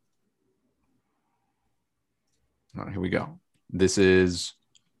 All right, here we go. This is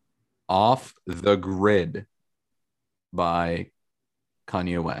Off the Grid by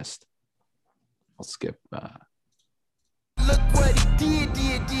Kanye West. I'll skip. Look what he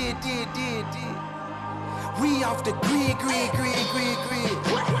did. We off the grid.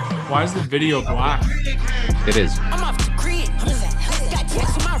 Why is the video black? It is. I'm off the grid. Got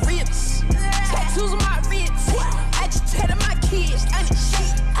tats on my ribs. Tattoos on my wrists. I just tatted my kids. I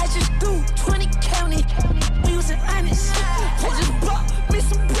just do 20 county. We was honest. I just bought me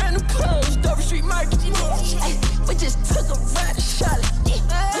some brand new clothes. Dover Street Market. We just took a ride to Charlotte.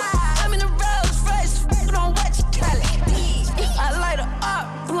 I'm in the Rolls Royce. Don't watch it, Cali. I light her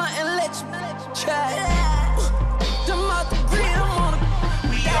up, blunt, and let you try it. Them off the grid. I'm on the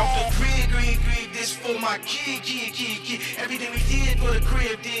We off the grid. This for my kid. Everything we did for the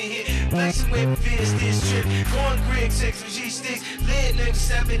crib did hit. Flexing with Fizz this trip. Going grid, 6 with G-Sticks. Lit nigga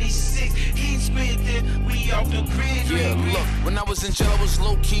 76. Heat spit then we off the grid. Yeah, look, when I was in jail, I was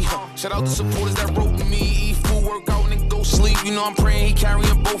low key. Shout out the supporters that wrote me. Eat food, work out, and then go sleep. You know I'm praying he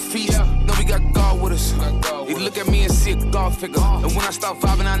carrying both feet. Know we got God with us. He look at me and see a God figure. And when I start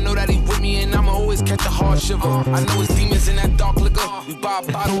vibing, I know that he with me, and I'ma always catch a hard shiver. I know it's demons in that dark liquor. We buy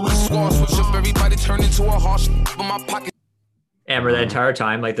a bottle, we squad, switch up, everybody turn into a harsh in my pocket. Amber, the entire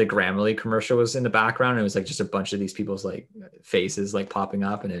time, like the Grammarly commercial was in the background. And it was like just a bunch of these people's like faces like popping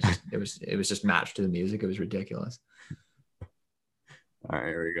up, and it was just matched to the music. It was ridiculous. All right,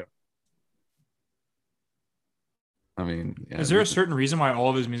 here we go. I mean, yeah, is there a certain reason why all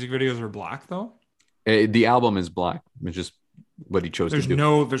of his music videos are black though? The album is black. It's just what he chose to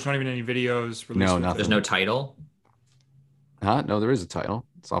do. There's not even any videos released. No, nothing. There's no title. Huh? No, there is a title.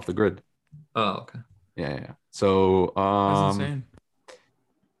 It's Off the Grid. Oh, okay. Yeah. So, That's insane.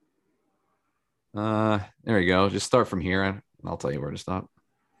 There we go. Just start from here, and I'll tell you where to stop.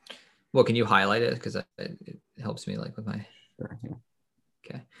 Well, can you highlight it? Because it helps me like with my. Sure, yeah.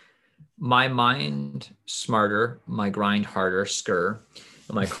 Okay. My mind smarter, my grind harder, skr.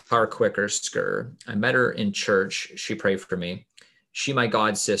 My car quicker, skr. I met her in church. She prayed for me. She my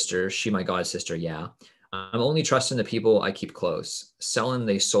god sister. She my god sister. Yeah. I'm only trusting the people I keep close. Selling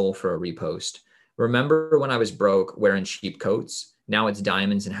they soul for a repost. Remember when I was broke wearing cheap coats? Now it's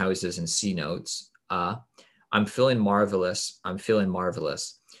diamonds and houses and C notes. I'm feeling marvelous. I'm feeling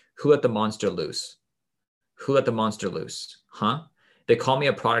marvelous. Who let the monster loose? Who let the monster loose? Huh? They call me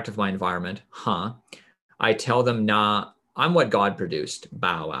a product of my environment. Huh? I tell them, nah, I'm what God produced.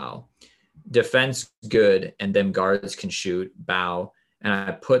 Bow wow. Defense good and them guards can shoot. Bow. And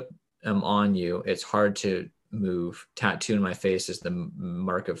I put them on you. It's hard to move. Tattoo in my face is the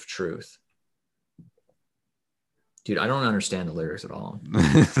mark of truth. Dude, I don't understand the lyrics at all.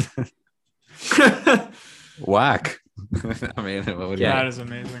 Whack. I mean, yeah, that is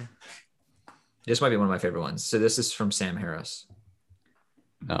amazing. This might be one of my favorite ones. So this is from Sam Harris.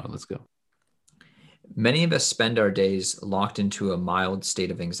 No, let's go. Many of us spend our days locked into a mild state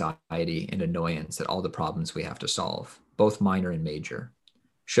of anxiety and annoyance at all the problems we have to solve, both minor and major.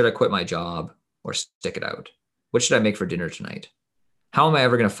 Should I quit my job or stick it out? What should I make for dinner tonight? How am I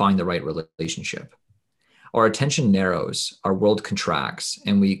ever going to find the right relationship? Our attention narrows, our world contracts,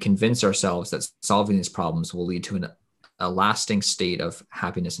 and we convince ourselves that solving these problems will lead to a lasting state of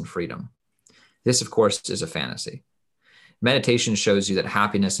happiness and freedom. This, of course, is a fantasy. Meditation shows you that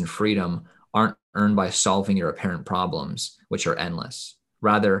happiness and freedom aren't earned by solving your apparent problems, which are endless.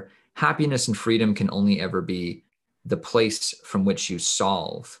 Rather, happiness and freedom can only ever be the place from which you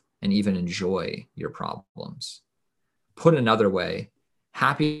solve and even enjoy your problems. Put another way,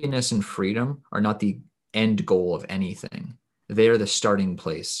 happiness and freedom are not the end goal of anything. They are the starting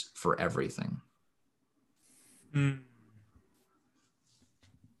place for everything.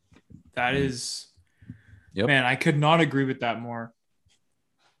 That is, yep. Man, I could not agree with that more.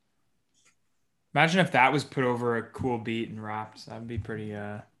 Imagine if that was put over a cool beat and rapped. That would be pretty,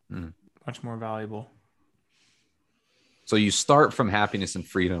 much more valuable. So you start from happiness and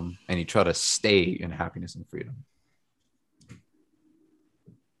freedom and you try to stay in happiness and freedom.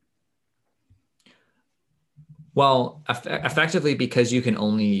 Well, effectively, because you can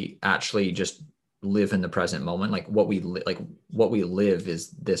only actually just live in the present moment. Like what we live is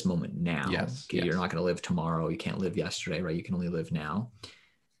this moment now. Yes, okay? yes. You're not going to live tomorrow. You can't live yesterday, right? You can only live now.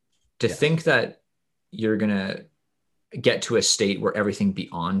 To think that you're going to get to a state where everything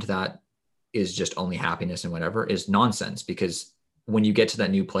beyond that is just only happiness and whatever is nonsense, because when you get to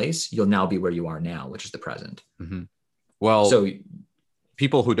that new place, you'll now be where you are now, which is the present. Mm-hmm. Well, so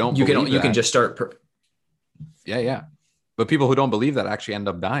people who don't, you can just start. Yeah. But people who don't believe that actually end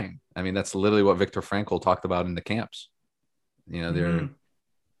up dying. I mean, that's literally what Viktor Frankl talked about in the camps. You know,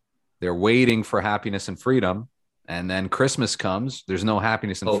 they're waiting for happiness and freedom. And then Christmas comes, there's no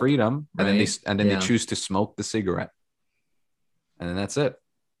happiness and freedom. And then they choose to smoke the cigarette. And then that's it.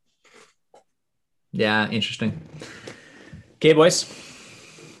 Yeah. Interesting. Okay, boys.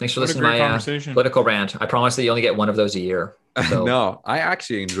 Thanks for listening to my political rant. I promise that you only get one of those a year. So. No, I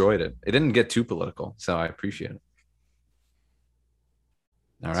actually enjoyed it. It didn't get too political, so I appreciate it.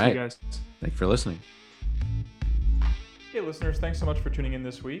 All right. See you guys. Thanks for listening. Hey, listeners, thanks so much for tuning in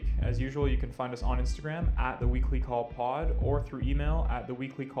this week. As usual, you can find us on Instagram @theweeklycallpod or through email at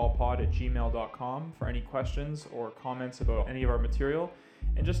theweeklycallpod@gmail.com for any questions or comments about any of our material,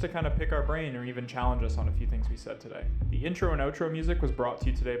 and just to kind of pick our brain or even challenge us on a few things we said today. The intro and outro music was brought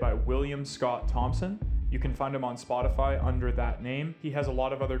to you today by William Scott Thompson. You can find him on Spotify under that name. He has a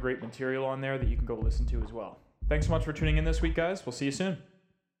lot of other great material on there that you can go listen to as well. Thanks so much for tuning in this week, guys. We'll see you soon.